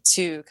want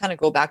to kind of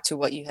go back to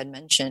what you had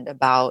mentioned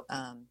about,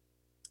 you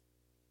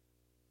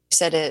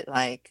said it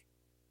like,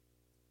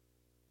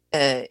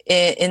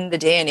 in the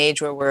day and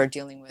age where we're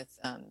dealing with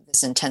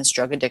this intense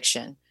drug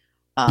addiction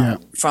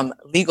from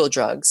legal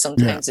drugs,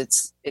 sometimes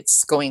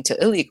it's going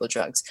to illegal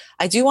drugs.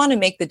 I do want to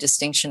make the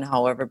distinction,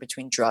 however,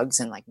 between drugs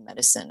and like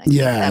medicine. I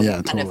think that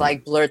we kind of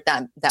like blurt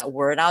that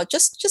word out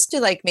just to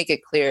like make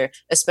it clear,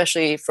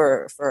 especially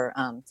for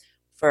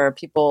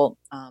people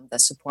that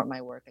support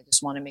my work. I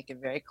just want to make it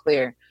very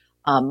clear,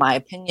 my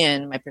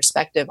opinion, my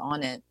perspective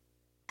on it,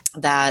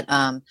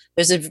 that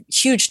there's a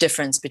huge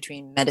difference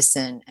between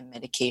medicine and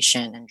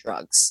medication and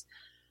drugs.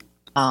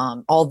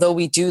 Although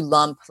we do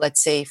lump,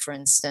 let's say, for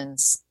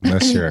instance,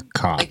 unless you're a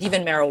cop, like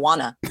even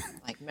marijuana.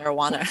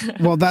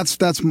 Well,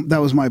 that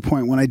was my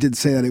point when I did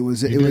say that. It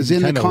was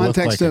in the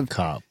context of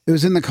cop. It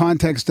was in the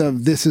context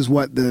of this is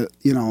what the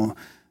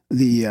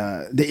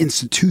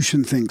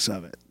institution thinks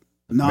of it,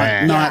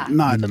 not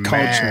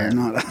culture,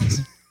 not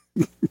us.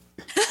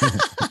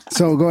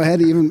 So go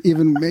ahead, even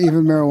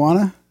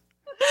marijuana.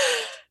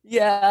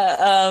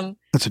 Yeah.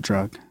 That's a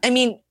drug. I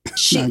mean,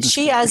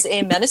 she has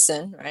a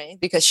medicine, right?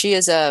 Because she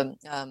is a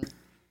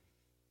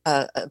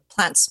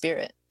plant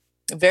spirit.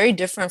 Very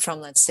different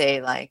from, let's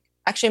say, like,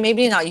 actually,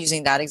 maybe not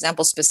using that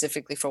example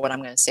specifically for what I'm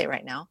going to say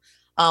right now.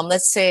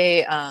 Let's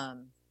say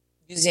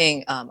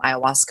using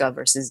ayahuasca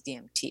versus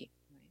DMT.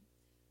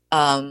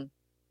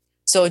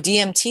 So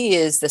DMT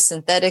is the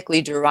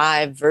synthetically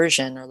derived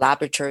version or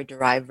laboratory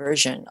derived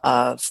version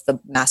of the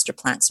master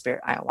plant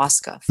spirit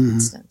ayahuasca, for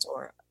instance,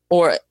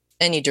 or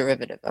any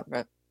derivative of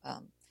it.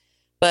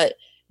 But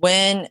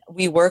when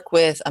we work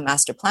with a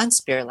master plant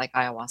spirit like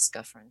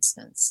ayahuasca, for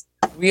instance,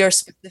 we are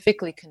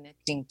specifically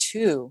connecting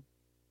to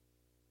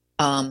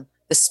the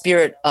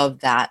spirit of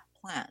that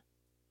plant.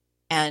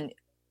 And,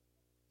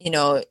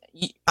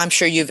 I'm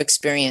sure you've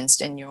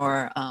experienced in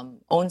your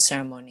own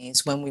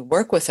ceremonies, when we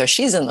work with her,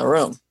 she's in the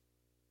room,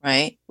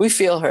 right? We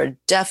feel her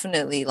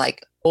definitely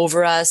like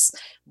over us,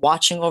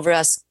 watching over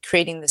us,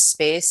 creating the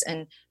space.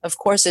 And of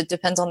course, it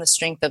depends on the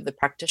strength of the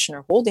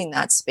practitioner holding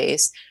that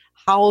space,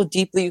 how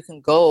deeply you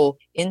can go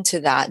into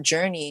that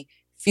journey,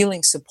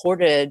 feeling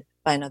supported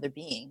by another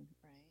being,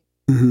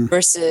 right?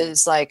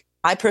 Versus like,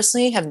 I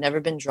personally have never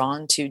been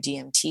drawn to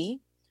DMT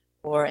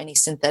or any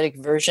synthetic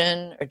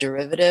version or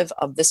derivative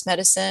of this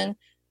medicine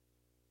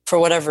for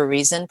whatever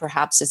reason.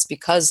 Perhaps it's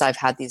because I've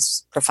had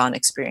these profound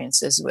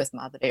experiences with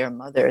Madre or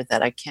Mother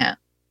that I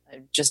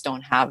just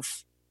don't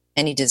have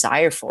any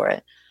desire for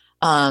it.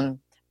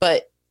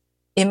 But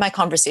in my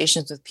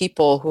conversations with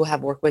people who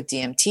have worked with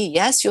DMT,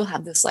 yes, you'll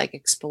have this like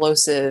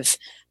explosive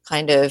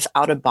kind of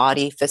out of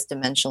body fifth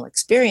dimensional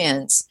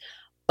experience,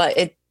 but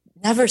it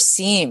never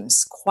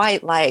seems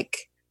quite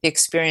like the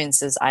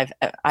experiences I've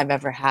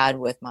ever had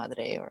with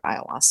Madre or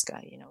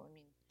ayahuasca.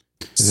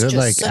 Is it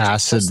like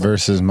acid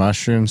versus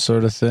mushroom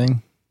sort of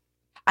thing?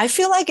 I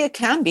feel like it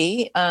can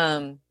be.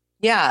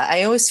 Yeah,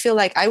 I always feel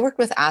like I worked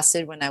with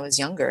acid when I was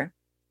younger.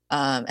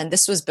 And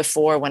this was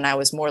before, when I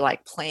was more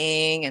like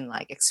playing and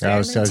like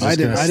experimenting. I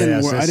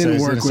didn't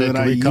work with it.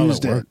 I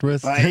used it.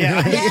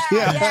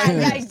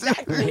 Yeah,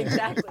 exactly.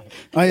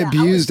 I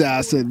abused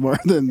acid more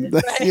than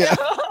right?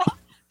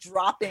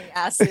 Dropping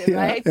acid,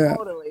 right? Yeah.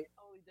 Totally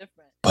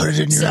different. Put it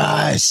in your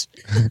eyes.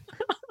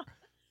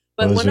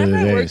 But whenever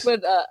I worked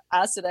with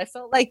acid, I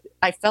felt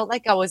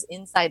like I was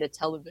inside a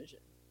television.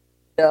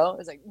 It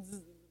was like.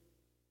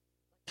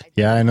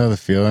 Yeah, I know the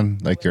feeling.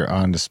 Like you're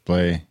on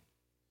display.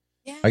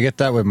 Yeah. I get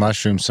that with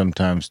mushrooms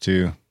sometimes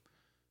too.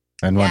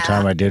 And one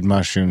time I did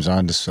mushrooms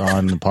on the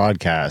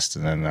podcast,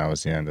 and then that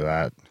was the end of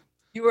that.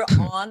 You were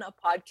on a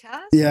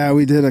podcast? Yeah,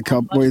 we did a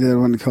couple. We did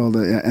one called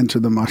Enter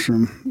the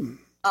Mushroom.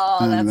 Oh,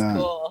 that's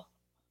cool.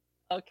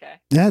 Okay.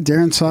 Yeah,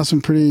 Darren saw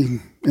some pretty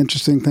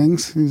interesting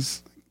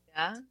things.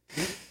 Yeah.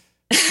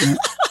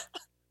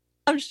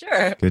 I'm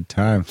sure. Good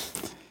time.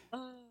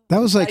 That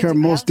was like our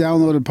most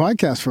downloaded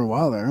podcast for a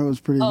while there. It was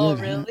pretty good. Oh,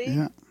 really?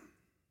 Yeah.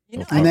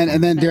 And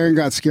then Darren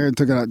got scared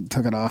and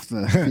took it off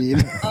the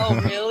feed.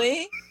 Oh,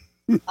 really?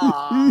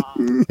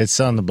 It's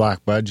on the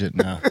black budget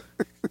now.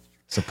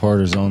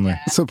 Supporters only.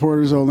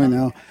 Supporters only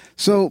now.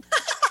 So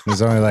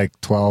there's only like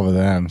 12 of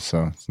them,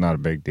 so it's not a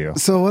big deal.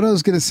 So what I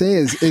was going to say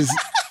is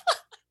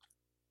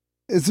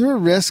there a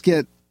risk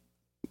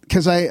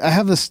because I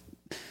have this,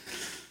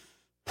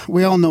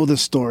 we all know the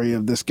story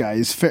of this guy.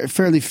 He's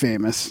fairly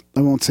famous.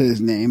 I won't say his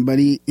name, but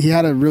he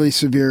had a really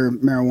severe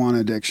marijuana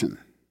addiction.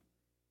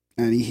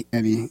 And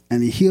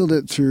he healed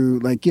it through,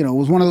 like, it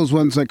was one of those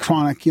ones like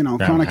chronic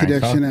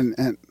addiction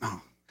and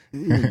oh,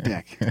 you're a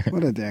dick.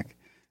 What a dick.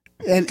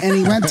 And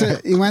he went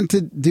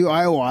to do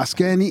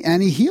ayahuasca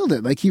and he healed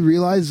it. Like, he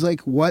realized, like,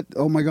 what,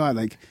 oh my God,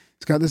 like,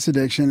 he's got this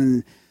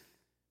addiction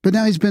but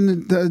now he's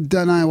been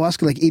done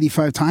ayahuasca like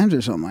 85 times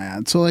or something like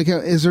that. So, like,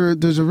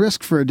 there's a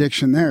risk for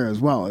addiction there as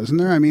well, isn't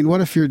there? I mean,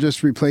 what if you're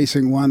just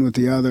replacing one with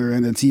the other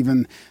and it's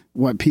even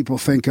what people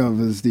think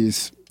of as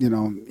these,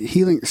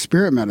 healing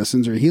spirit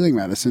medicines or healing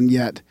medicine,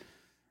 yet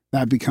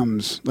that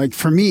becomes, like,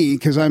 for me,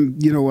 because I'm,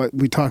 what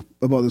we talked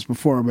about this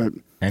before, but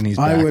and he's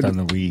back on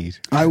the weed.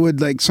 I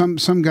would, like, some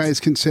guys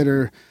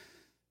consider,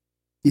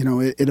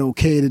 it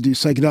okay to do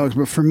psychedelics,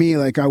 but for me,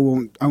 like, I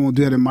won't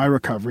do it in my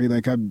recovery.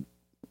 Like,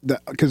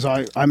 because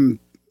I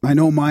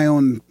know my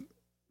own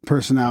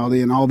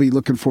personality, and I'll be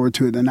looking forward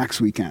to it the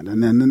next weekend,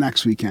 and then the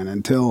next weekend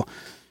until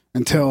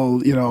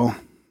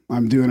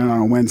I'm doing it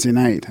on a Wednesday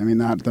night. I mean,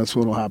 that's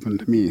what'll happen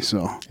to me.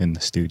 So in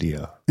the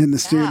studio.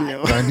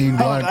 I need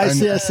one. I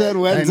said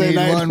Wednesday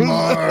night. I need one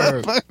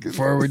more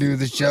before we do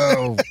the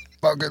show.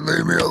 Fucking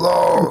leave me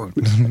alone.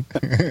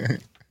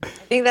 I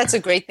think that's a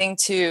great thing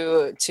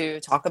to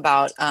talk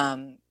about.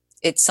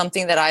 It's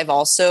something that I've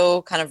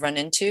also kind of run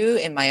into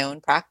in my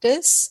own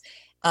practice.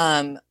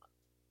 I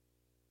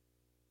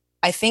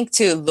think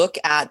to look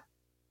at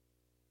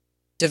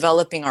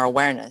developing our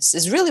awareness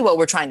is really what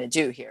we're trying to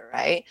do here,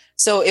 right?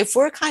 So if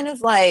we're kind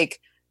of like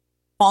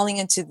falling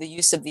into the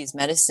use of these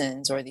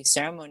medicines or these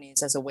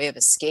ceremonies as a way of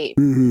escape,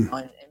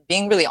 and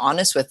being really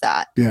honest with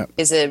that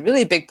is a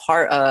really big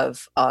part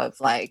of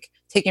like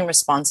taking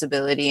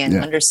responsibility and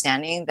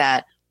understanding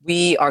that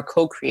we are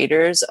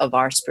co-creators of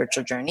our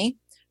spiritual journey,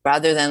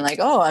 rather than like,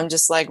 oh, I'm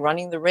just like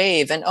running the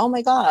rave and oh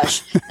my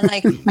gosh. And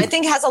like, I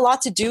think it has a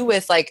lot to do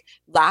with like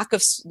lack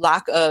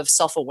of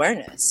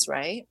self-awareness,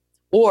 right?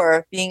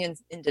 Or being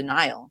in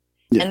denial.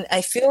 Yeah. And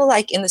I feel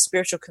like in the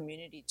spiritual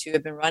community too,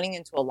 I've been running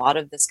into a lot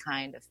of this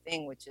kind of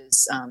thing, which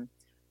is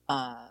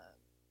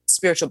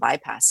spiritual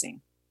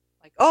bypassing.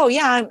 Like, oh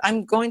yeah,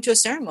 I'm going to a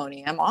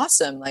ceremony. I'm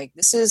awesome. Like,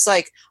 this is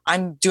like,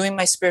 I'm doing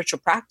my spiritual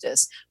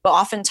practice. But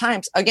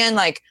oftentimes, again,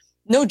 like,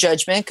 no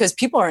judgment, because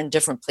people are in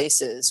different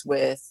places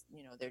with,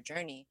 their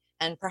journey,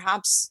 and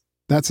perhaps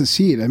that's a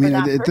seed. I mean,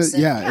 and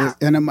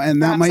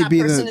that might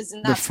be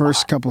the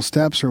first couple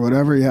steps or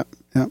whatever. Yep.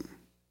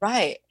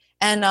 Right.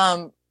 And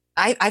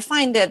I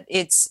find that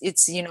it's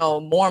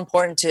more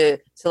important to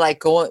like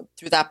go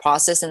through that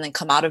process and then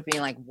come out of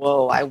being like,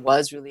 whoa, I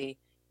was really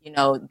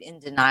in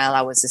denial.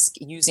 I was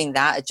just using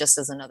that just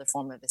as another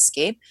form of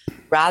escape,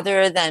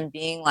 rather than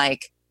being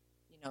like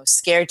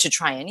scared to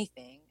try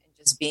anything and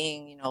just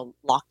being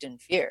locked in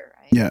fear.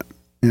 Right.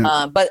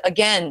 Yeah. But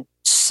again,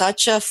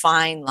 such a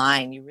fine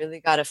line. You really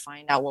got to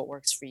find out what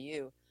works for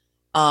you.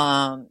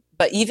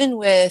 But even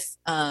with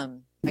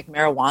like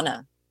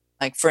marijuana,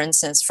 like for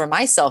instance, for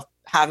myself,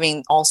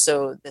 having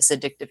also this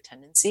addictive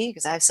tendency,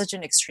 because I have such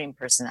an extreme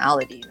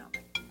personality,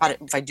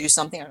 if I do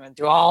something, I'm going to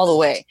do it all the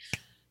way.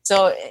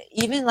 So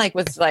even like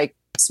with like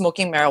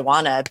smoking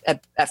marijuana,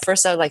 at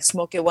first I would like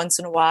smoke it once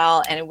in a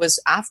while. And it was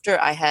after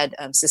I had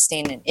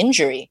sustained an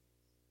injury.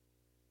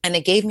 And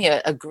it gave me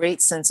a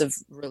great sense of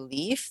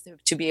relief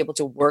to be able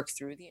to work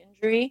through the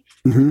injury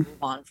and move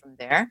on from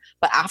there.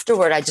 But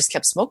afterward, I just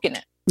kept smoking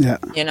it. Yeah.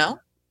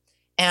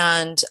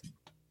 And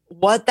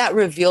what that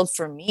revealed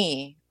for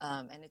me,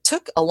 and it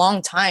took a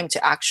long time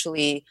to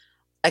actually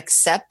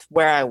accept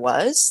where I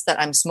was,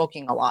 that I'm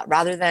smoking a lot,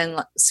 rather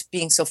than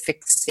being so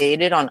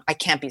fixated on I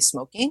can't be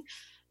smoking.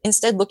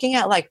 Instead, looking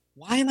at like,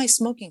 why am I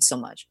smoking so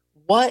much?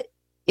 What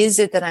is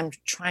it that I'm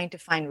trying to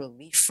find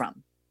relief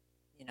from?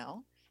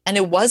 And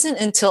it wasn't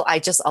until I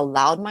just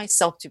allowed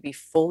myself to be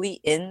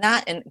fully in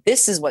that. And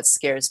this is what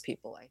scares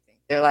people, I think.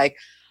 They're like,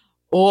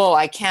 oh,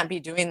 I can't be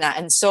doing that.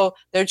 And so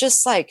they're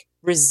just like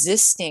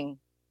resisting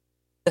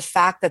the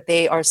fact that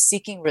they are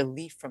seeking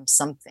relief from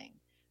something.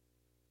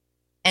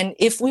 And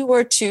if we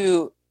were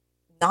to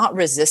not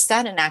resist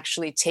that and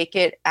actually take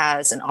it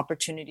as an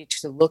opportunity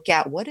to look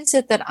at what is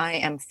it that I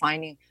am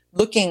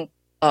looking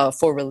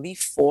for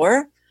relief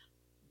for,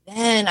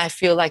 then I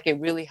feel like it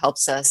really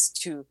helps us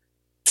to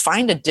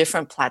find a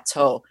different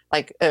plateau,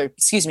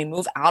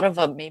 move out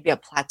of maybe a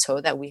plateau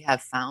that we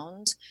have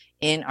found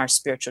in our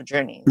spiritual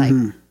journey. Like,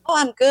 oh,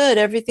 I'm good.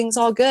 Everything's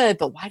all good.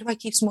 But why do I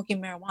keep smoking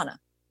marijuana?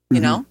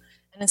 And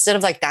instead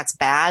of like, that's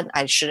bad,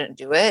 I shouldn't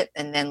do it.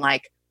 And then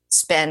like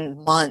spend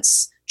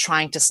months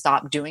trying to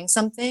stop doing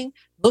something,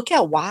 look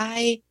at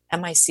why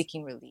am I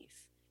seeking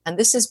relief? And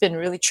this has been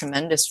really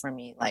tremendous for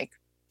me.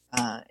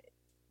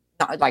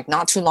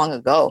 Not too long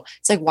ago,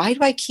 it's like, why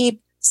do I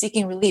keep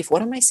seeking relief?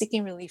 What am I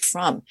seeking relief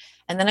from?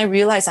 And then I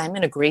realized I'm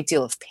in a great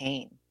deal of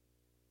pain,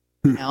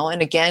 and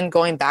again,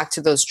 going back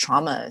to those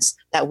traumas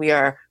that we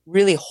are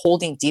really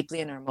holding deeply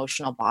in our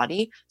emotional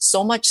body,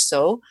 so much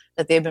so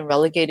that they've been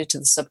relegated to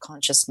the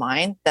subconscious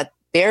mind, that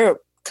they're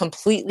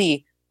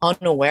completely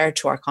unaware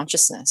to our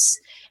consciousness.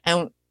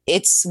 And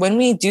it's when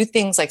we do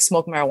things like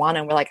smoke marijuana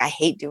and we're like, I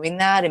hate doing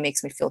that, it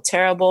makes me feel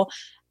terrible.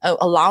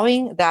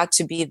 Allowing that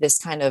to be this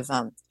kind of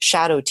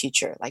shadow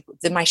teacher, like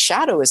my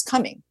shadow is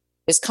coming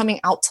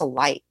out to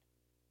light.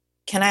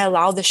 Can I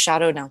allow the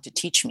shadow now to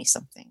teach me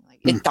something?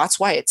 That's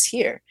why it's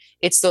here.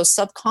 It's those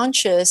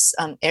subconscious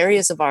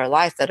areas of our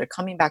life that are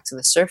coming back to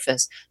the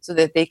surface so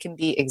that they can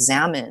be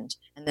examined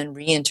and then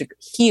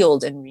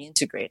healed and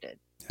reintegrated.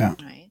 Yeah.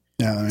 Right.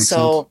 Yeah. That makes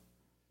sense.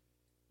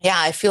 Yeah,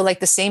 I feel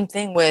like the same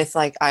thing with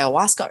like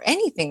ayahuasca or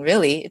anything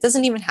really. It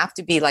doesn't even have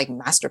to be like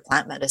master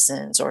plant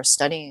medicines or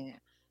studying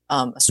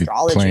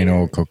astrology. Plain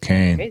old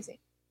cocaine. Crazy.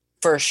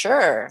 For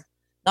sure.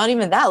 Not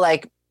even that,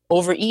 like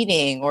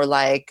overeating or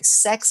like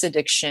sex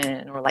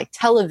addiction or like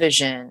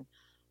television.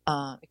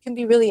 It can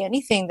be really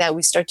anything that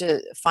we start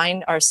to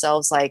find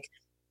ourselves like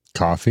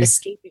coffee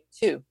escaping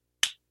to.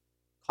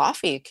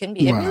 Coffee, it can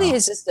be. Wow. It really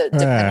is just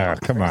a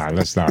come on,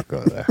 let's not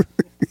go there.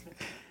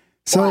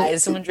 So why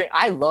is someone drink?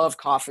 I love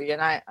coffee,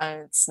 and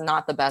it's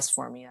not the best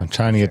for me. I'm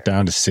trying to get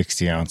down to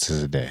 60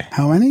 ounces a day.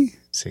 How many?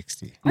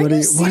 60. What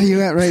are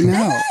you at right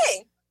now?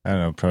 I don't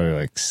know, probably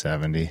like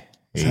 70.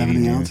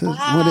 70 ounces.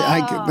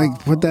 Wow. What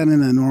put that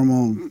in a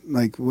normal,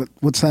 like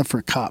what's that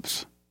for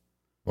cups?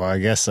 Well, I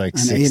guess like an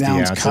 60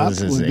 8-ounce ounces cup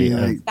is would be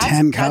like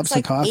 10 cups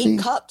of coffee. 8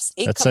 cups.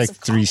 That's cups like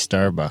 3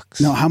 Starbucks.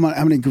 No, how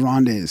many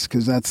grandes?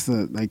 Because that's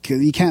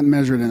you can't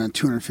measure it in a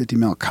 250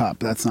 ml cup.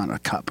 That's not a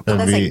cup.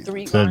 That'd be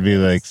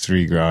like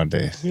 3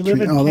 grandes. We live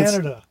in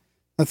Canada.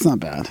 That's not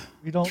bad.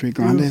 We don't 3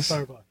 grandes.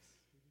 Starbucks.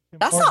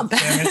 That's not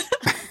bad.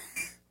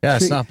 Yeah,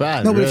 it's not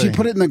bad. No, but really. if you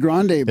put it in the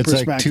grande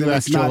perspective,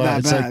 it's not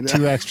that bad. It's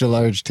like 2 extra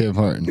large Tim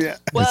Hortons. Yeah.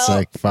 It's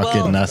like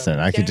fucking nothing.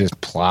 I could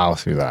just plow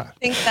through that.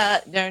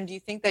 Darren, do you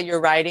think that you're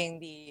riding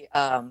the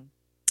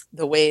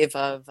wave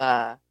of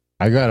I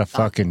got a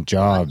fucking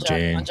job,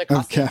 Jane.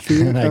 Of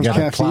caffeine. And I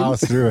gotta plow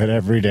through it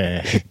every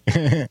day.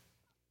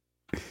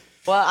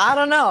 Well, I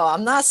don't know.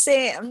 I'm not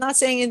saying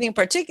anything in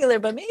particular,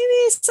 but maybe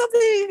it's something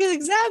you can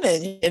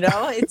examine.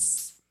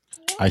 It's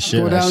I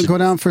should go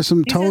down for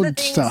some toad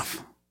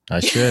stuff. I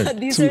should.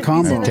 These some are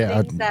combo. These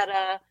are the things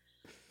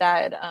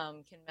that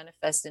can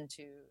manifest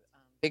into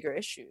bigger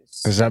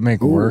issues. Does that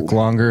make work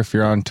longer if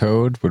you're on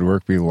toad? Would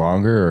work be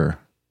longer or?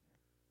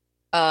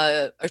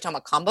 Are you talking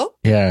about combo?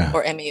 Yeah.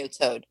 Or MEO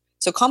toad?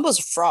 So combo's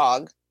a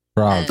frog.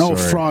 Frog.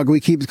 Frog. We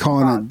keep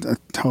calling it a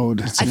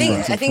toad. I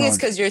think it's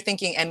because you're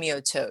thinking MEO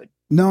toad.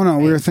 No, right?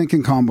 We were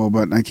thinking combo,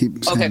 but I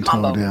keep saying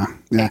combo. Toad.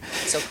 Yeah. Okay.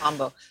 So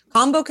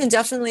combo can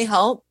definitely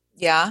help.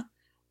 Yeah.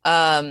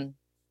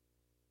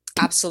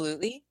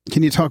 Absolutely.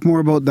 Can you talk more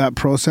about that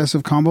process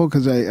of combo?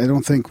 Because I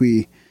don't think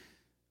I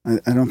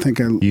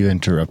You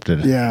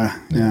interrupted it.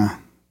 Yeah.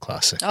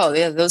 Classic. Oh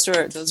yeah, those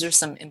are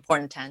some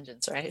important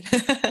tangents, right?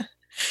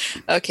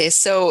 Okay,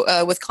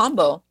 so with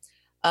combo,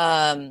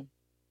 it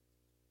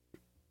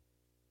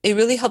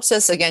really helps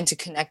us again to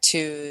connect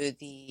to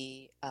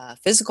the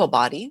physical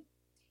body,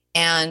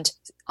 and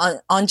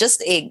on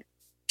just a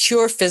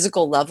pure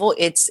physical level,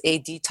 it's a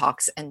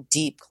detox and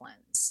deep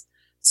cleanse.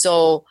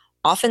 So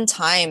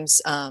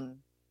oftentimes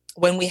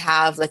when we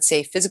have, let's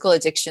say, physical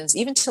addictions,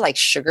 even to like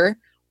sugar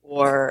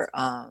or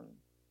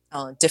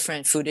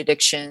different food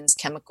addictions,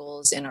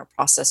 chemicals in our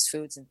processed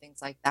foods and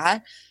things like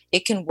that,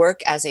 it can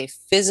work as a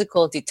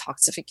physical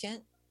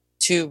detoxificant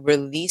to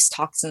release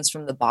toxins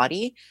from the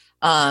body.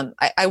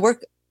 I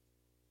work,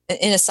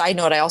 in a side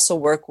note, I also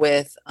work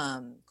with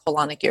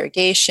colonic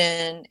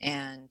irrigation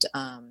and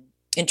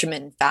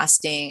intermittent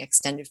fasting,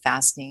 extended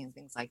fasting, and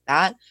things like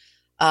that.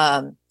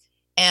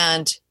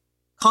 And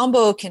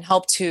combo can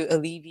help to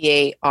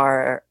alleviate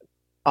our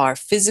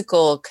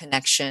physical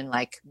connection,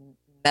 like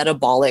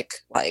metabolic,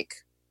 like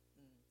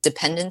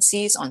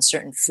dependencies on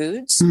certain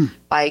foods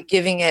by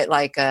giving it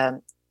like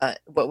a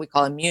what we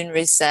call immune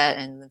reset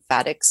and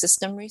lymphatic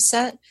system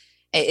reset.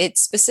 It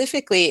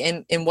specifically,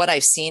 in what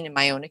I've seen in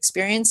my own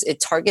experience, it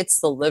targets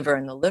the liver,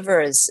 and the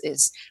liver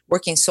is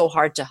working so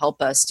hard to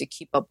help us to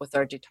keep up with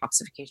our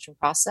detoxification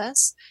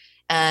process.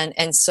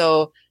 And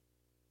so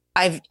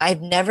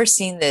I've never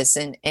seen this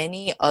in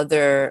any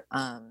other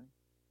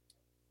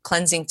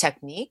cleansing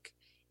technique.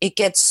 It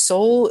gets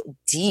so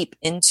deep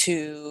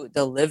into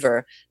the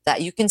liver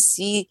that you can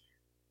see,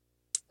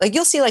 like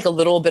you'll see like a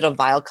little bit of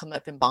bile come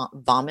up in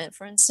vomit,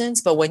 for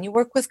instance. But when you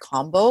work with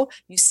combo,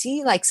 you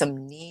see like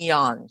some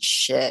neon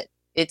shit.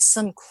 It's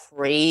some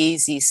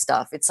crazy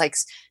stuff. It's like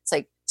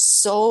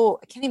so,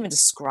 I can't even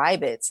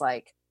describe it. It's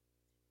like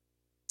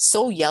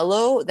so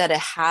yellow that it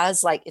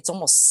has like, it's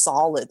almost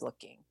solid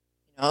looking.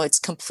 It's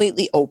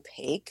completely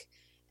opaque.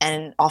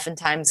 And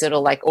oftentimes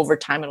it'll like over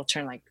time, it'll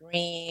turn like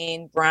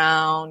green,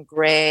 brown,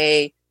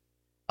 gray.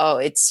 Oh,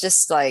 it's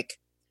just like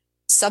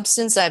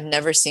substance I've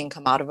never seen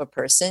come out of a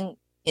person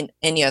in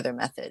any other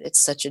method.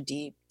 It's such a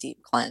deep,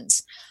 deep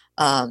cleanse.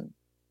 And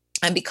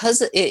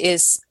because it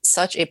is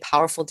such a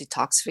powerful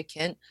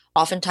detoxificant,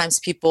 oftentimes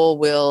people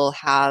will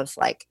have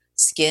like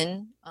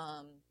skin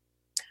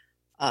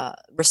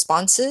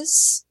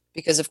responses,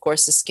 because of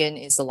course the skin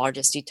is the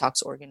largest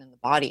detox organ in the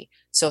body.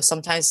 So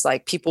sometimes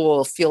like people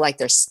will feel like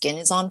their skin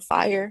is on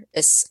fire.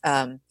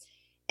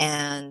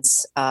 And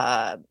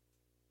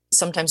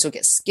sometimes we'll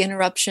get skin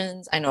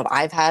eruptions. I know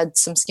I've had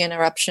some skin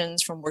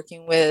eruptions from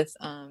working with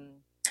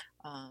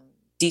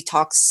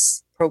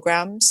detox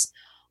programs.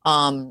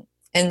 And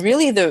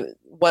really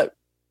what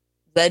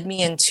led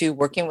me into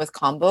working with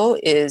Combo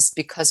is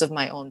because of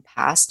my own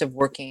past of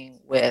working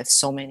with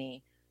so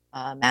many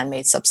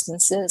man-made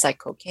substances like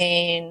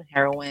cocaine,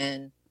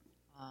 heroin,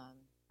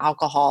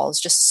 alcohol. It's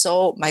just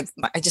so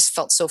I just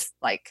felt so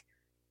like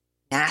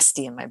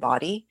nasty in my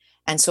body.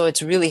 And so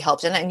it's really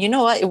helped. And you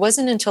know what? It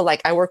wasn't until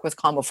like I worked with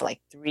Combo for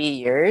like 3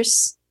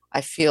 years,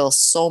 I feel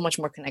so much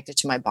more connected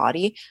to my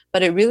body.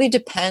 But it really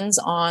depends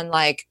on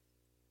like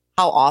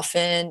how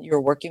often you're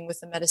working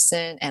with the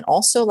medicine and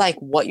also like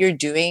what you're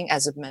doing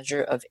as a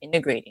measure of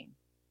integrating.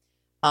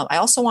 I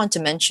also want to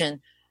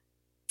mention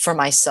for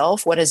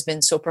myself, what has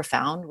been so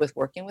profound with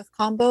working with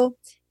Combo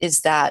is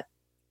that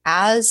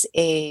as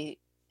an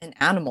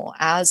animal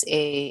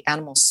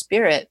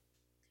spirit,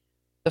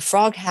 the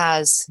frog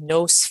has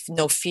no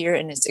fear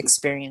in its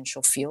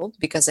experiential field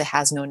because it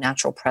has no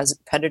natural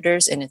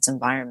predators in its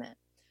environment.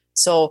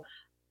 So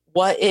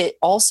what it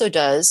also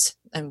does,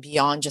 and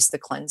beyond just the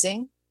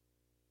cleansing,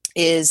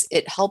 is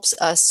it helps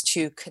us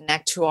to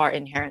connect to our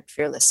inherent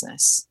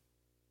fearlessness.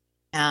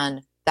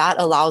 And that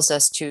allows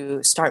us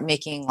to start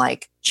making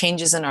like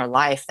changes in our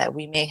life that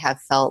we may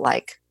have felt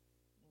like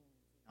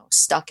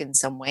stuck in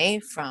some way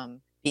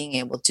from being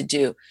able to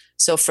do.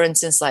 So for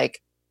instance,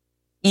 like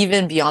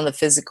even beyond the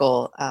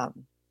physical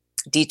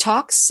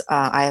detox,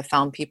 I have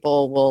found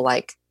people will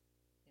like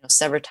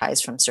sever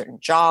ties from certain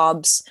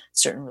jobs,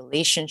 certain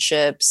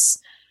relationships,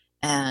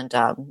 and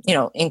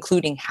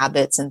including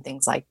habits and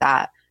things like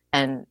that.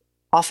 And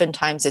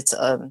oftentimes it's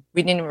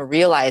we didn't even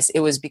realize it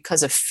was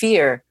because of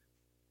fear,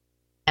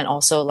 and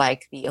also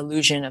like the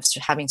illusion of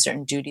having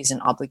certain duties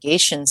and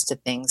obligations to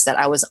things that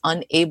I was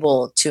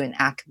unable to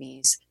enact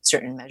these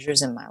certain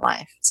measures in my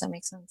life. Does that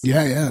make sense?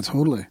 Yeah,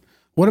 totally.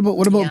 What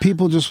about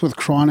people just with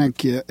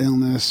chronic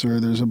illness, or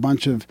there's a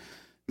bunch of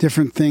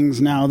different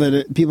things now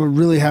that people are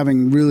really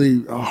having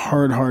a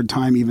hard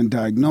time even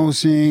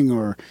diagnosing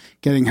or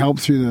getting help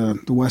through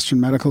the Western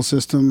medical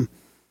system?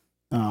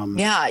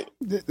 What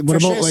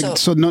about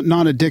sure.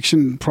 not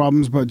addiction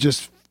problems, but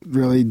just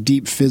really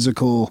deep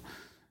physical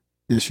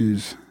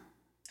issues?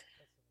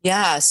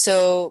 Yeah,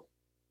 so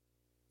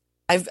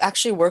I've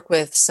actually worked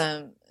with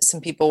some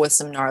people with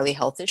some gnarly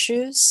health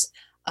issues.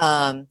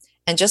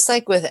 And just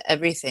like with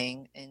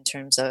everything in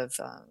terms of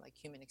like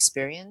human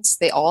experience,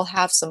 they all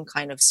have some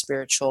kind of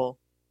spiritual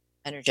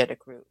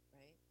energetic root,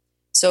 right?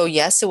 So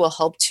yes, it will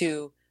help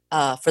to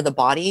for the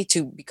body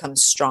to become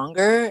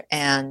stronger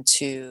and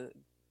to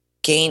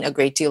gain a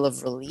great deal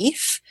of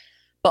relief.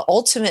 But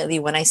ultimately,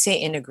 when I say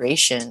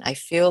integration, I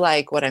feel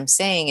like what I'm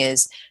saying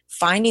is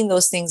finding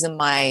those things in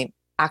my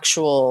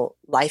actual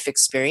life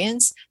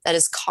experience that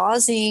is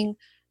causing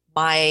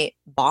my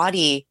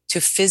body to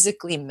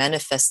physically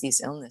manifest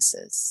these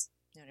illnesses.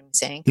 You know what I'm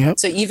saying? Yep.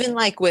 So even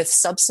like with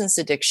substance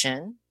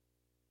addiction,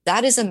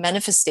 that is a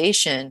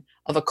manifestation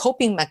of a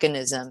coping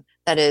mechanism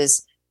that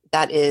is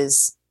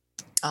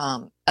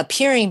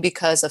appearing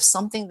because of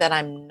something that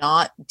I'm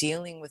not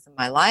dealing with in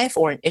my life,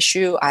 or an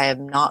issue I have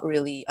not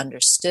really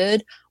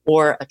understood,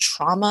 or a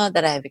trauma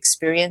that I have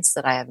experienced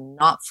that I have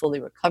not fully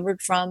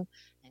recovered from,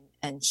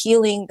 and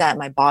healing that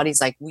my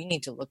body's like, we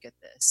need to look at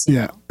this.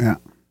 Yeah.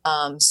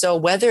 So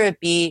whether it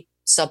be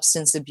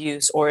substance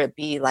abuse or it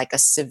be like a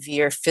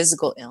severe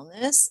physical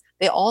illness,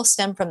 they all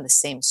stem from the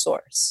same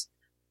source.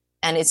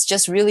 And it's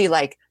just really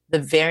like the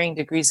varying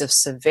degrees of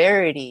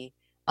severity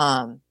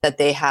that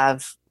they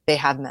have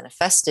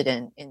manifested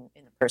in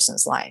a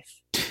person's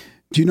life.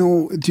 Do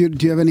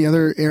you have any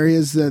other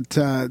areas that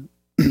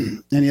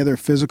any other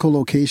physical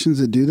locations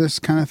that do this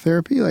kind of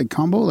therapy, like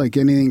Combo, like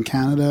anything in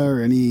Canada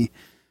or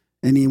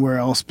anywhere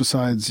else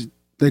besides?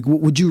 Like,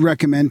 would you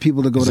recommend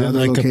people to go to other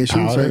like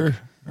locations? A powder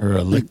or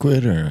a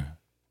liquid or?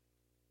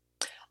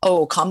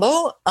 Oh,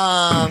 Combo.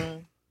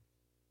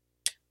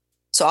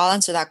 So I'll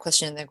answer that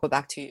question and then go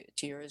back to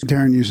yours.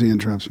 Darren usually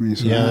interrupts me,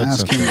 so yeah,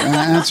 ask him.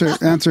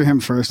 Answer him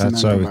first.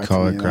 That's and then why we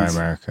call it Cry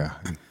America.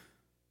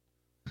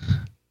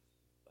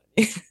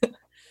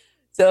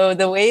 So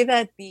the way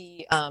that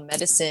the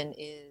medicine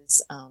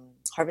is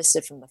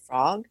harvested from the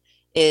frog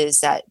is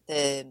that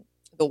the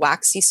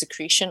waxy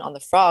secretion on the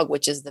frog,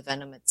 which is the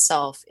venom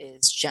itself,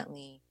 is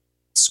gently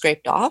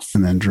scraped off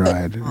and then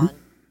dried.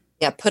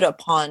 Put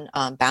upon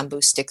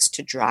bamboo sticks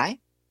to dry,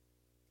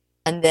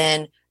 and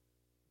then.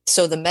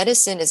 So the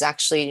medicine is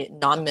actually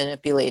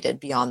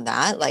non-manipulated beyond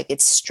that. Like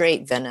it's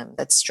straight venom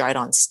that's dried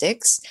on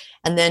sticks.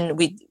 And then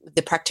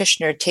the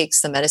practitioner takes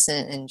the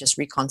medicine and just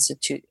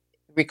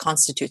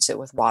reconstitutes it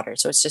with water.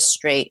 So it's just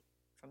straight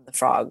from the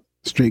frog.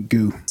 Straight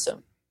goo.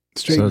 So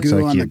straight it's goo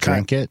like on you the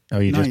drink cut. it? Oh,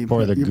 you just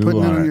pour the goo on it. You're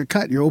putting it on your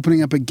cut. You're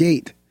opening up a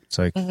gate. It's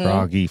like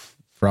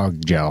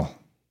frog gel.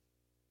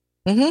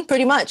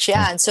 Pretty much,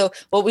 yeah. And so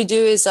what we do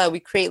is we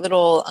create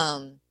little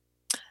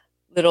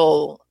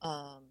little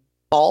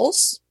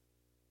balls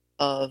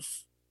of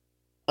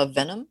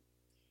venom,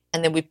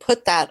 and then we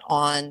put that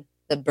on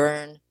the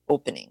burn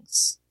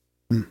openings.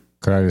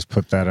 Could I just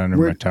put that under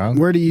my tongue?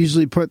 Where do you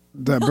usually put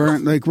the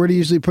burn? Like, where do you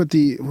usually put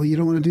the? Well, you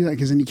don't want to do that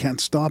because then you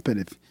can't stop it.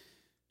 If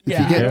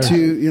you get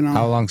too, you know.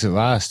 How long does it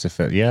last?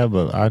 But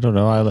I don't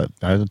know.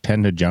 I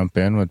tend to jump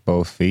in with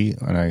both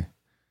feet when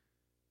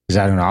is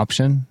that an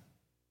option?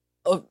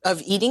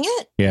 Of eating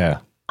it?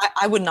 Yeah.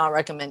 I would not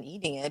recommend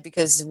eating it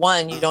because,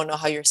 one, you don't know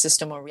how your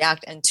system will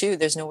react, and two,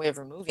 there's no way of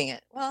removing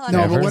it. Well,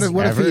 no, but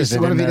what if he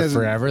doesn't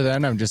forever?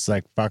 Then I'm just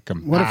like, fuck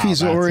him. What if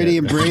he's already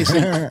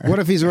embracing? What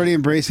if he's already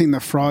embracing the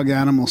frog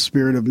animal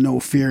spirit of no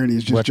fear, and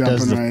he's just jumping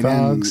right in? What does the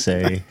frog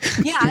say?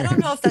 Yeah, I don't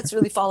know if that's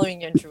really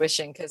following your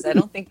intuition because I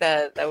don't think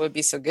that would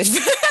be so good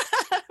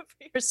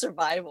for your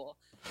survival.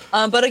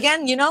 But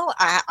again, you know,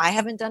 I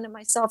haven't done it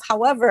myself.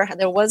 However,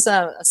 there was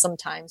some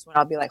times when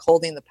I'll be like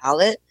holding the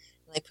palate,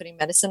 like putting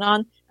medicine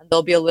on, and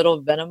there'll be a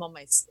little venom on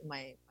my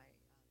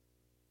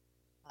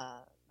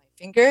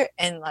finger,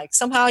 and like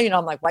somehow, you know,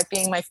 I'm like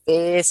wiping my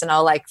face, and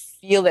I'll like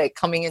feel it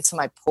coming into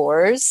my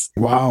pores.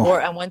 Wow.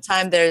 And one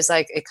time there's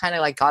like it kind of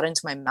like got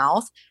into my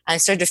mouth, and I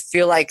started to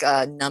feel like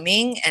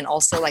numbing and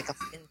also like a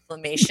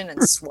inflammation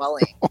and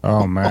swelling.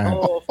 Oh man.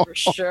 Oh, for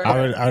sure.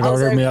 I'd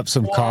order me up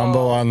some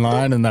combo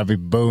online, and that'd be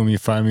boom. You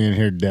find me in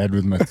here dead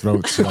with my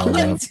throat swelled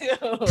up.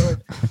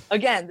 Dude.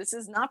 Again, this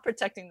is not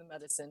protecting the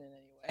medicine in any way.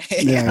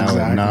 Yeah, that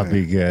exactly. would not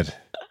be good.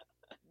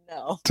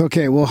 No, it's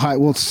okay. We'll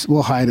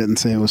hide it and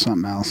say it was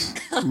something else.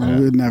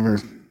 We would never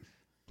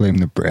blame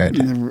the bread.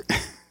 Never.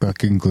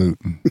 Fucking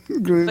gluten.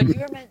 But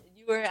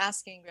you were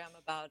asking Graham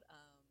about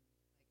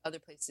other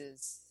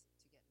places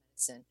to get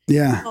medicine.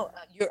 Yeah.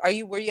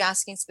 Were you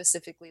asking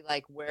specifically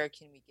like where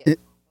can we get?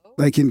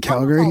 Like in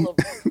Calgary?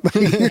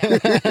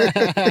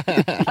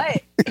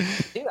 Hey,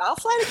 dude, I'll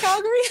fly to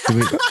Calgary.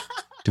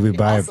 Do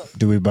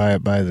we buy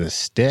it by the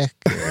stick?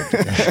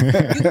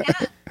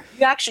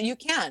 You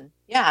can.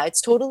 Yeah,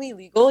 it's totally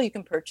legal. You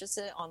can purchase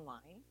it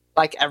online,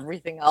 like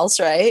everything else,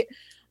 right?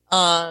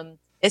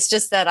 It's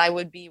just that I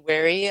would be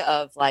wary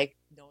of like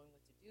knowing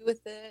what to do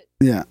with it.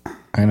 Yeah,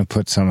 I'm gonna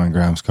put some on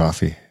Graham's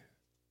coffee,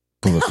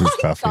 bulletproof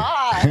coffee.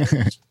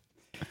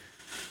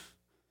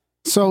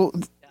 So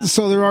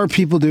there are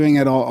people doing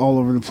it all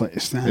over the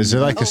place. Then. Is there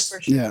like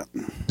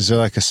Is there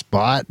like a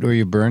spot where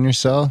you burn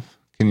yourself?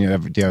 Do you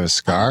have a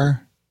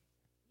scar?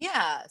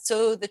 Yeah.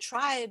 So the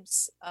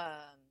tribes,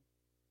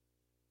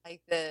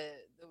 like the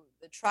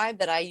tribe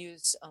that I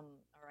use, or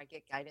I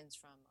get guidance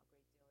from a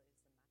great deal is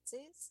the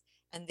Matses,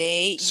 and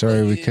they.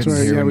 Sorry, we couldn't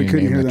hear. Yeah, we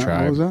couldn't hear that.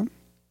 Tribe. What was that?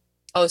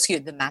 Oh, excuse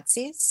me, the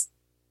Matses.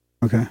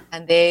 Okay.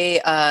 And they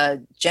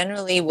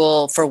generally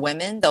will, for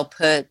women, they'll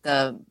put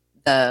the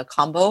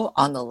combo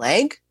on the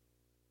leg,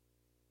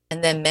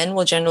 and then men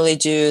will generally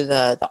do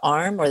the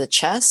arm or the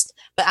chest.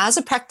 But as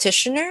a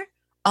practitioner,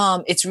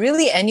 it's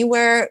really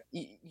anywhere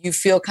you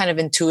feel kind of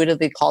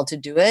intuitively called to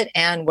do it,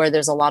 and where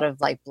there's a lot of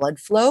like blood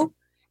flow.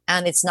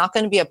 And it's not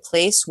going to be a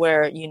place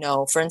where, you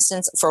know, for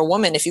instance, for a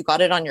woman, if you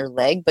got it on your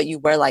leg, but you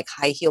wear like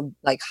high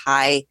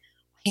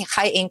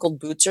ankled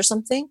boots or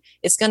something,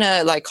 it's going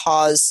to like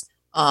cause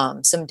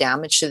some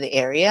damage to the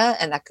area,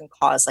 and that can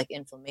cause like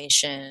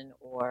inflammation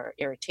or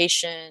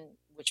irritation,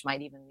 which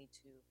might even lead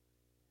to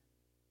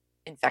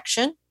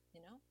infection,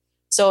 you know?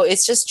 So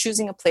it's just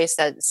choosing a place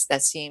that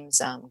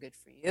seems good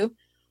for you.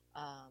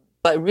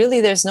 But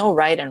really there's no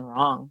right and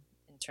wrong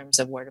in terms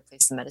of where to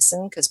place the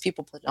medicine, because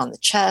people put it on the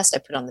chest, I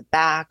put it on the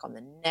back, on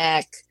the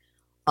neck,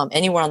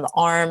 anywhere on the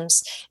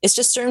arms. It's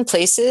just certain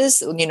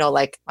places, you know,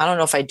 like, I don't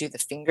know if I do the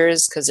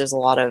fingers because there's a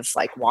lot of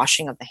like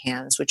washing of the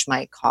hands, which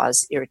might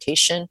cause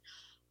irritation.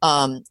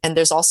 And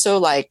there's also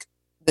like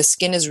the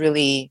skin is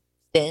really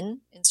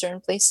thin in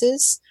certain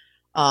places.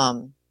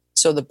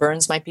 So the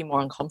burns might be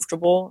more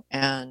uncomfortable,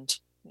 and,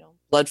 you know,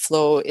 blood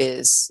flow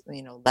is,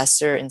 you know,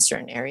 lesser in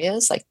certain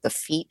areas, like the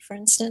feet, for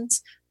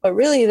instance. But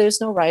really,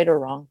 there's no right or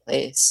wrong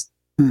place.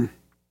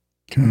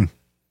 Okay.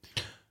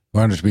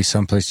 Want it to be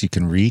someplace you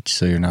can reach,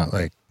 so you're not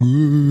like,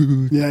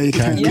 yeah, you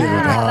can't get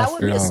it off. That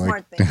would be a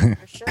smart thing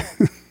for sure.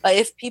 But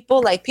if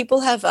people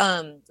have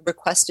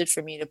requested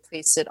for me to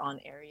place it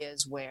on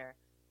areas where,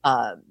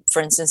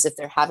 for instance, if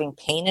they're having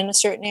pain in a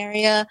certain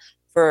area,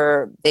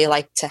 they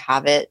like to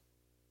have it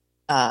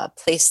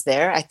placed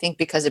there. I think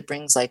because it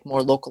brings like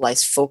more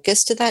localized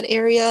focus to that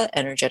area,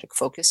 energetic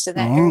focus to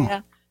that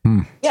area.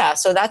 Yeah,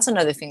 so that's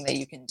another thing that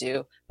you can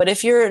do. But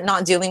if you're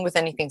not dealing with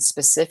anything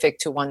specific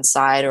to one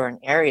side or an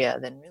area,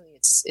 then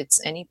really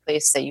it's any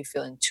place that you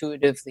feel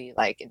intuitively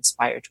like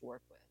inspired to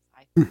work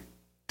with.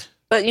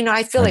 But you know,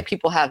 I feel like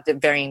people have the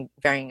varying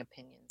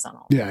opinions on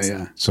all this.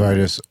 Yeah. So I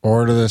just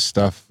order this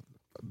stuff,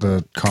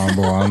 the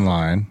combo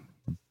online,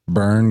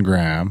 burn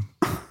Graham,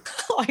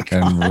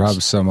 and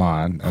rub some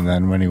on, and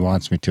then when he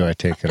wants me to, I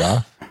take it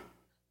off.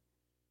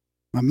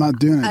 I'm not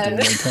doing it, dude,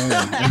 I tell you.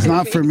 It's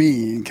not for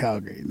me in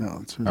Calgary.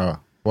 No, it's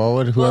for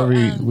whoever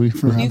you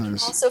can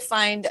also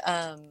find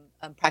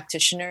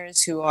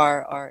practitioners who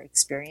are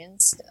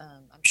experienced.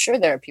 I'm sure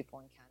there are people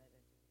in Canada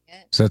doing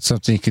it. Is that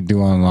something you could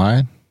do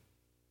online?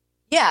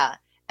 Yeah,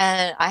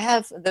 And I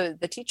have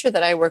the teacher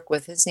that I work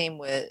with, his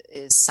name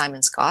is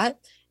Simon Scott.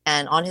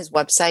 And on his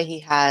website, he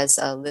has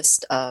a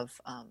list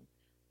of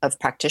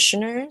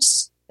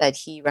practitioners that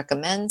he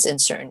recommends in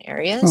certain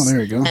areas. Oh,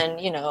 there you go.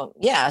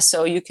 And,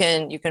 so you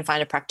can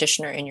find a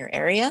practitioner in your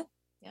area.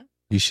 Yeah.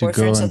 You should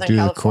go and do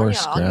the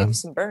course, I'll give you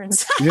some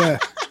burns. Yeah.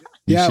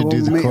 We'll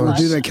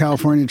do that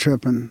California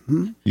trip.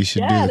 And you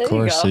should do the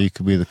course so you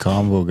could be the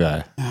combo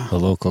guy, the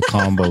local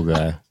combo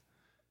guy.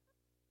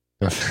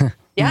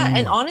 Yeah.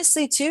 And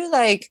honestly, too,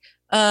 like,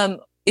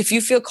 if you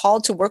feel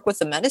called to work with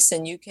the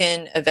medicine, you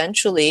can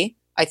eventually,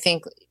 I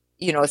think,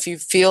 if you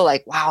feel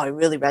like, wow, I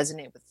really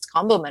resonate with this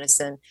combo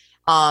medicine,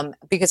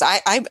 because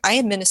I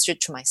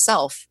administered to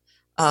myself,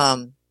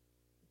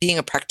 being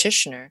a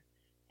practitioner,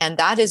 and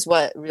that is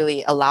what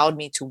really allowed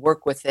me to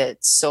work with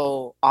it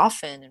so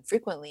often and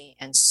frequently,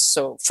 and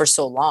so for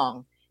so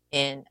long,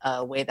 in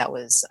a way that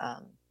was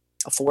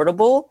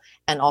affordable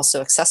and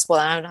also accessible.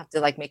 And I don't have to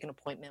like make an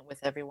appointment with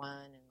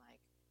everyone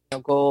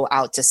and go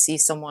out to see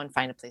someone,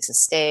 find a place to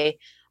stay.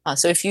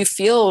 So if you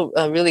feel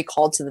really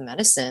called to the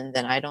medicine,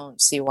 then I don't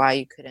see why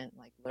you couldn't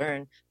like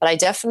learn. But I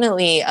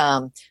definitely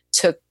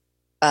took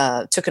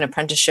an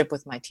apprenticeship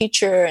with my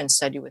teacher and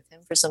studied with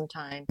him for some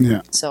time.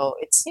 Yeah. So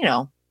it's,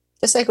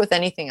 just like with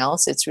anything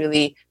else, it's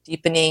really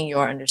deepening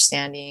your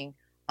understanding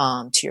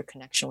to your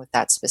connection with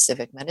that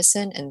specific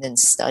medicine, and then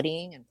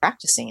studying and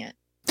practicing it,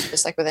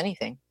 just like with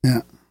anything.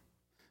 Yeah.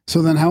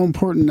 So then how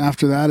important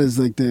after that is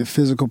like the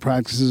physical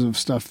practices of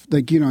stuff?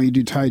 Like, you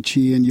do Tai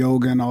Chi and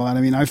yoga and all that.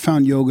 I mean, I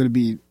found yoga to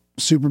be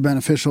super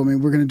beneficial. I mean,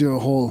 we're going to do a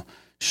whole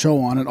show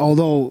on it.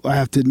 Although I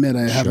have to admit,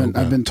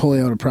 I've been totally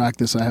out of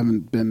practice. I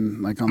haven't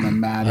been like on the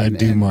mat. I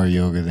do more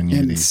yoga than you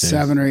in these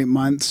 7 or 8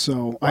 months.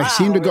 So I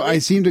seem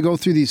to go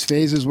through these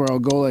phases where I'll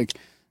go like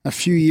a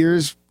few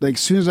years, like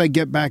as soon as I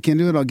get back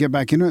into it, I'll get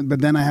back into it.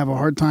 But then I have a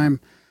hard time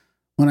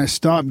when I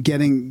stop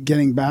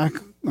getting back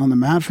on the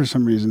mat for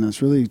some reason.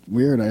 It's really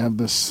weird. I have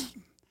this.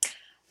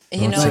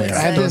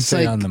 Don't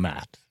say on the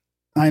mat.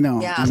 I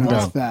know. Yeah, I know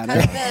that's bad.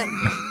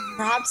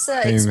 Perhaps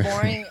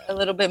exploring a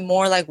little bit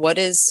more, like what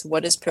is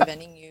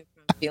preventing you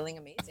from feeling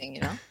amazing.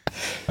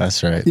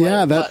 That's right.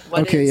 Yeah.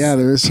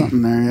 There is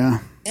something there. Yeah.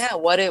 Yeah.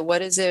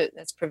 What is it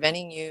that's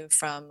preventing you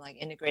from like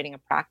integrating a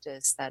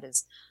practice that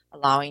is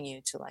allowing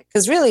you to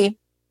because really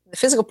the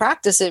physical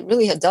practice, it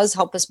really does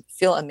help us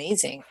feel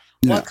amazing.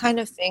 Yeah. What kind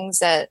of things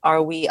that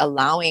are we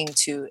allowing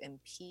to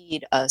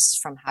impede us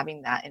from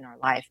having that in our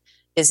life?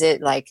 Is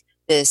it like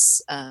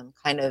this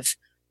kind of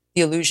the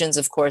illusions,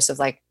 of course, of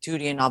like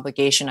duty and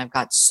obligation? I've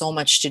got so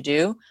much to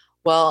do.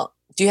 Well,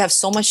 do you have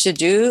so much to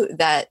do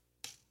that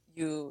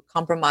you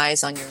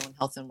compromise on your own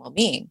health and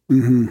well-being?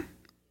 Mm-hmm.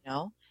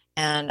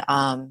 And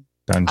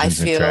Dungeons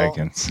and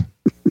Dragons.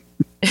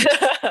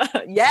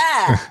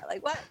 Yeah,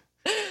 like what?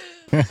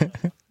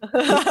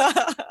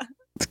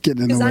 It's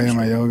getting in the way of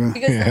my yoga.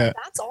 Because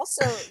that's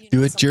also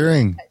do it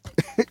during.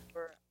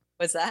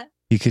 What's that?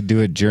 You could do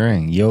it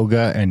during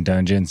yoga and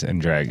Dungeons and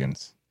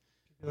Dragons.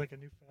 Like a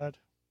new fad.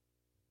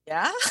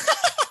 Yeah.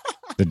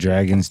 The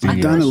dragons do.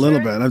 I've done a little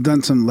bit. I've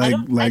done some leg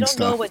I don't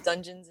stuff. know what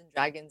Dungeons and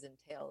Dragons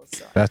entails.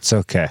 So. That's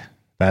okay.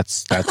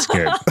 That's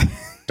good.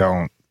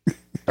 Don't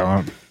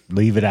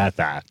leave it at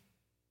that.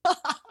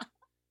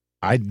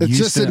 It's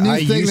just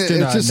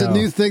a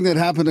new thing that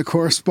happened to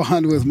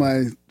correspond with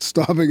my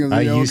stopping of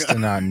the yoga. I used to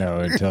not know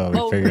until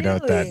we figured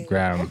out that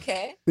ground.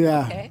 Okay.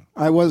 Yeah. Okay.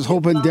 I was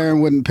hoping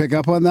Darren wouldn't pick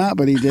up on that,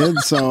 but he did.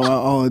 So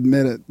I'll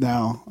admit it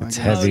now. It's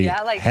heavy,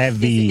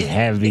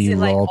 heavy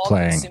role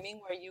playing.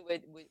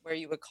 Where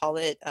you would call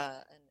it an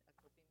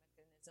coping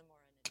mechanism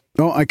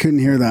Oh, I couldn't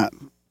hear that.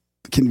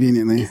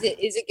 Conveniently.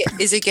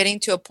 Is it getting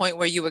to a point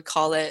where you would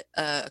call it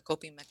a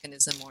coping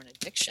mechanism or an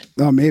addiction?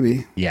 Oh,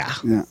 maybe. Yeah.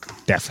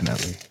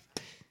 Definitely.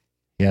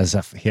 He has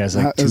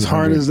like as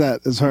hard as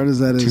that is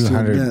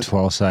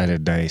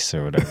 212-sided dice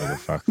or whatever the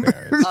fuck they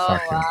are. It's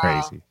fucking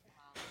crazy.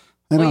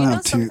 I don't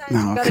have to.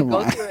 No, you come go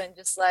on. through and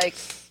just like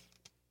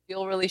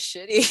feel really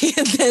shitty,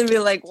 and then be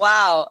like,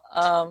 "Wow,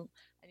 I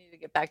need to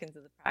get back into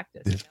the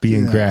practice."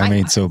 Being Graham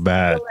ain't so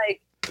bad.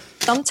 Like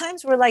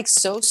sometimes we're like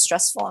so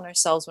stressful on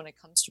ourselves when it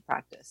comes to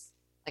practice.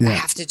 Like I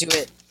have to do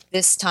it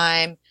this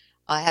time.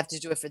 I have to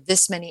do it for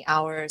this many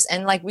hours,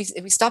 and like we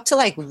stop to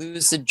like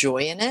lose the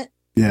joy in it.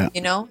 Yeah,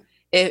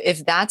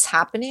 If that's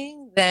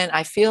happening, then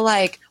I feel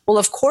like, well,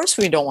 of course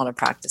we don't want to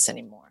practice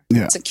anymore.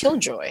 Yeah. It's a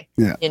killjoy.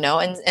 Yeah.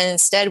 And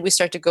instead we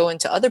start to go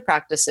into other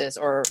practices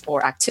or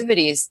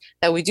activities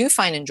that we do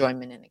find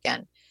enjoyment in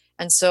again.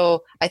 And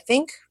so I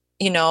think,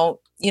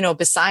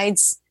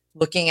 besides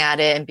looking at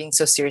it and being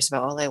so serious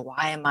about,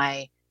 why am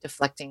I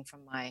deflecting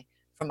from my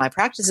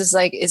practices?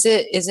 Like, is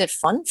it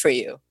fun for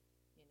you?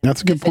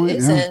 That's a good point. If it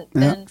isn't,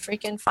 then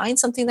freaking find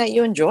something that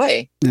you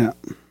enjoy. Yeah.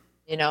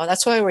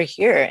 That's why we're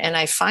here. And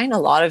I find a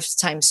lot of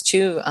times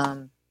too,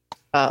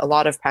 a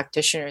lot of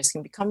practitioners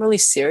can become really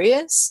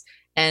serious.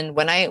 And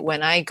when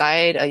I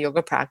guide a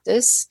yoga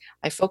practice,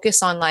 I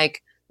focus on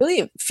like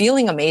really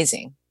feeling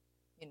amazing,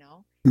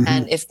 Mm-hmm.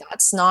 And if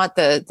that's not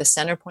the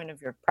center point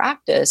of your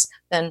practice,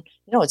 then,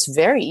 it's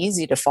very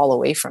easy to fall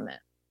away from it.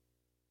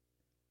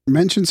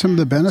 Mention some of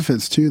the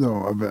benefits too,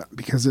 though, of it,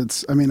 because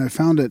I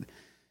found it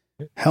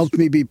helped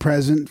me be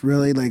present,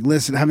 really, like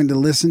having to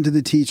listen to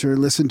the teacher,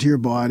 listen to your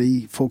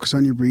body, focus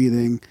on your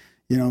breathing,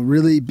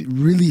 really,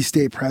 really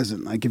stay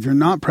present. Like if you're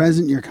not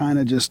present, you're kind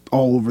of just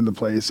all over the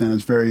place, and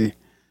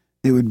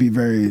it would be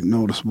very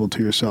noticeable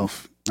to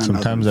yourself.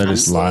 Sometimes I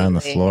just lie on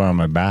the floor on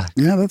my back.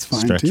 Yeah, that's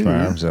fine. Stretch too,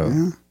 my arms out.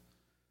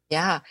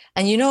 Yeah.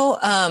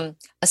 And,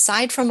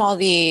 aside from all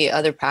the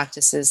other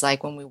practices,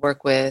 like when we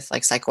work with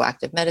like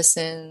psychoactive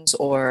medicines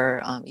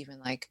or even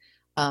like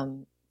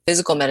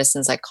physical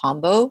medicines like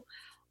combo,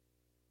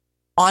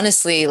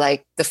 honestly,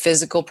 like the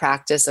physical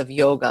practice of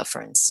yoga,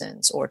 for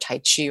instance, or Tai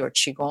Chi or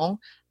Qigong,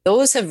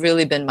 those have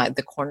really been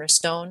the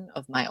cornerstone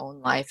of my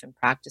own life and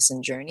practice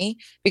and journey,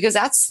 because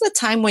that's the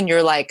time when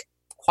you're like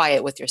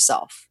quiet with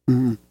yourself,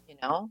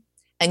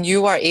 and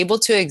you are able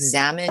to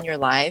examine your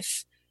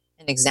life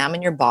and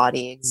examine your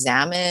body,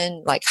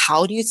 examine like,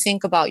 how do you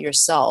think about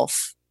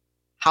yourself?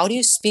 How do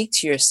you speak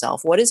to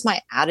yourself? What is my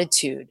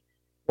attitude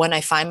when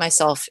I find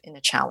myself in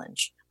a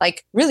challenge?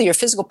 Like really your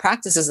physical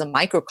practice is a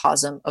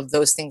microcosm of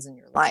those things in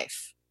your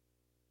life.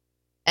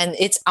 And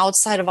it's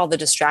outside of all the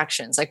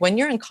distractions. Like when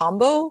you're in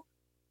combo,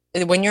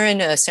 when you're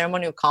in a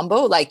ceremonial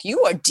combo, like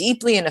you are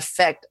deeply in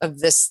effect of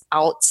this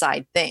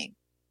outside thing.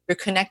 You're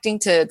connecting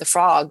to the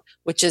frog,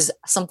 which is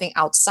something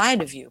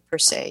outside of you per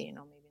se, and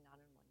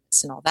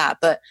all that,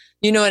 but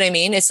you know what I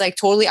mean? It's like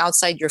totally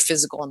outside your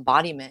physical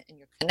embodiment, and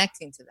you're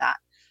connecting to that.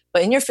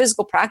 But in your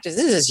physical practice,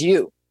 this is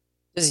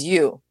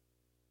you.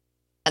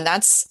 And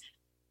that's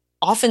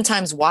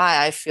oftentimes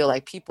why I feel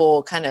like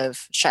people kind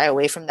of shy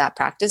away from that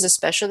practice,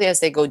 especially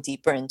as they go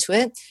deeper into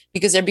it,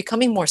 because they're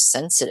becoming more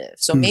sensitive.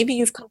 So maybe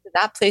you've come to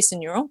that place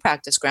in your own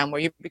practice, Graham,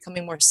 where you're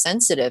becoming more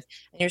sensitive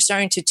and you're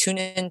starting to tune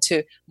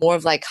into more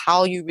of like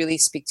how you really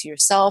speak to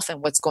yourself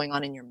and what's going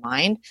on in your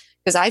mind.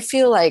 Because I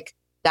feel like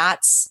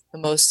that's the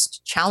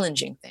most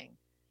challenging thing.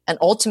 And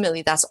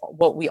ultimately, that's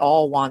what we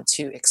all want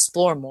to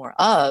explore more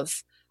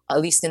of,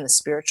 at least in the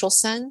spiritual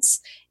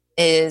sense,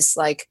 is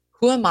like,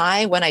 who am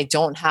I when I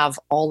don't have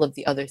all of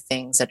the other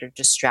things that are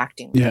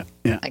distracting me?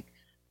 Yeah. Like,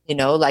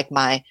 like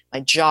my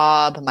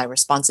job, my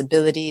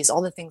responsibilities,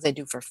 all the things I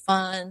do for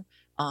fun,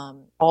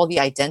 all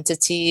the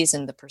identities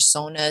and the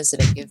personas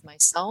that I give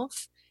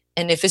myself.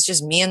 And if it's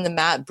just me on the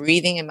mat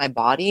breathing in my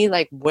body,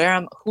 like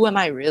who am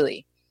I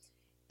really?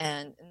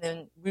 And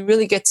then we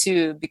really get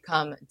to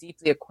become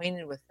deeply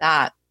acquainted with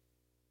that.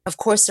 Of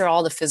course, there are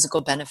all the physical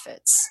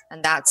benefits.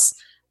 And that's,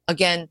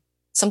 again,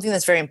 something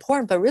that's very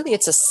important, but really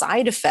it's a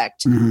side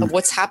effect of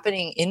what's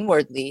happening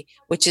inwardly,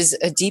 which is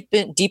a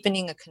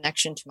deepening a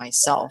connection to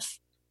myself,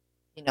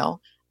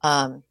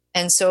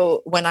 And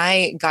so when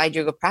I guide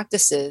yoga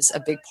practices, a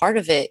big part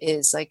of it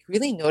is like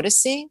really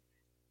noticing,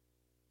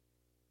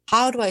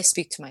 how do I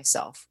speak to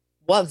myself?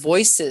 What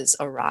voices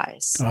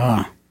arise?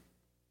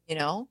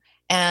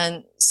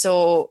 And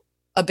so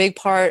a big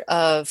part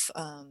of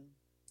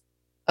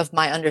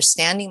my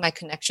understanding, my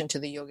connection to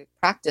the yogic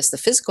practice, the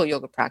physical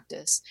yoga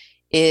practice,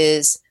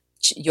 is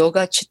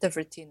yoga chitta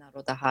vritti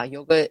narodaha.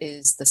 Yoga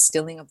is the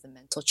stilling of the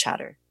mental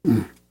chatter.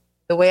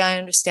 The way I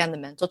understand the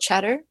mental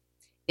chatter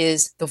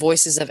is the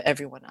voices of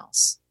everyone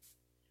else.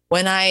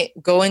 When I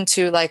go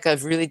into like a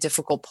really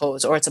difficult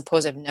pose, or it's a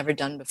pose I've never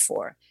done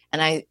before,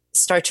 and I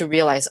start to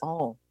realize,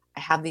 oh,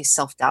 I have these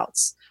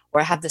self-doubts, or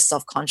I have this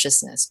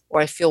self-consciousness,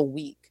 or I feel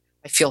weak,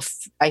 I feel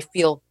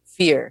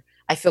fear,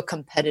 I feel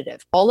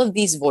competitive. All of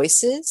these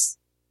voices,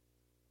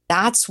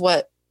 that's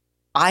what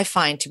I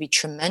find to be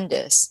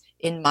tremendous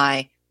in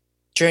my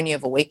journey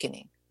of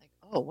awakening. Like,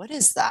 oh, what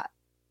is that?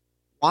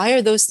 Why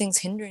are those things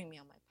hindering me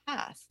on my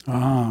path?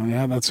 Oh,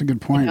 yeah, that's a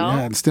good point.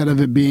 Yeah, instead of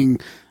it being,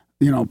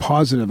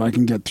 positive, I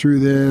can get through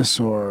this,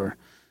 or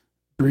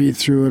breathe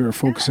through it, or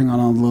focusing on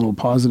all the little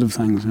positive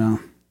things. Yeah.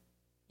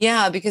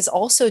 Yeah, because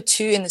also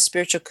too, in the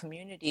spiritual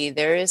community,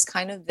 there is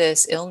kind of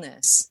this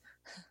illness,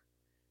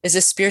 is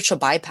this spiritual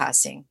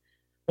bypassing.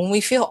 When we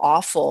feel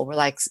awful, we're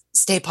like,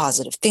 stay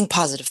positive, think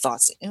positive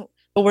thoughts.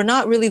 But we're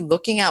not really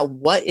looking at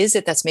what is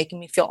it that's making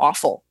me feel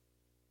awful,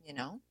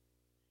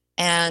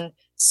 And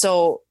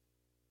so,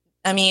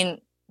 I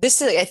mean,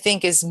 this, I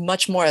think, is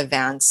much more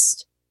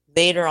advanced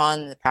later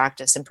on in the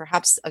practice. And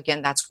perhaps,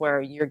 again, that's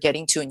where you're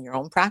getting to in your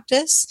own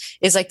practice,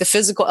 is like the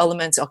physical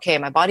elements. Okay,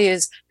 my body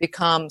has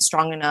become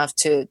strong enough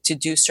to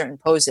do certain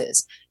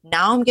poses.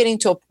 Now I'm getting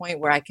to a point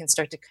where I can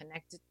start to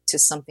connect it to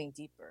something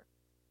deeper.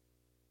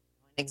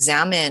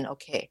 Examine,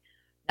 okay,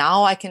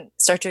 now I can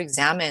start to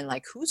examine,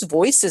 like, whose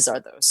voices are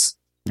those?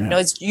 Yeah.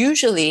 It's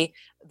usually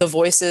the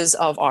voices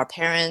of our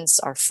parents,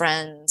 our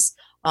friends,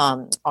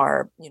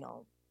 our,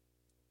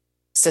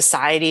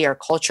 society, our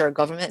culture, our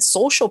government,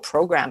 social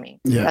programming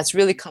that's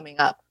really coming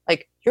up.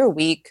 Like, you're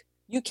weak,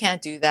 you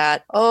can't do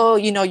that. Oh,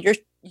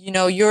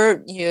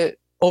 you're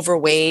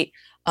overweight.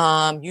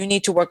 You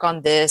need to work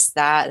on this,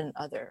 that, and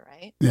other,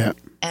 right? Yeah.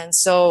 And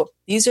so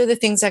these are the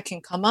things that can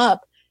come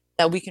up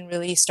that we can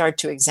really start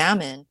to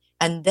examine.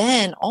 And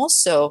then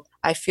also,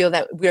 I feel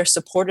that we are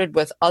supported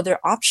with other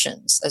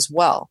options as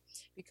well,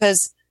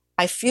 because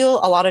I feel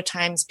a lot of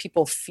times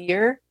people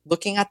fear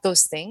looking at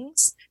those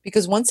things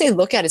because once they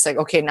look at it, it's like,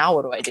 okay, now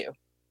what do I do?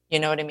 You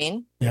know what I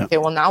mean? Yeah. Okay,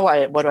 well, now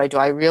what do I do?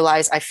 I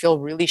realize I feel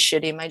really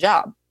shitty in my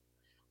job.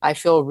 I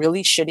feel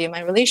really shitty in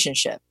my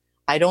relationship.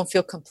 I don't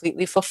feel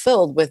completely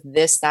fulfilled with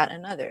this, that,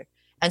 and other.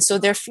 And so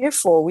they're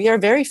fearful. We are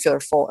very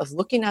fearful of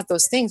looking at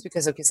those things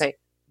because okay, say,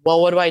 well,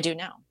 what do I do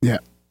now? Yeah.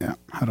 Yeah.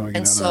 How do I get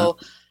And out so of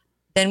that?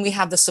 then we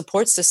have the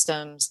support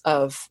systems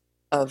of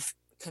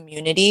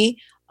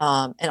community,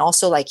 and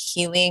also like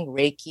healing,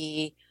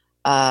 Reiki,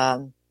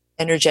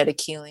 energetic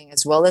healing,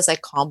 as well as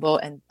like combo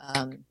and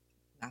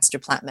master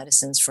plant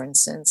medicines, for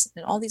instance,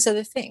 and all these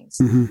other things.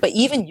 Mm-hmm. But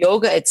even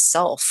yoga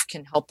itself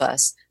can help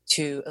us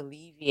to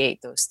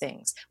alleviate those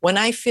things. When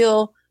I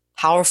feel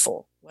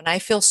powerful, when I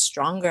feel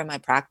stronger in my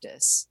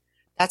practice,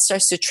 that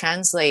starts to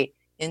translate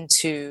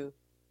into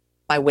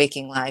my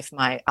waking life,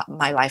 my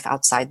life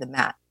outside the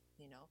mat.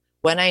 You know,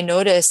 when I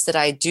notice that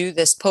I do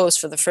this pose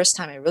for the first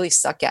time, I really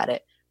suck at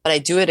it, but I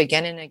do it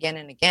again and again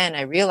and again.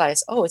 I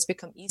realize, oh, it's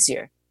become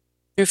easier.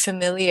 Through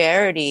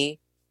familiarity,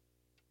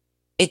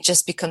 it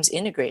just becomes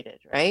integrated,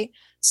 right?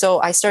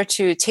 So I start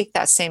to take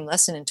that same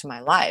lesson into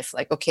my life.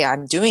 Like, okay,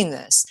 I'm doing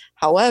this.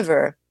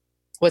 However,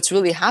 what's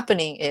really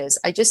happening is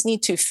I just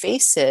need to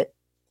face it,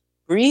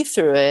 breathe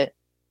through it,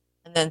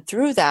 and then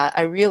through that,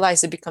 I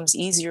realize it becomes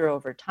easier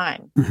over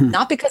time. Mm-hmm.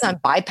 Not because I'm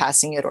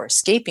bypassing it or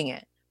escaping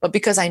it, but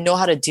because I know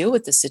how to deal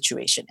with the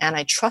situation and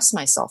I trust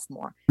myself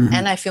more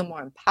and I feel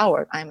more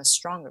empowered. I'm a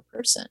stronger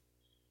person.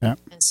 Yeah.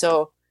 And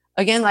so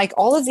again, like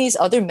all of these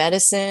other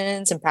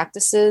medicines and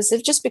practices,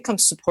 they've just become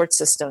support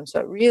systems.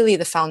 But really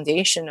the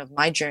foundation of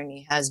my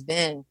journey has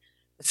been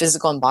the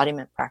physical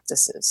embodiment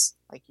practices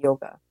like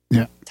yoga,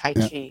 Tai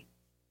Chi.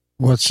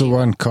 What's the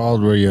one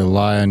called where you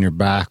lie on your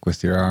back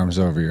with your arms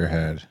over your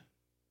head?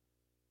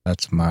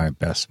 That's my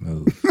best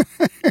move.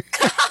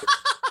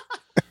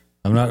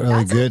 I'm not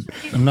really good.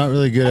 I'm not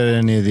really good at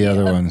any of the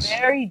other ones.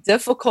 Very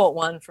difficult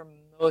one for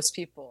most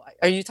people.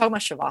 Are you talking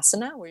about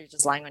Shavasana, where you're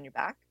just lying on your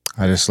back?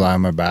 I just lie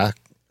on my back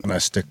and I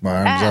stick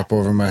my arms up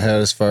over my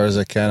head as far as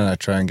I can, and I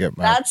try and get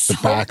the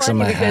backs of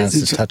my hands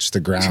to touch the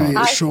ground.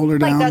 Your shoulder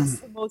down. Like that's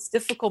the most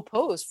difficult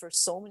pose for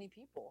so many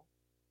people.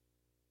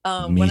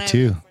 Me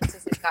too.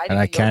 And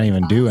I can't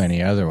even do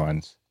any other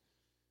ones.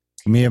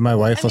 Me and my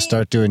wife will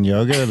start doing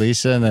yoga,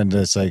 Lisa, and then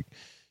it's like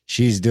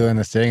she's doing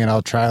the thing, and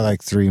I'll try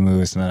like 3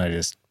 moves, and then I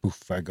just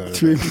I go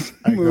to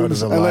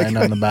the line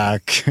on the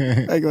back.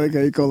 I like how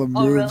you call them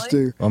moves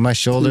too. Well, my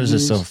shoulders are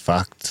so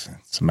fucked;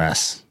 it's a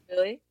mess.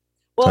 Really?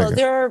 Well,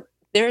 there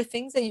are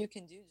things that you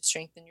can do to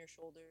strengthen your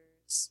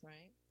shoulders,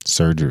 right?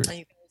 Surgery. And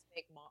you can always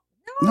make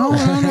No.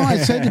 I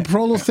said the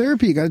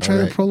prolotherapy. You got to try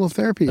the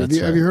prolotherapy.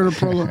 Have you heard of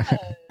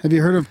Have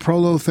you heard of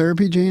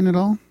prolotherapy, Jane, at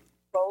all?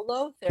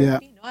 Prolotherapy? Yeah.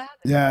 No, I haven't.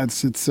 Yeah,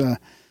 it's a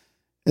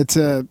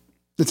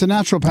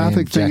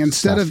naturopathic thing.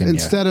 Instead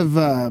of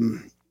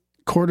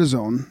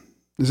cortisone,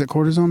 is it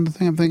cortisone the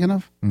thing I'm thinking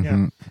of?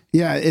 Mm-hmm.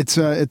 Yeah, it's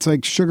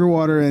like sugar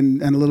water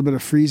and a little bit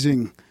of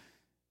freezing,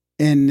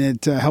 and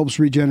it helps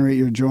regenerate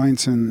your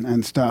joints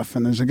and stuff.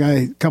 And there's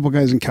a couple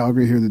guys in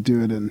Calgary here that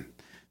do it and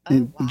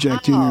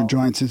inject in your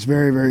joints. It's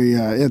very, very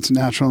it's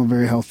natural and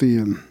very healthy,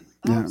 and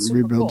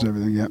rebuilds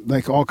everything. Yeah,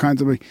 like all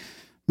kinds of.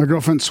 My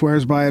girlfriend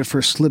swears by it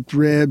for slipped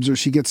ribs, or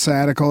she gets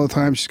sciatic all the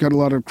time. She's got a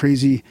lot of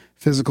crazy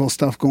physical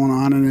stuff going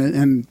on,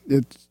 and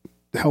it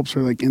helps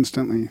her like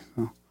instantly.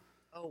 So.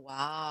 Oh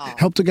wow!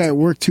 Helped a guy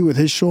work too with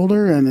his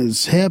shoulder and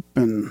his hip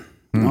and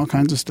all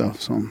kinds of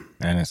stuff. So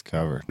and it's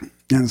covered.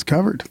 And it's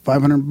covered.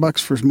 $500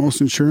 for most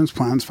insurance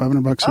plans.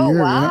 $500 a year.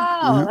 Oh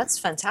wow, yeah. That's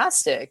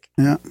fantastic.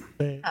 Yeah,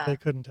 they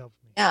couldn't help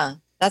me. Yeah,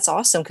 that's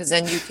awesome because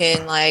then you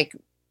can like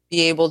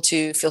be able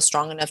to feel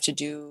strong enough to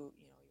do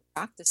your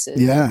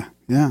practices. Yeah.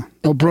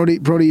 Oh, Brody,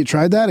 you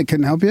tried that? It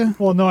couldn't help you?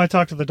 Well, no, I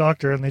talked to the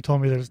doctor and they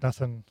told me there's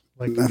nothing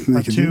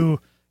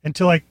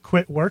until I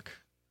quit work.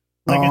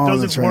 Like it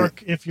doesn't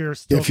work if you're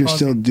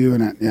still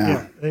doing it.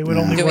 Yeah. They would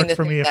only work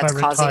for me if I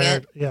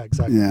retired. Yeah,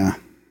 exactly. Yeah.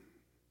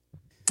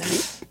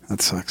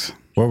 That sucks.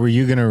 What were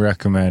you going to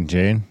recommend,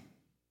 Jane?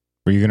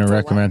 Were you going to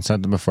recommend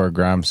something before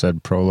Graham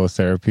said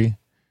prolotherapy?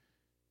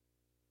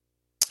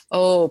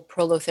 Oh,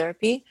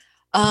 prolotherapy.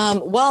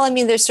 Well, I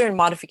mean, there's certain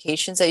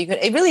modifications that you can.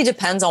 It really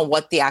depends on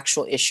what the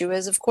actual issue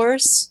is, of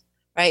course,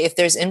 right? If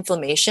there's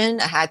inflammation,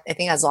 I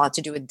think it has a lot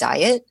to do with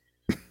diet.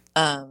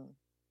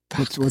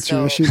 What's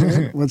your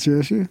issue? What's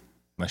your issue?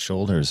 My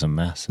shoulder is a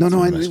mess. No,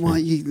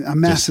 a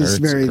mess is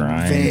very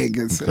vague.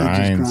 It just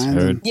grinds.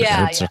 It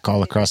hurts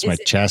all across my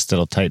chest.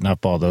 It'll tighten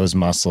up all those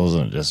muscles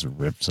and it just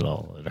rips it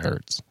all. It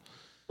hurts.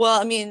 Well,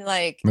 I mean,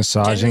 like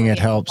massaging, it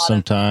helps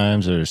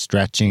sometimes, or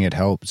stretching, it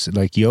helps.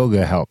 Like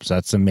yoga helps.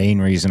 That's the main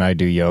reason I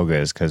do yoga,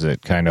 is because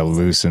it kind of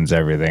loosens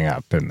everything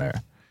up in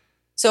there.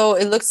 So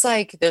it looks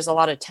like there's a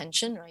lot of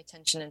tension, right?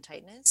 Tension and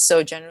tightness.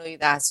 So generally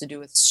that has to do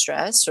with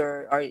stress,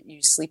 or are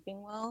you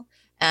sleeping well?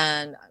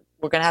 And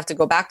we're going to have to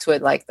go back to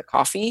it, like the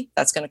coffee.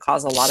 That's going to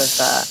cause a lot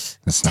of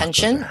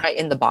tension, right,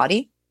 in the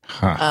body.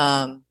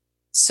 Huh.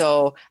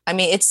 So, I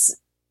mean, it's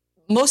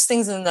most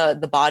things in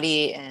the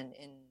body and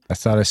in. I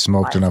thought I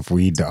smoked enough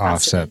weed to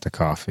offset the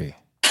coffee.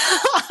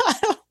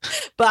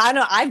 But I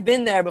know I've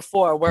been there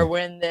before where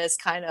we're in this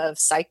kind of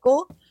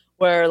cycle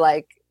where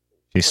like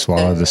He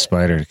swallowed the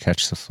spider to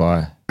catch the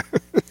fly.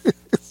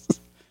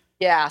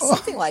 Yeah,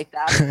 something like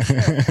that.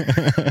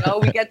 Sure. You know,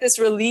 we get this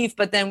relief,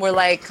 but then we're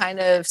like kind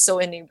of so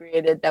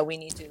inebriated that we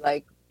need to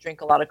like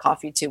drink a lot of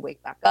coffee to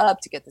wake back up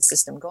to get the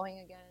system going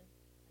again.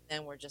 And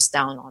then we're just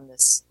down on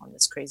this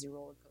crazy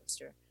roller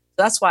coaster. So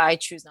that's why I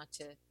choose not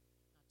to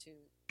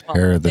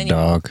hair the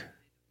dog.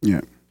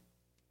 Yeah.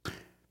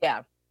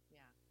 Yeah.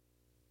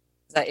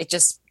 That it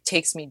just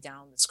takes me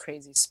down this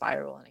crazy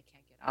spiral and I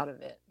can't get out of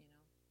it, you know.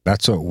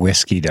 That's what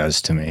whiskey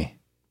does to me.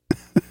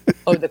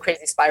 Oh, the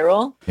crazy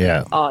spiral?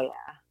 Yeah. Oh yeah.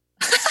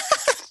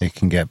 It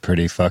can get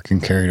pretty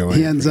fucking carried away.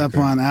 He ends up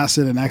on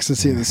acid and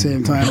ecstasy at the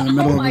same time in the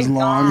middle of his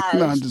long.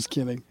 No, I'm just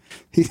kidding.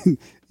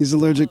 He's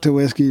allergic to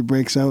whiskey. He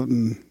breaks out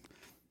and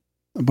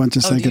a bunch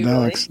of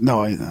psychedelics. Really?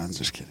 No, I'm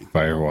just kidding.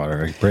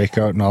 Firewater. I break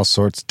out in all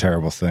sorts of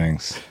terrible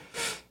things.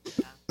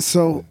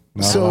 So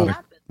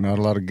not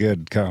a lot of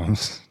good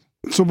comes.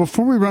 So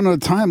before we run out of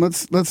time,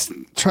 let's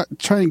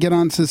try and get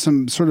on to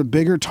some sort of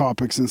bigger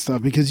topics and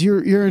stuff, because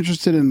you're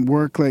interested in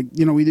work like,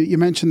 you know, you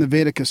mentioned the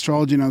Vedic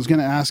astrology, and I was going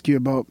to ask you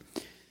about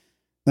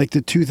like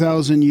the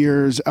 2,000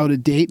 years out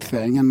of date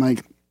thing, and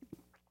like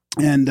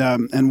and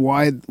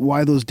why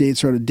those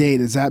dates are out of date.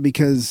 Is that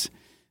because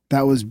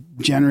that was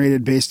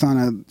generated based on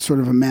a sort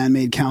of a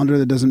man-made calendar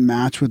that doesn't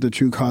match with the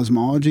true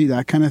cosmology,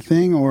 that kind of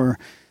thing, or?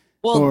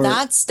 Well,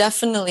 that's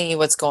definitely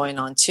what's going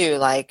on too.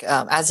 Like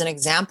as an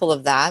example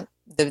of that,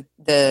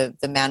 the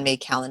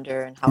man-made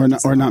calendar and how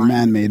or not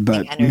man-made,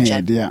 but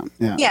made.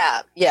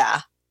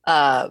 Yeah.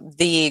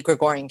 The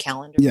Gregorian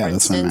calendar, for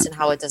instance, and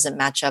how it doesn't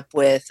match up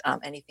with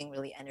anything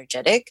really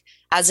energetic.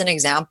 As an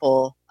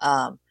example,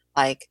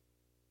 like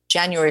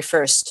January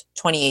 1st,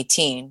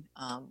 2018,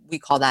 we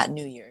call that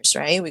New Year's,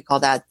 right? We call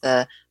that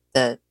the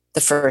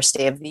first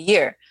day of the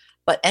year.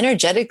 But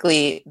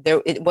energetically,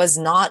 it was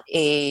not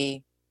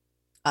a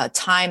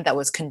time that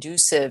was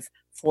conducive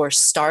for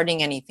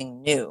starting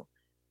anything new,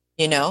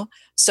 you know?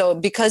 So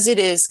because it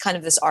is kind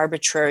of this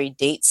arbitrary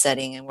date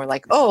setting, and we're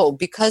like, oh,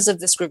 because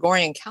of this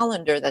Gregorian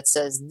calendar that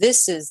says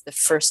this is the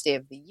first day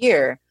of the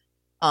year,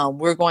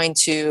 we're going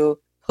to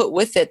put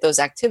with it those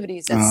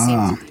activities that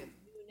seem to be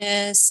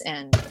newness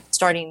and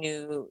starting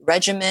new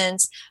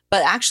regimens.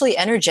 But actually,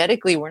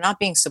 energetically, we're not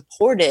being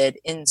supported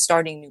in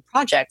starting new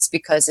projects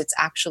because it's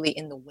actually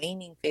in the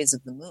waning phase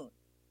of the moon.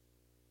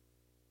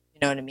 You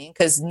know what I mean?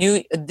 Because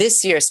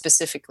this year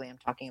specifically, I'm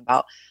talking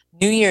about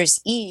New Year's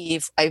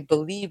Eve, I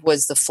believe,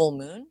 was the full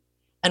moon.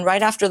 And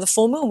right after the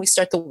full moon, we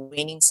start the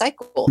waning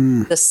cycle,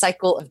 the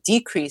cycle of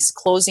decrease,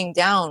 closing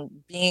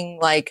down, being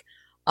like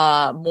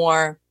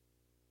more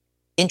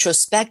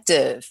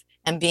introspective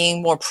and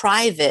being more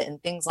private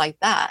and things like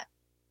that.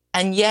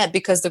 And yet,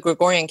 because the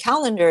Gregorian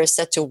calendar is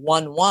set to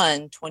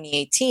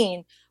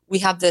 1/1/2018, we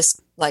have this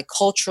like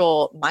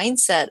cultural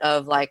mindset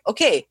of like,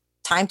 okay,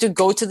 time to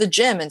go to the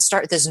gym and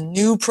start this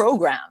new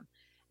program.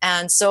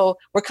 And so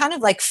we're kind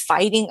of like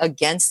fighting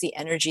against the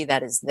energy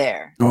that is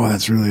there. Oh,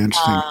 that's really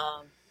interesting.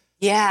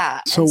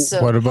 Yeah. So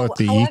what about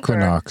the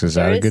equinox? Is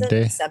that a good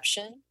day?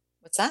 Exception.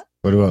 What's that?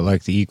 What about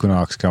like the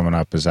equinox coming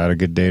up? Is that a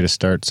good day to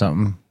start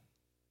something?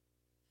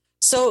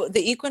 So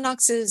the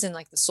equinoxes and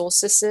like the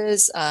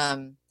solstices,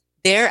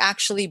 they're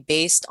actually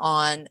based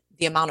on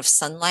the amount of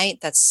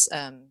sunlight that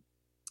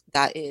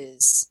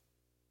is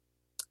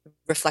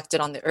reflected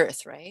on the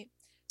earth, right?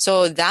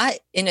 So that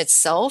in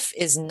itself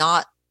is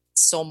not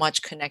so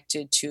much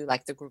connected to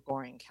like the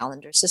Gregorian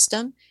calendar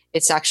system.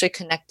 It's actually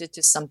connected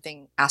to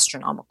something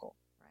astronomical,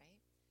 right?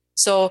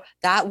 So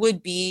that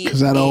would be because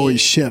that always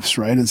shifts,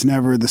 right? It's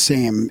never the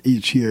same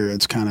each year.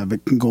 It's kind of,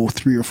 it can go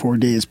 3 or 4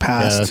 days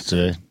past. Yeah, that's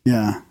it.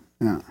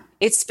 Yeah.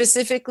 It's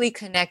specifically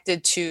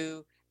connected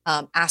to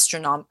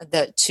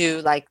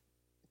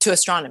to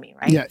astronomy,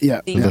 right?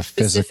 Yeah. The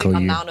physical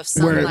amount of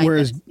sunlight.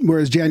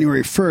 Whereas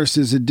January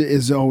 1st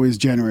is always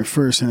January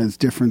 1st, and it's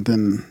different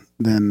than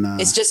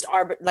it's just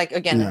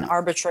an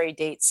arbitrary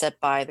date set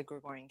by the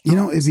Gregorian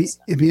calendar. You know,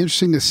 it'd be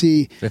interesting to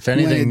see. If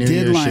anything, New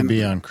Year's should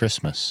be on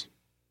Christmas.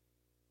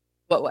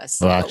 What was?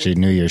 Well, actually,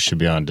 New Year's should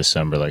be on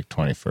December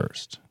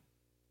 21st.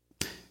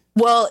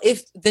 Well,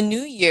 if the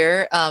New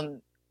Year,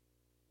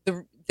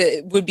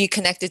 it would be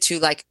connected to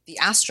like the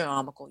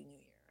astronomical New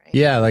Year, right?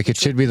 Yeah, like it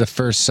should be the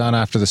first sun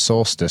after the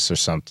solstice or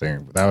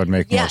something. That would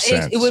make more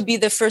sense. It would be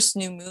the first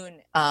new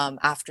moon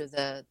after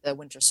the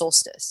winter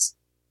solstice.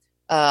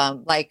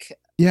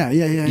 Yeah.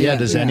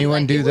 Does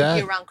anyone do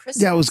that? Around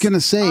Christmas. Yeah, I was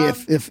gonna say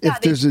if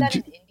there's in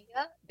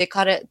India, they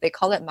call it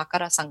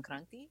Makara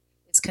Sankranti.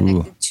 It's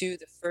connected to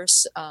the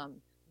first new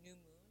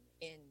moon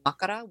in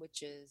Makara,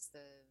 which is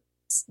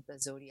the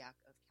zodiac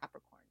of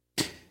Capricorn.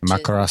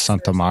 Makara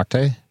Santa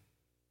Marte.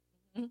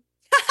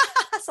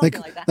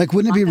 Like,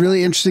 wouldn't it be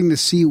really interesting to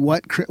see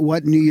what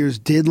New Year's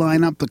did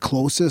line up the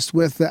closest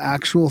with the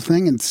actual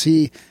thing, and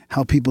see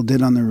how people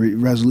did on the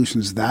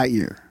resolutions that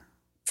year?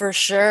 For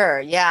sure,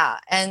 yeah.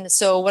 And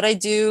so what I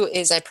do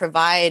is I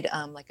provide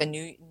like a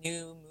new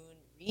moon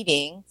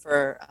reading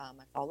for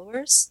my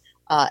followers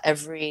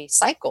every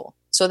cycle.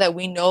 so that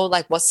we know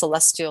like what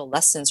celestial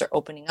lessons are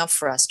opening up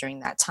for us during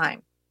that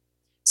time.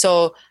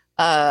 So,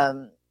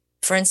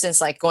 for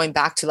instance, like going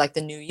back to like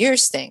the New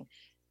Year's thing,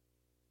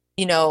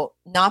 you know,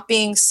 not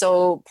being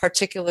so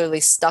particularly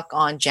stuck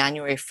on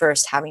January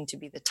 1st having to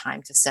be the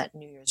time to set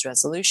New Year's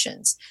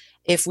resolutions.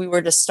 If we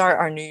were to start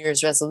our New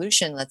Year's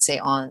resolution, let's say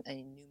on a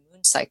new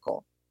moon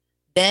cycle,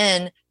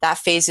 then that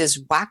phase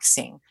is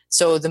waxing.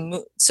 So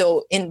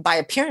by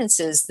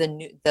appearances,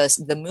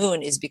 the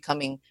moon is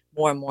becoming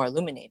more and more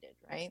illuminated,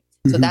 right?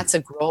 So that's a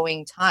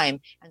growing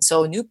time. And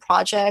so new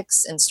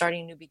projects and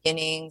starting new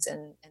beginnings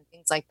and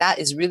things like that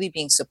is really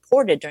being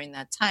supported during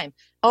that time.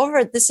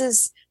 However, this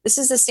is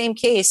the same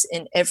case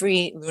in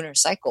every lunar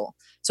cycle.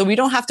 So we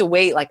don't have to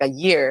wait like a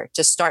year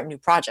to start new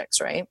projects,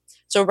 right?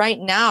 So right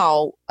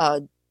now,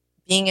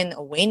 being in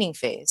a waning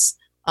phase,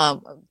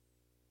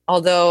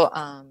 although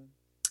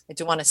I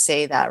do want to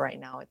say that right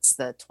now it's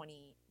the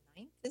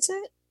 29th, is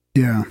it?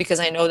 Yeah. Because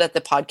I know that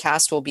the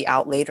podcast will be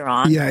out later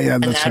on. Yeah,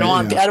 and that's I don't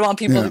want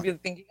people Yeah. to be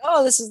thinking,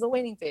 oh, this is the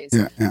waning phase.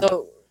 Yeah.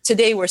 So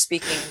today we're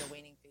speaking in the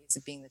waning phase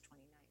of being the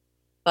 29th.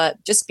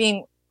 But just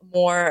being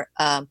more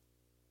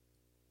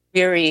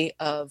weary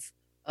of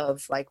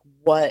like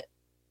what,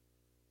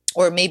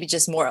 or maybe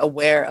just more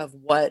aware of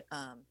what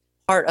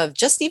part of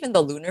just even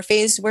the lunar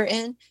phase we're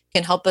in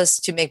can help us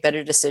to make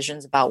better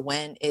decisions about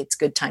when it's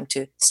good time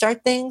to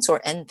start things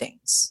or end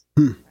things,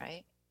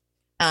 right?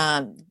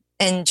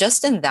 And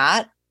just in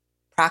that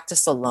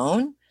practice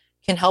alone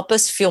can help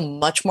us feel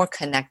much more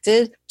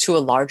connected to a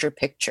larger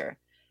picture.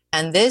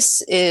 And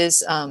this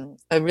is a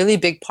really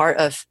big part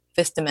of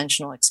fifth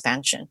dimensional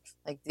expansion,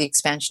 like the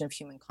expansion of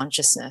human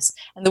consciousness.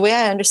 And the way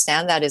I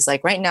understand that is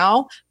like right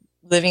now,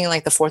 living in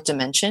like the fourth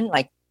dimension,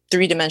 like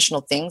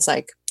three-dimensional things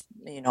like,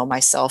 you know,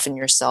 myself and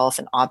yourself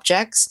and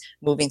objects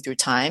moving through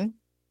time,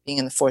 being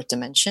in the fourth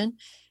dimension,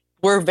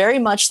 we're very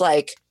much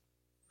like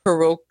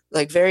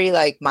very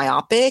like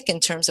myopic in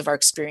terms of our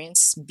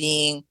experience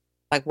being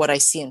like what I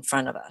see in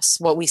front of us,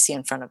 what we see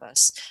in front of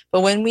us. But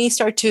when we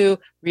start to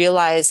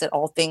realize that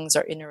all things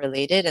are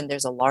interrelated and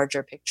there's a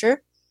larger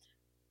picture,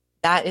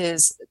 that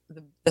is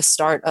the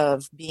start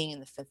of being in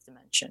the fifth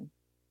dimension,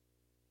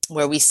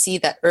 where we see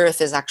that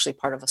Earth is actually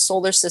part of a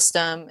solar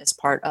system, is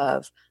part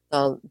of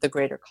the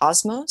greater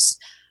cosmos.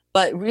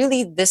 But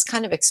really, this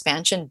kind of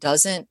expansion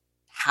doesn't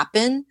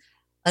happen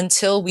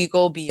until we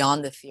go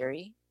beyond the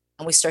theory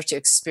and we start to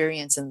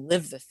experience and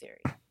live the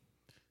theory.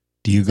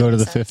 Do you go to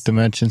the fifth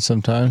dimension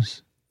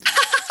sometimes?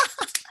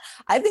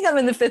 I think I'm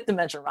in the fifth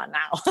dimension right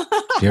now.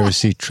 Do you ever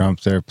see Trump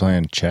there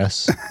playing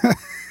chess?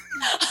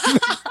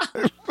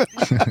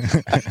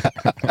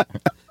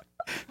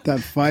 That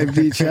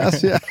 5D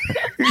chess, yeah.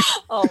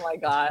 Oh my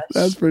gosh.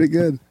 That's pretty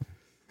good.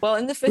 Well,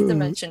 in the fifth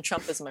dimension,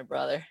 Trump is my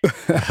brother.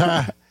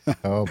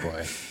 Oh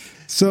boy.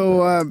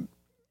 So,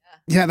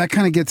 yeah, that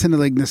kind of gets into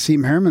like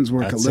Nassim Harame's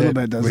work That's a little it.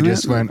 bit, doesn't it? We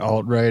just went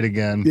alt-right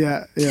again.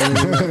 Yeah.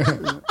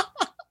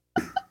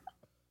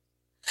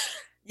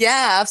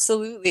 Yeah,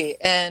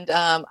 absolutely. And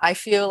I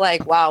feel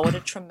like, wow, what a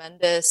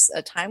tremendous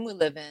time we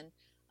live in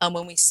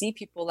when we see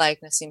people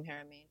like Nassim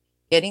Haramein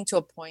getting to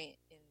a point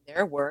in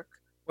their work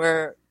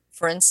where,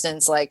 for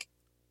instance, like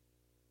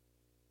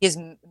he's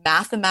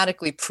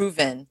mathematically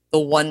proven the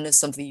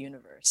oneness of the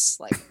universe.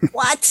 Like,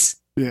 what?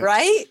 Yeah.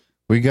 Right?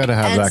 We got to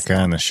have that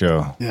guy on the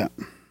show. Yeah.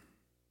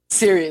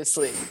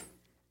 Seriously.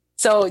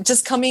 So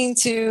just coming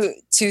to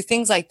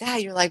things like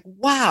that, you're like,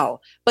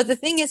 wow. But the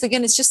thing is,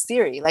 again, it's just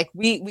theory. Like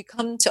we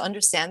come to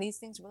understand these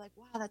things. We're like,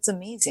 wow, that's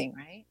amazing,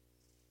 right?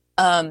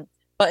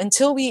 But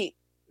until we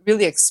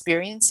really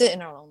experience it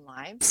in our own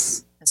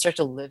lives and start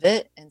to live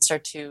it and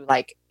start to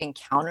like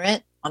encounter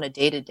it on a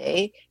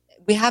day-to-day,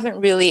 we haven't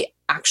really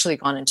actually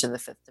gone into the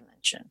fifth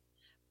dimension.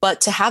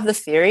 But to have the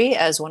theory,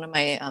 as one of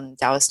my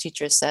Taoist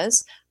teachers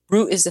says,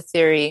 root is the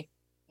theory.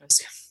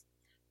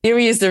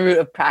 Theory is the root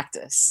of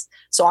practice.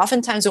 So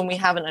oftentimes when we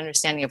have an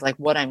understanding of like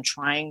what I'm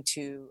trying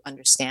to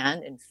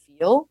understand and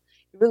feel,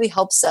 it really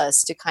helps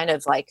us to kind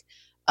of like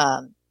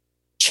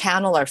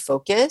channel our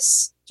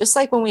focus. Just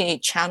like when we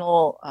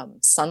channel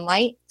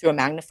sunlight through a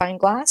magnifying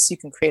glass, you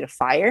can create a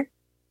fire.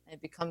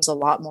 It becomes a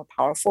lot more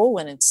powerful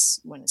when it's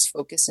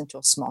focused into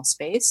a small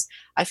space.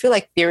 I feel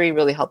like theory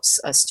really helps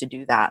us to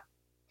do that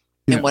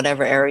in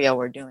whatever area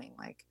we're doing.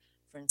 Like,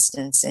 for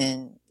instance,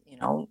 in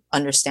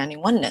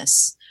understanding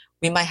oneness.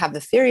 We might have the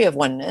theory of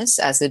oneness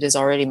as it is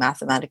already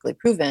mathematically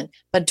proven,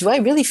 but do I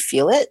really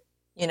feel it,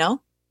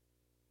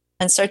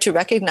 and start to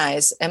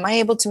recognize, am I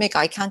able to make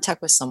eye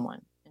contact with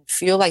someone and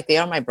feel like they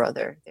are my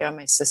brother, they are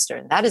my sister,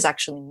 and that is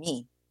actually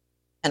me,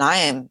 and I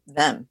am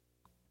them,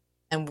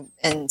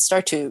 and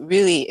start to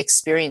really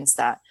experience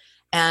that.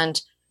 And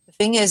the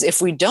thing is,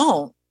 if we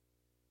don't,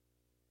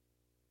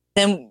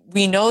 then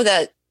we know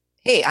that,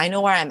 hey, I know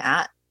where I'm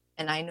at,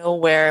 and I know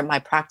where my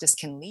practice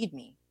can lead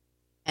me.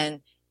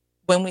 And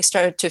when we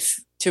start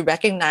to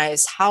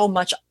recognize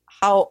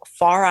how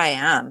far I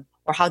am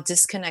or how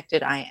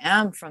disconnected I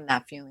am from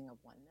that feeling of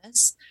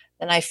oneness,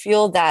 then I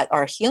feel that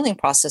our healing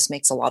process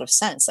makes a lot of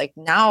sense. Like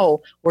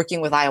now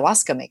working with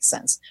ayahuasca makes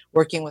sense.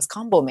 Working with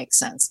Kambo makes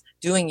sense.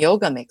 Doing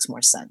yoga makes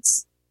more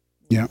sense.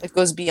 Yeah. It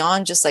goes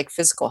beyond just like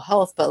physical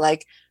health, but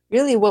like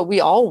really what we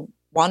all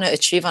want to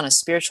achieve on a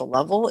spiritual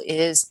level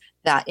is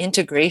that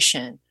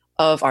integration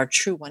of our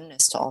true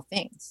oneness to all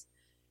things.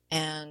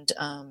 And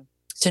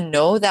to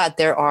know that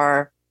there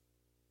are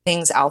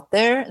things out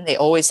there, and they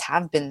always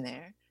have been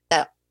there,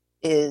 that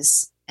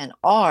is and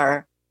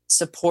are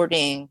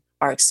supporting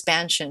our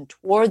expansion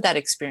toward that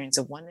experience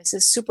of oneness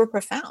is super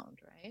profound,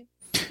 right?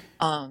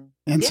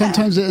 And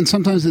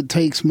sometimes it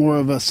takes more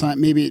of a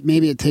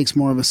maybe it takes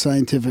more of a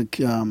scientific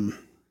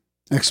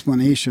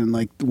explanation,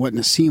 like what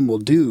Nassim will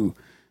do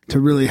to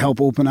really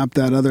help open up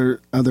that other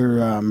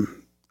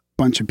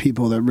bunch of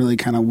people that really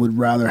kind of would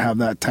rather have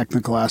that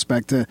technical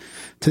aspect to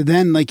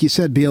then, like you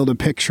said, be able to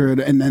picture it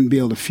and then be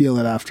able to feel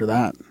it after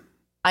that.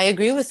 I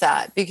agree with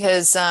that,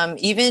 because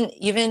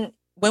even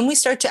when we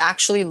start to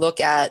actually look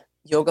at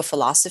yoga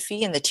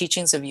philosophy and the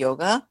teachings of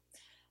yoga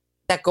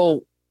that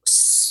go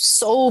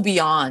so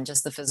beyond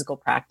just the physical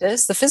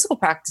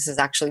practice is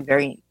actually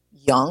very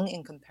young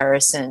in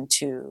comparison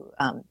to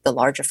the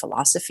larger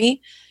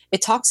philosophy.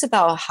 It talks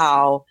about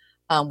how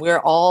we're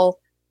all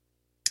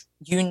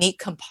unique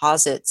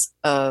composites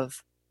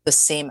of the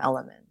same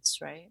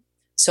elements, right?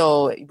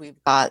 So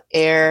we've got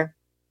air,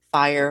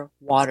 fire,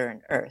 water,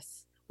 and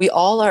earth. We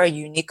all are a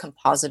unique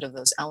composite of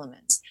those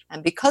elements.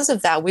 And because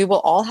of that, we will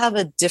all have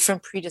a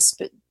different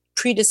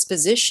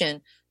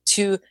predisposition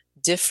to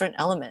different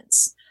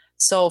elements.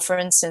 So for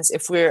instance,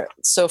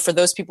 for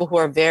those people who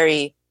are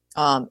very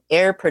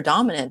air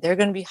predominant, they're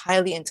going to be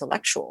highly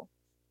intellectual.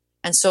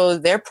 And so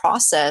their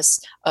process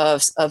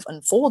of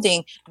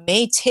unfolding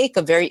may take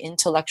a very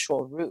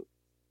intellectual route,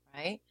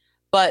 right?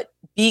 But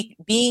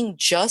being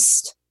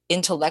just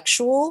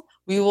intellectual,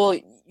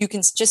 you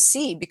can just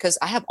see, because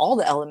I have all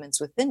the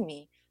elements within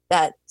me,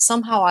 that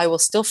somehow I will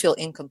still feel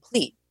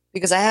incomplete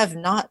because I have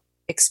not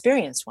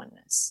experienced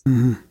oneness.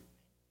 Mm-hmm.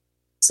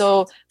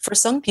 So for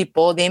some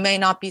people, they may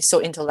not be so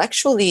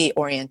intellectually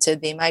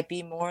oriented. They might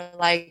be more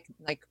like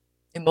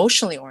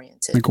emotionally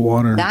oriented. Like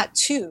water. That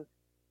too.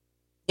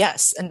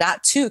 Yes. And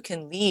that too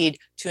can lead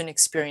to an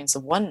experience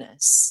of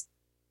oneness.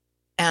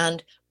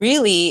 And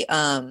really,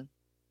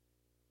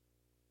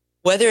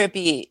 whether it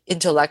be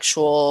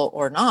intellectual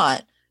or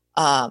not,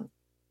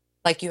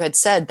 like you had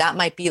said, that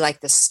might be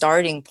like the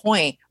starting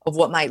point of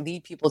what might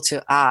lead people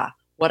to,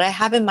 what I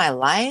have in my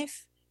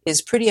life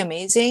is pretty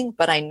amazing,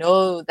 but I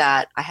know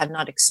that I have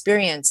not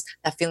experienced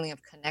that feeling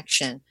of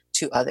connection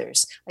to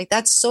others. Like,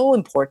 that's so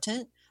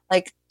important.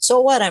 Like, so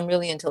what? I'm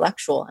really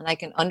intellectual and I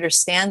can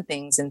understand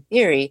things in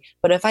theory,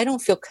 but if I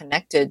don't feel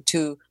connected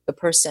to the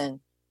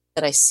person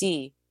that I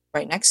see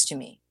right next to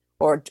me,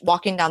 or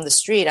walking down the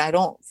street, I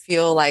don't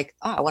feel like,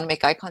 I want to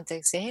make eye contact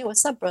and say, hey,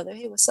 what's up, brother?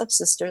 Hey, what's up,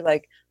 sister?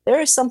 Like,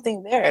 there is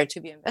something there to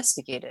be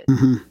investigated.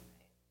 Mm-hmm. And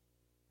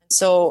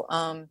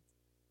so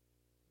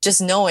just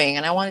knowing,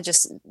 and I want to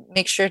just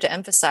make sure to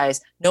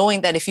emphasize,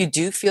 knowing that if you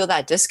do feel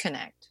that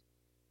disconnect,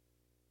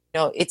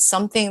 it's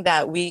something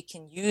that we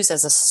can use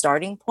as a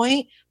starting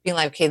point, being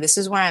like, okay, this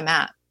is where I'm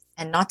at,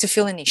 and not to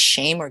feel any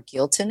shame or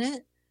guilt in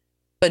it,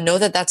 but know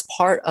that that's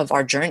part of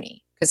our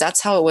journey. Because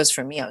that's how it was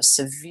for me. I was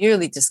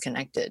severely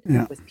disconnected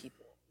with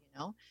people,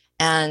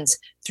 and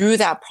through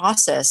that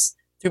process,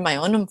 through my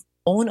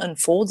own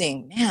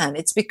unfolding, man,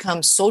 it's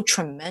become so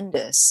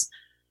tremendous,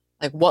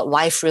 like what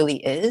life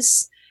really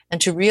is. And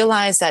to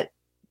realize that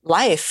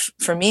life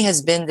for me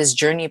has been this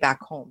journey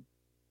back home,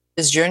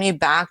 this journey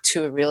back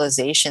to a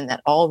realization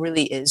that all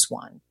really is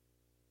one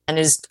and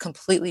is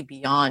completely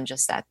beyond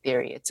just that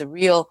theory. It's a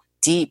real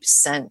deep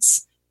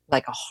sense,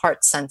 like a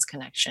heart sense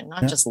connection,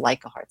 not just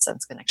like a heart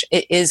sense connection.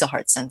 It is a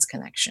heart sense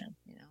connection,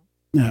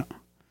 Yeah.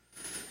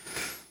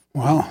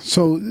 Wow.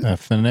 So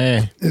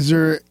FNA. Is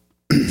there,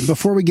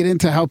 before we get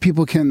into how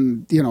people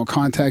can,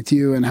 contact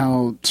you and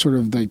how sort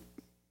of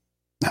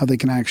how they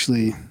can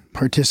actually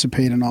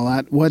participate and all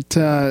that, what,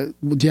 do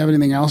you have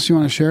anything else you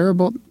want to share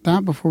about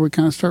that before we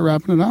kind of start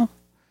wrapping it up?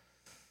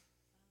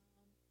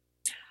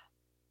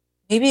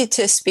 Maybe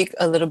to speak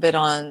a little bit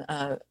on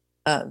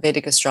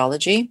Vedic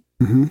astrology.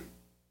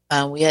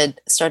 Mm-hmm. We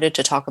had started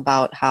to talk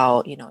about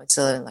how, it's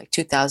like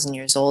 2,000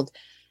 years old,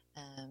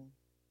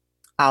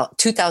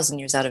 2,000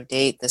 years out of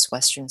date, this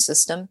Western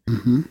system.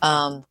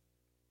 Mm-hmm.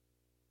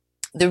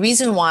 The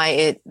reason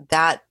why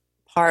that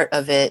part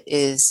of it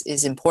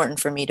is important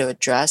for me to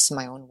address in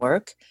my own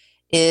work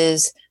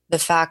is the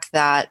fact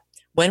that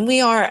when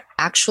we are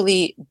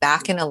actually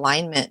back in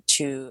alignment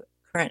to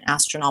current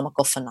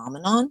astronomical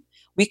phenomenon,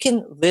 we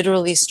can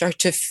literally start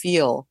to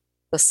feel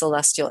the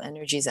celestial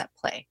energies at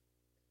play.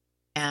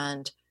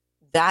 And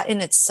that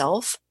in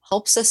itself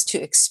helps us to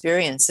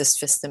experience this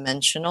fifth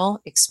dimensional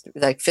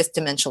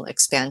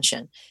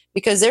expansion.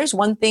 Because there's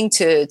one thing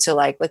to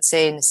like, let's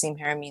say in Nassim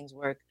Haramein's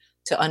work,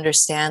 to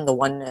understand the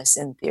oneness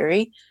in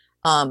theory.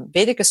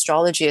 Vedic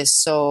astrology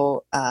is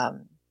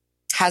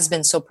has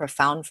been so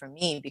profound for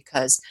me,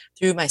 because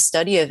through my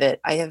study of it,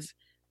 I have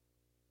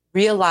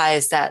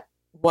realized that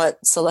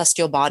what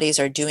celestial bodies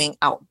are doing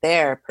out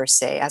there per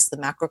se, as the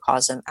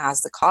macrocosm,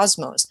 as the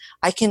cosmos,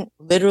 I can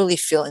literally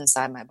feel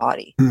inside my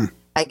body.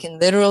 I can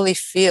literally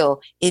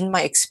feel in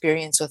my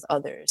experience with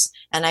others.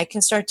 And I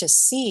can start to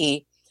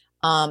see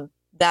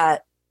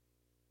that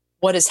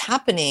what is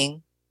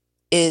happening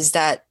is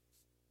that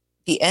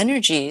the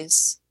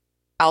energies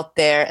out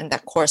there and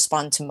that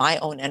correspond to my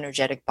own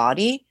energetic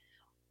body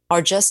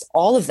are just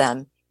all of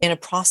them in a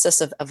process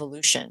of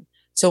evolution.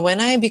 So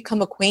when I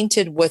become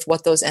acquainted with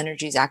what those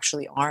energies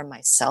actually are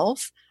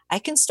myself, I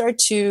can start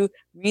to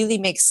really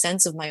make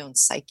sense of my own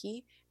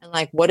psyche and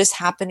like what is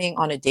happening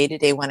on a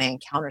day-to-day when I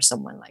encounter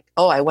someone. Like,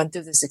 oh, I went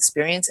through this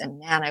experience and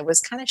man, I was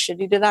kind of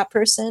shitty to that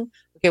person.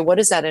 Okay, what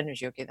is that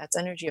energy? Okay, that's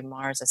energy of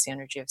Mars. That's the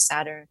energy of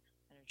Saturn,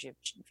 energy of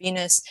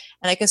Venus.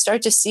 And I can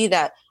start to see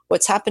that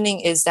what's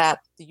happening is that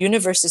the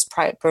universe is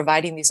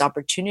providing these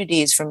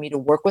opportunities for me to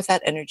work with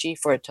that energy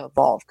for it to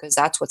evolve, because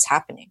that's what's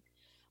happening.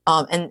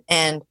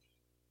 And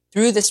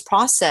through this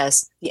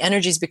process, the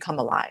energies become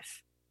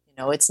alive. You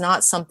know, it's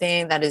not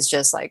something that is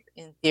just like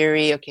in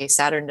theory, okay,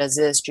 Saturn does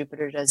this,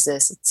 Jupiter does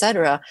this,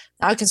 etc.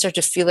 Now I can start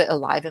to feel it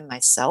alive in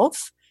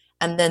myself.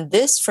 And then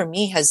this for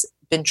me has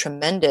been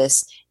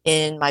tremendous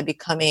in my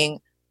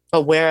becoming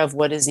aware of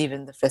what is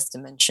even the fifth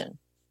dimension,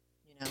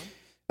 you know?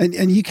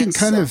 And you can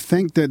kind of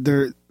think that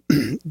they're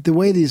the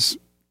way these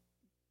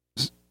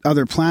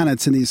other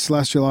planets and these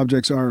celestial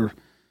objects are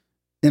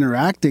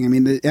interacting, I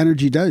mean, the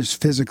energy does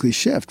physically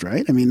shift,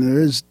 right? I mean, there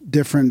is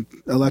different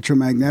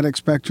electromagnetic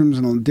spectrums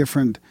and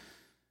different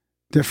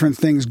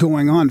things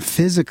going on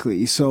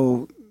physically.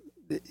 So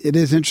it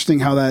is interesting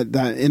how that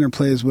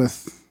interplays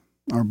with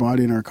our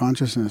body and our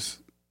consciousness.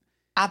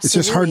 Absolutely. It's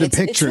just hard to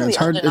picture. Really it's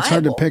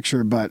hard to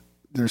picture, but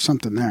there's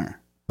something there.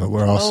 But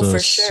we're also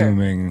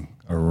assuming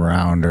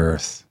around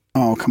Earth.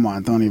 Oh, come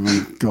on. Don't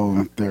even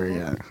go there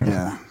yet.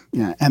 Yeah.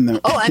 Yeah.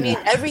 And I mean,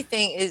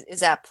 everything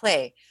is at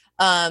play.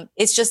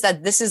 It's just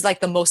that this is like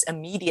the most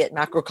immediate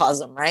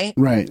macrocosm, right?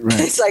 Right.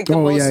 It's like the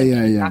most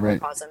immediate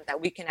macrocosm right. that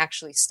we can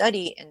actually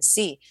study and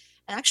see.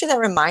 And actually that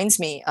reminds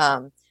me,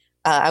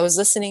 I was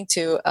listening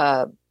to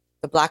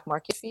the Black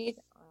Market feed.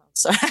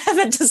 Sorry, I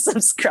haven't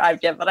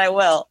subscribed yet, but I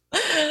will.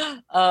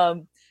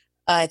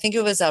 I think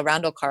it was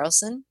Randall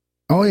Carlson.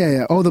 Oh,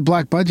 yeah. Oh, the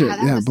Black Budget.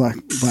 Yeah,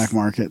 Black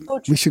Market.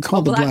 We should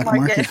call the Black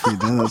Market feed.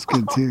 That's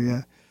good too,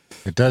 yeah.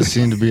 It does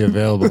seem to be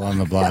available on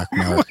the black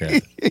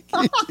market.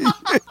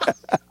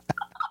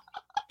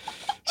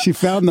 She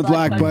found the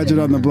Black Budget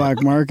on the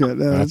black market.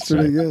 Yeah, that's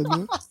pretty good.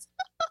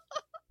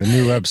 The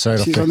new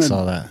website will fix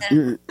all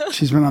that.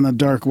 She's been on the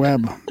dark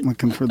web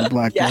looking for the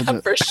Black Budget.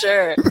 Yeah, for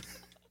sure.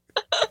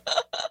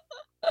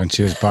 When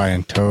she was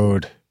buying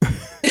Toad.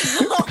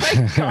 Oh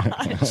my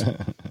gosh.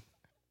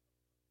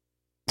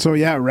 So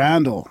yeah,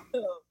 Randall.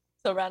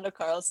 So Randall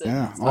Carlson.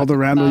 Yeah, all the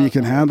Randall you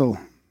can handle.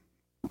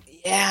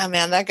 Yeah,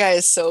 man, that guy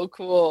is so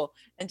cool.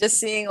 And just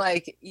seeing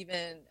like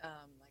even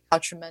like how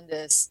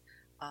tremendous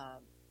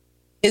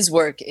his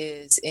work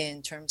is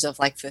in terms of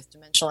like fifth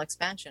dimensional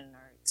expansion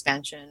or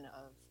expansion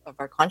of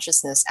our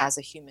consciousness as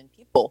a human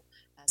people,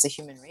 as a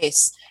human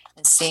race,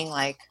 and seeing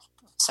like,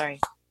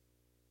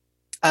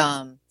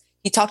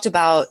 he talked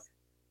about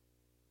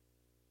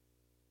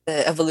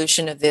the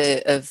evolution of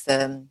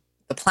the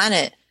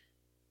planet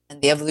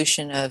and the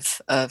evolution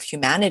of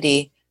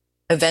humanity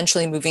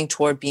eventually moving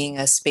toward being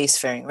a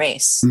spacefaring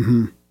race.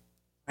 Mm-hmm.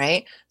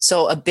 Right?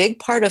 So a big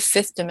part of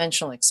fifth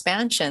dimensional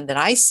expansion that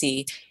I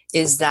see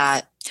is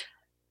that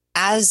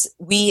as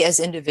we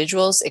as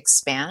individuals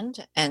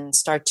expand and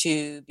start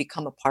to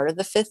become a part of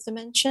the fifth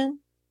dimension,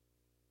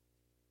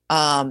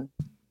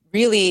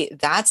 really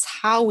that's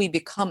how we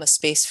become a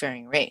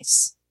spacefaring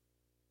race.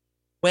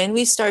 When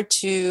we start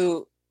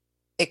to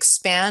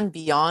expand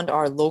beyond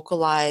our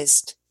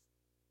localized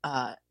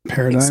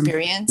paradigm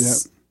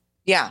experience,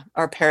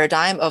 our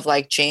paradigm of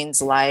like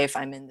Jane's life,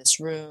 I'm in this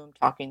room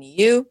talking to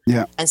you,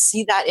 and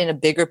see that in a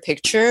bigger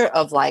picture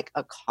of like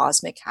a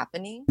cosmic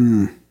happening.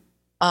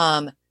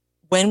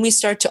 When we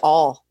start to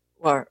all,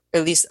 or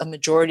at least a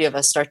majority of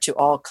us start to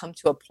all come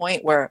to a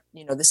point where,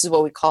 you know, this is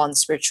what we call in the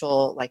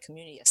spiritual like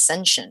community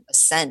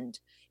ascend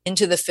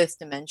into the fifth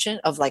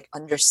dimension of like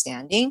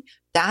understanding,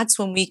 that's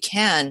when we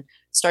can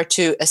start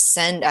to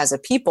ascend as a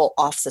people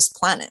off this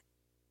planet.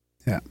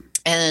 Yeah.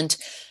 And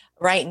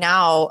right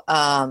now,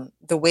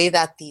 the way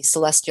that the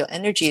celestial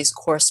energies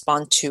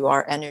correspond to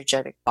our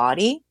energetic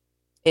body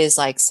is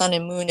like sun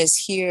and moon is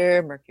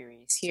here,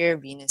 Mercury is here,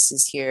 Venus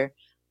is here,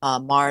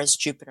 Mars,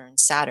 Jupiter, and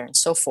Saturn,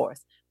 so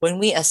forth. When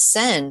we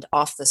ascend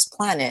off this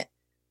planet,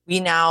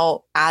 we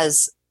now,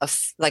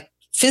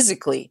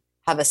 physically,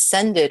 have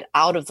ascended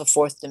out of the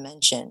fourth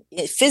dimension,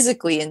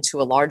 physically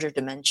into a larger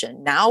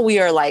dimension. Now we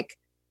are like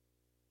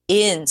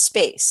in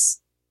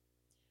space.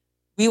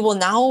 We will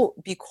now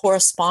be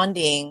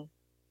corresponding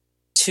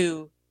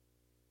to,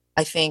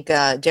 I think,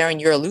 Darren,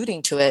 you're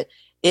alluding to it,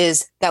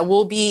 is that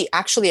we'll be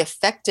actually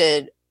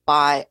affected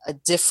by a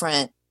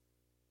different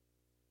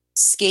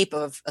scape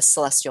of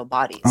celestial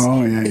bodies.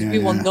 We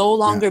will no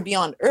longer be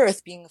on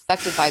Earth being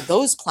affected by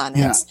those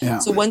planets.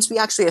 So once we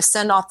actually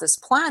ascend off this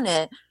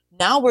planet,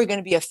 now we're going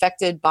to be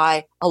affected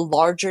by a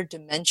larger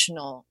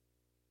dimensional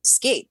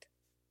scape.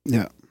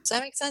 Yeah. Does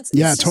that make sense?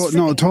 Yeah,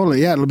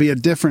 totally. Yeah, it'll be a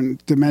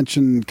different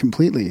dimension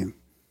completely.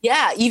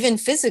 Yeah, even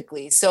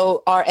physically.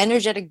 So our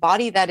energetic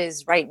body that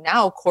is right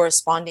now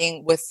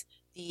corresponding with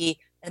the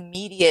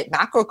immediate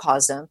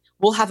macrocosm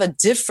will have a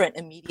different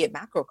immediate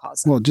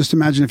macrocosm. Well, just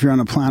imagine if you're on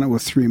a planet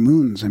with 3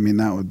 moons. I mean,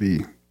 that would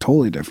be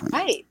totally different.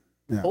 Right.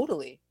 Yeah.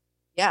 Totally.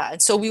 Yeah.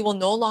 And so we will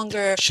no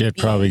longer. Shit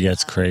probably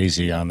gets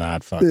crazy on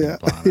that fucking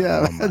planet.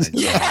 Yeah. Oh my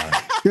God.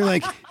 You're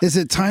like, is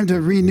it time to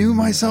renew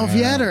myself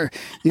yet? Or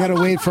you got to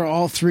wait for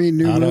all 3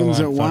 new moons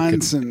at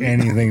once? And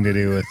anything to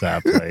do with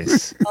that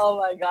place. Oh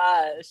my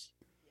gosh.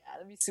 Yeah,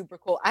 that'd be super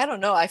cool. I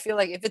don't know. I feel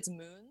like if it's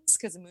moons,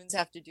 because moons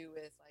have to do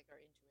with like our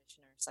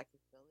intuition or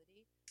psychic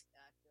ability,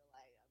 I feel like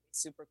that'd be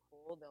super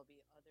cool. There'll be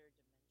other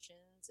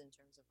dimensions in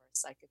terms of our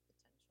psychic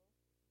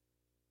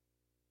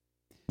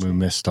potential. We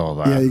missed all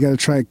that. Yeah, you got to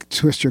try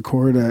twist your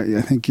cord.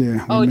 I think we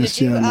missed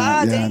did you? on that.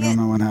 Yeah, I dang don't it.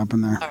 know what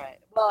happened there. All right.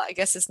 Well, I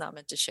guess it's not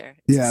meant to share.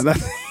 Yeah,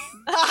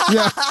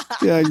 yeah,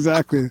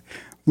 exactly.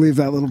 Leave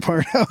that little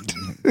part out.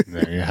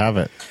 There you have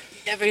it.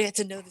 You never get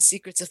to know the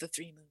secrets of the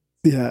 3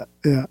 moons.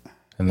 Yeah.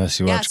 Unless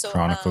you watch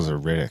Chronicles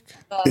of Riddick.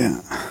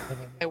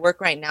 My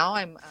work right now,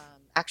 I'm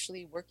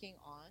actually working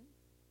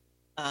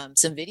on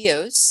some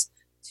videos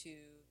to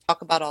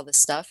talk about all this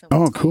stuff and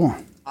what's going on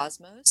in the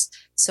cosmos,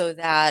 so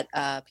that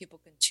people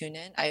can tune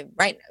in.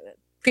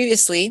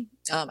 Previously,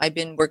 I've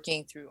been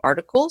working through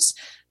articles,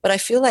 but I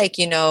feel like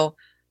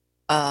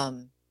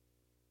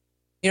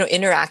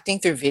interacting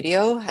through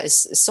video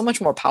is so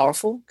much more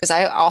powerful, because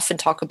I often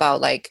talk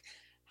about like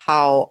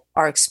how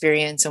our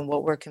experience and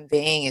what we're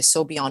conveying is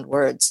so beyond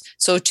words.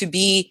 So to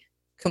be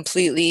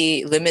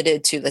completely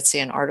limited to, let's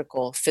say, an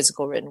article,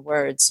 physical written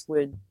words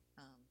would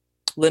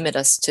limit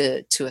us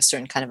to a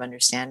certain kind of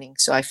understanding.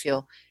 So I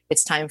feel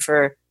it's time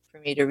for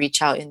me to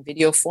reach out in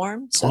video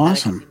form so that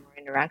it can be more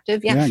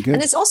interactive. Yeah. Good.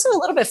 And it's also a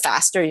little bit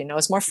faster,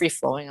 it's more free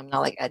flowing. I'm not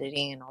like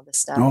editing and all this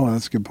stuff. Oh,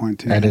 that's a good point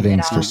too.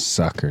 Editing's for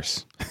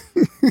suckers.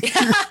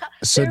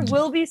 So there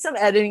will be some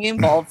editing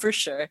involved for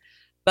sure,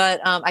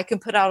 but I can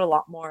put out a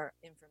lot more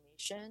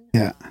information.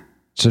 Yeah.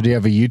 So do you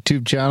have a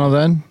YouTube channel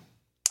then?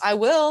 I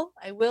will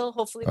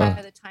hopefully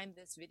by the time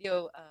this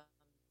video,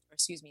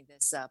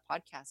 this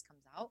podcast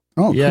comes out.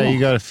 Oh, yeah, cool. you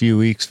got a few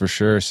weeks for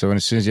sure. So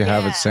as soon as you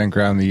have it, send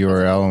Graham the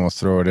URL and we'll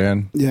throw it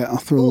in. Yeah, I'll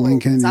throw the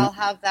link in. I'll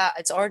have that.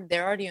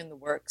 They're already in the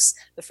works.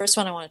 The first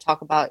one I want to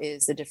talk about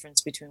is the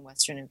difference between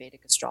Western and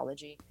Vedic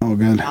astrology. Oh,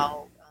 good.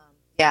 How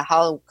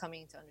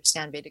coming to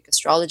understand Vedic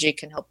astrology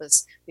can help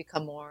us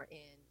become more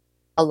in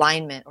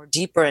alignment or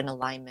deeper in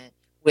alignment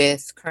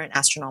with current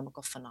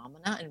astronomical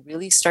phenomena and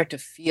really start to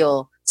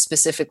feel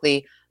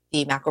specifically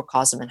the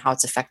macrocosm and how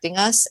it's affecting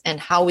us and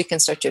how we can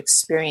start to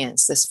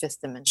experience this 5th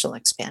dimensional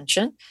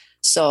expansion.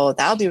 So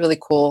that'll be really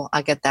cool.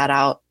 I'll get that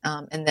out.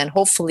 And then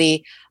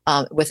hopefully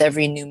with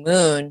every new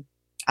moon,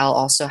 I'll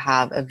also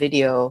have a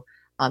video,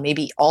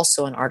 maybe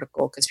also an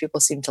article, because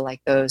people seem to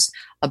like those,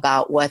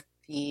 about what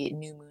the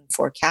new moon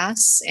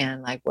forecasts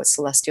and like what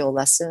celestial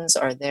lessons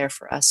are there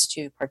for us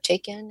to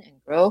partake in and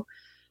grow.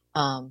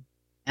 And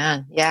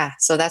yeah,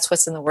 so that's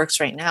what's in the works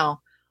right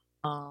now.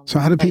 So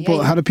how do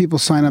people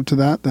sign up to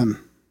that then?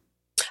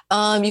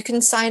 You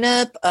can sign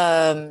up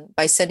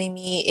by sending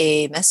me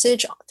a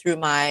message through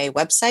my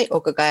website,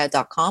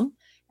 okagaya.com,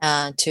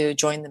 to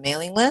join the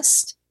mailing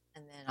list.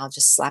 And then I'll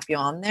just slap you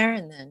on there,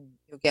 and then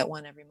you'll get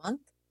one every month.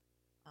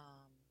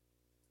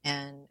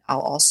 And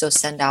I'll also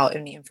send out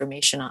any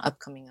information on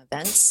upcoming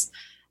events.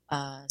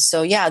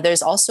 So yeah,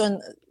 there's also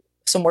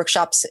some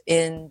workshops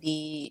in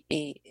the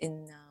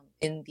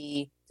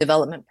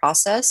development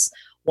process.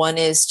 One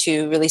is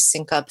to really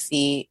sync up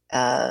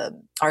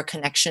our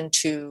connection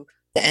to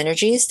the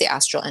energies, the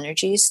astral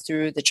energies,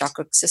 through the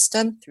chakra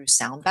system, through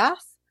sound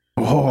bath.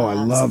 Oh, I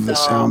love the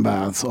sound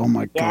baths. Oh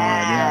my God.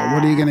 Yeah.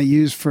 What are you going to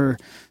use for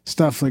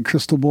stuff like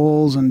crystal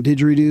bowls and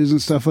didgeridoos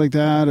and stuff like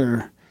that?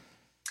 Or?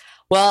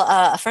 Well,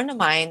 a friend of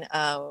mine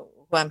who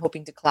I'm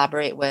hoping to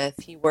collaborate with,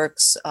 he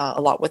works a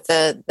lot with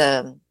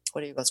the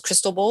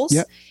crystal bowls.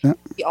 Yeah.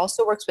 He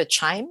also works with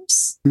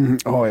chimes. Mm-hmm.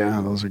 Oh yeah,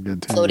 those are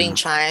good too. Floating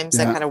chimes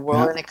that kind of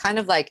whirl, and it kind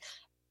of like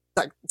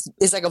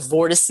is like a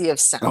vortice of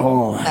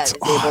sound that is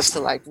able to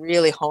like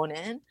really hone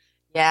in.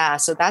 Yeah,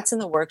 so that's in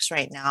the works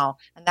right now,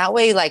 and that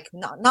way, like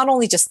not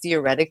only just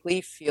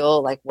theoretically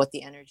feel like what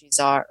the energies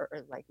are,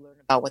 or like learn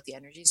about what the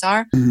energies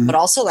are, but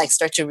also like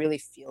start to really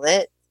feel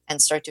it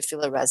and start to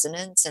feel a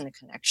resonance and a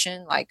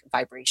connection, like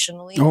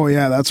vibrationally. Oh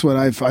yeah, that's what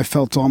I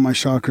felt. All my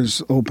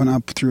chakras open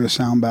up through a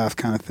sound bath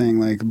kind of thing,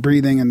 like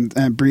breathing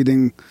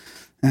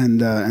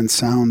and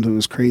sound. It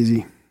was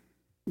crazy.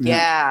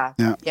 Yeah.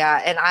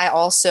 And I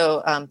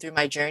also, through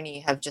my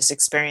journey, have just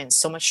experienced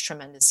so much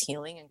tremendous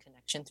healing and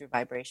connection through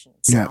vibration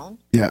and sound.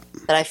 Yeah.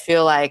 That I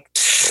feel like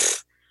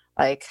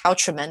how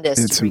tremendous.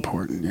 It's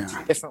important. Yeah.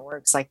 Two different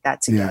works like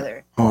that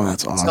together. Yeah. Oh,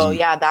 that's awesome. So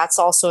yeah, that's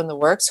also in the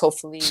works.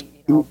 Hopefully,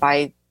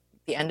 by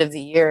the end of the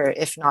year,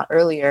 if not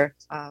earlier,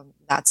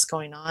 that's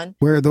going on.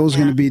 Where are those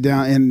going to be?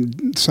 Down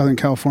in Southern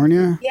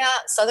California? Yeah,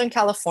 Southern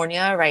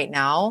California right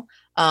now.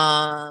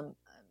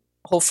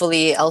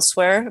 hopefully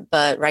elsewhere.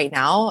 But right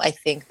now, I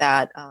think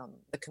that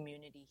the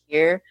community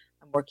here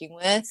I'm working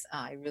with,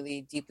 I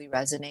really deeply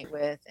resonate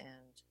with, and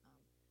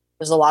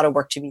there's a lot of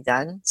work to be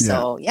done.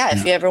 So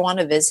if you ever want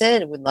to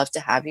visit, we'd love to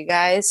have you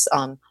guys.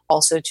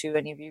 Also to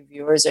any of you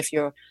viewers, if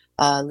you're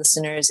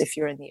listeners, if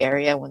you're in the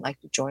area and would like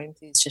to join,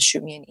 please just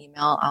shoot me an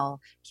email.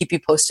 I'll keep you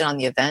posted on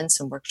the events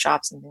and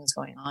workshops and things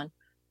going on.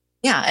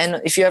 Yeah,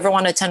 and if you ever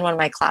want to attend one of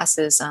my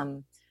classes,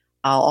 I'll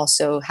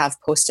also have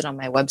posted on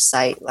my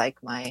website like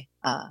my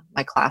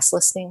my class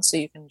listing, so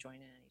you can join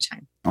in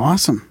anytime.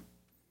 Awesome.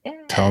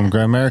 Yeah. Tell them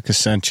Grimerica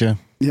sent you.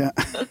 Yeah.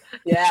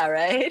 Yeah,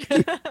 right?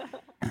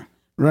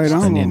 Right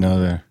on. And you know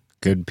they're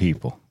good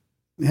people.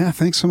 Yeah,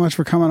 thanks so much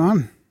for coming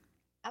on.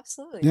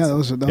 Absolutely. Yeah, that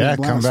was a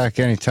blast. Come back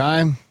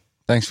anytime.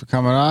 Thanks for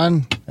coming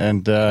on.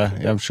 And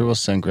I'm sure we'll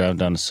send Graham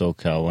down to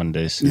SoCal one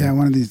day soon. Yeah,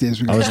 one of these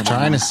days. I was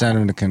trying to send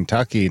him to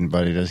Kentucky,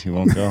 but he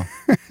won't go.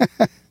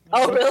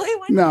 Oh,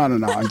 really? No.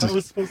 That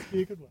was supposed to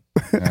be a good one.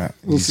 Yeah,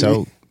 he's see.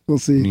 out. We'll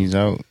see. He's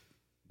out.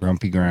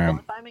 Grumpy Graham.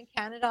 Well, if I'm in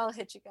Canada, I'll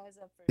hit you guys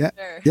up for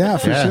sure. Yeah,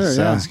 for sure.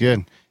 Sounds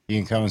good. You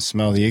can come and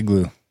smell the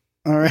igloo.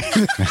 All right.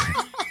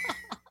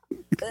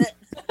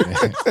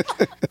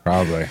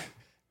 Probably.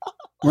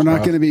 We're not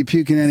going to be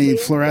puking any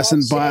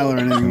fluorescent bile or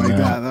anything like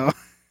that, though.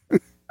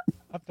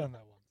 I've done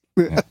that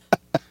one.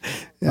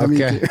 Yeah,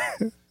 Okay.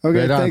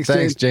 Okay, Right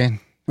thanks, Jane.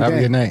 Have a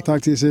good night.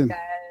 Talk to you soon. Guys.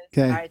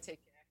 Okay. All right, take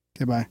care.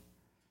 Okay, bye.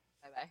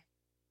 Bye-bye.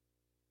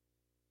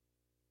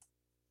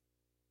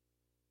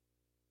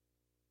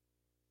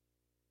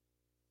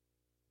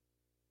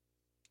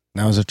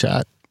 That was a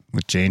chat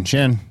with Jane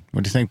Shin.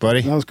 What do you think,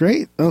 buddy? That was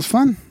great. That was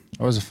fun.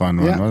 That was a fun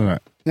one, wasn't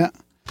it? Yeah.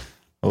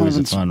 Always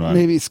Kind a of fun one.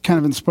 Maybe it's kind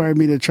of inspired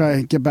me to try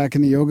and get back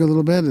into yoga a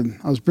little bit, and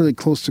I was really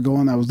close to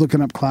going. I was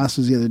looking up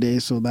classes the other day,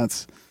 so I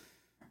was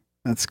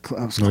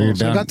close. you're I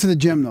done. got to the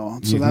gym though,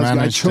 so You've I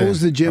managed chose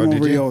to- the gym did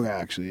over you? yoga.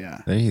 Actually,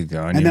 yeah. There you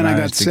go. And you then I got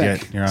managed to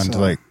sick, you're on to so-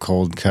 like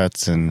cold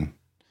cuts and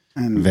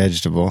And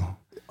vegetable.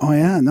 oh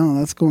yeah, no,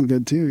 that's going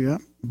good too. Yeah,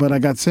 but I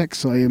got sick,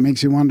 so it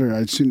makes you wonder.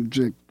 I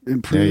should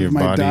improve your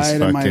my body's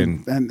diet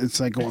fucking- and it's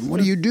like going,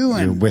 what are you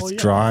doing? You're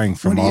withdrawing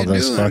from What are all you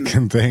those doing?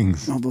 fucking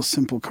things. All those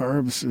simple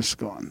carbs just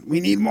going. We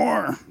need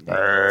more.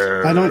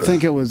 I don't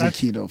think it was the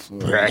keto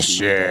fluid. I was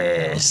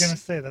gonna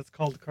say that's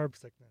called carb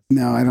sickness.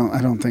 No, I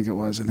don't think it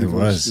was. I think It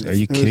was. Are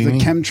you it was kidding the me?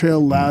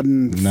 chemtrail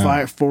laden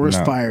No, forest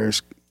no.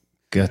 fires.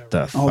 Get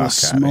the All fuck the out of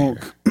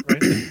smoke Right?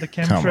 The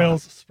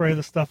chemtrails spray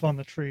the stuff on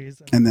the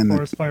trees, And then the the-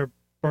 forest fire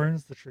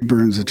burns the trees.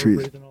 burns the We're trees.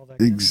 breathing all that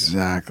chemical.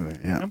 Exactly.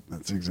 Yeah,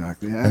 that's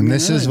exactly. Yeah, I And mean,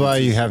 this is really, why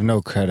you have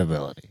no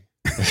credibility.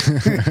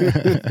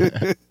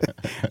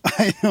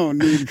 I don't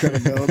need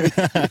credibility.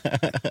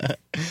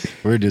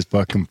 We're just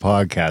fucking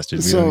podcasters.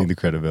 We So, don't need the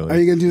credibility. Are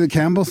you gonna do the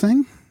Campbell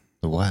thing?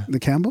 The what? The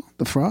Campbell,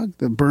 the frog,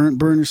 the burn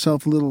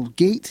yourself a little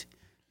gate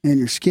in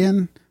your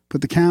skin.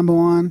 Put the Campbell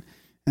on,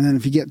 and then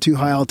if you get too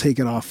high, I'll take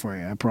it off for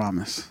you. I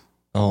promise.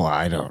 Oh,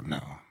 I don't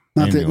know.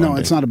 Not Maybe that, one no,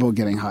 day. it's not about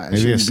getting high. It Maybe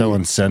if shouldn't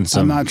someone be- sends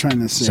some, I'm not trying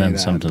to say send that,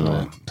 some to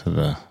no.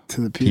 the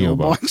To the P.O.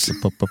 box.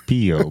 the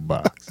PO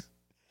box.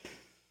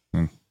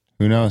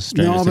 Who knows?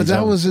 Stranger No, but things that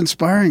happen. was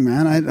inspiring,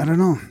 man. I don't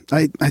know.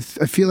 I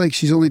feel like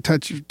she's only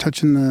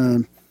touching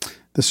the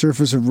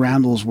surface of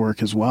Randall's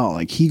work as well.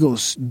 Like he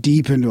goes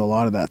deep into a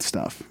lot of that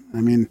stuff. I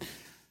mean,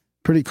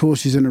 pretty cool.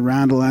 She's into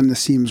Randall and the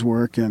Seams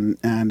work and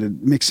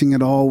mixing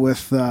it all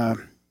with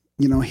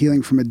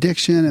healing from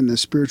addiction and the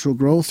spiritual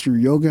growth through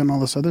yoga and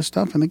all this other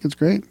stuff. I think it's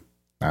great.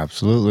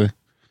 Absolutely.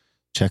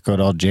 Check out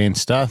all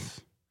Jane's stuff.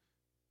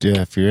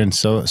 Yeah, if you're in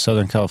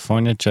Southern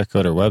California, check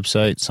out her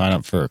website. Sign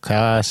up for a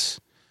class.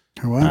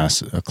 Her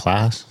what? A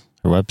class.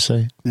 Her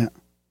website. Yeah.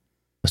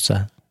 What's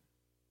that?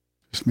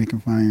 Just making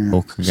fun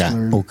of your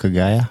slur.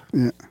 Okagaya.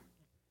 Yeah.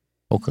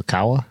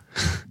 Okakawa.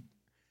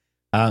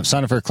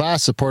 Sign up for a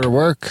class. Support her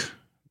work.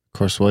 Of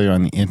course, while you're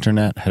on the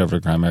internet, head over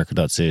to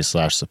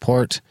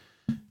grimerica.ca/support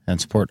and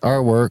support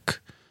our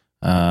work.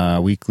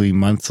 Weekly,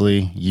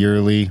 monthly,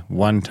 yearly,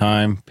 one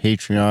time,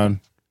 Patreon,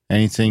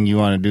 anything you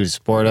want to do to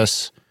support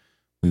us,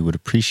 we would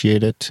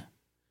appreciate it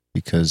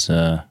because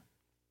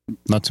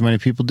not so many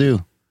people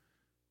do.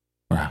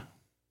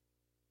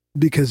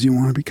 Because you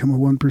want to become a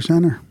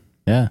 1%er.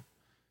 Yeah.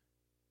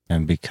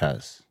 And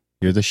because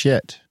you're the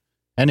shit.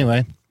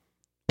 Anyway,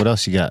 what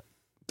else you got?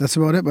 That's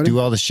about it, buddy. Do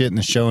all the shit in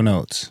the show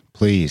notes,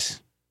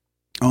 please.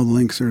 All the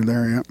links are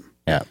there, yeah.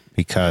 Yeah,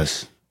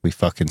 because we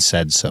fucking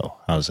said so.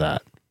 How's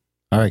that?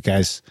 All right,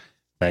 guys.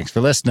 Thanks for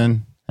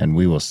listening, and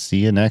we will see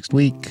you next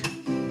week.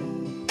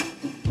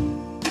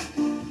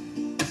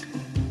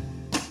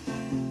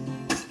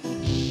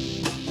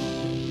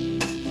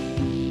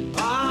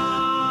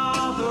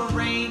 Oh, the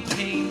rain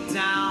came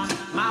down,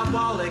 my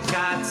wallet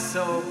got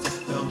soaked,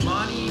 the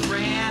money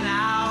ran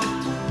out.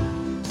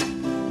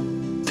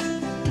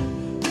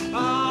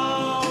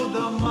 Oh,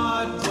 the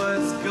mud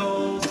was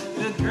gold,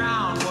 the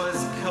ground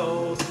was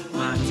cold,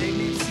 my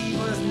dignity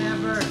was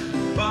never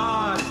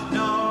bought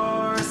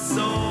nor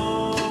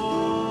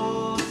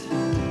sold.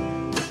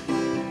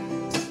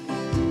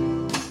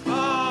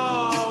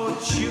 Oh,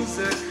 choose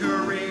a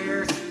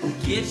career,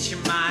 get your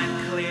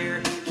mind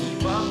clear,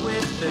 keep up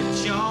with the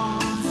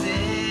Joneses.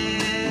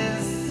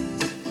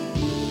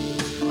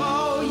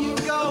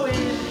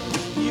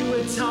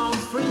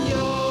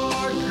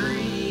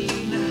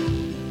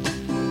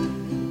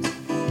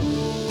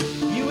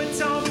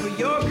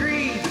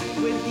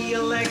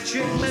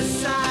 electric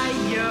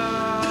messiah.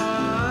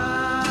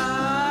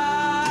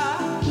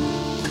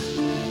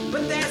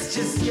 But that's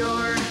just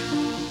your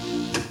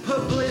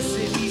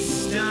publicity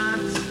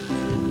stunt.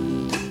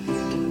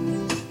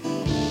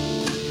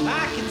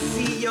 I can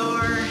see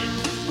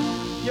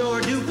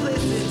your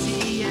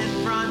duplicity in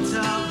front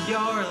of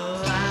your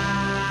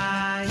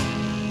lies.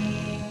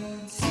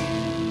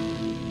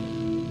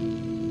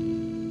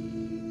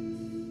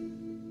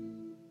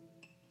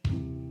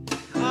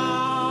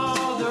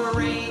 Oh, the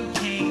rain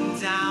came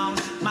down,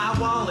 my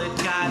wallet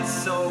got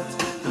soaked,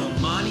 the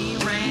money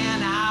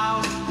ran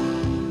out.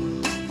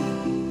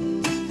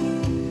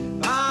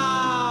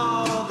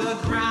 Oh, the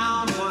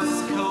ground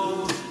was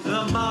cold,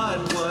 the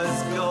mud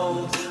was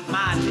gold,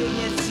 my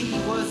dignity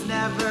was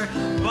never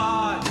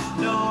bought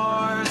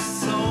nor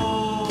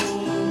sold.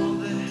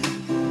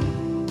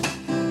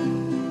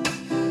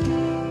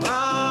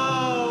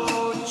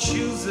 Oh,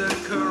 choose a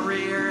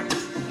career,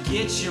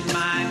 get your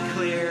mind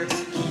clear,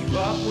 keep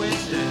up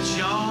with the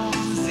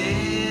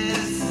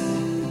Joneses.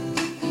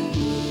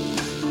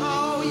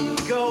 Oh, you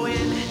go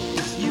in,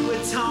 you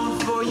atone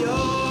for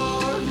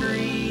your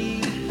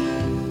greed.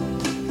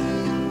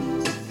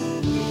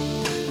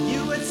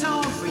 You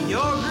atone for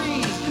your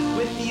greed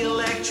with the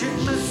electric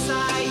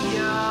messiah.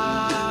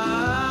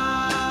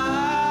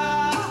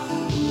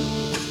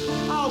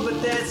 Oh,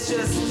 but that's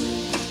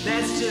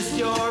just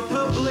your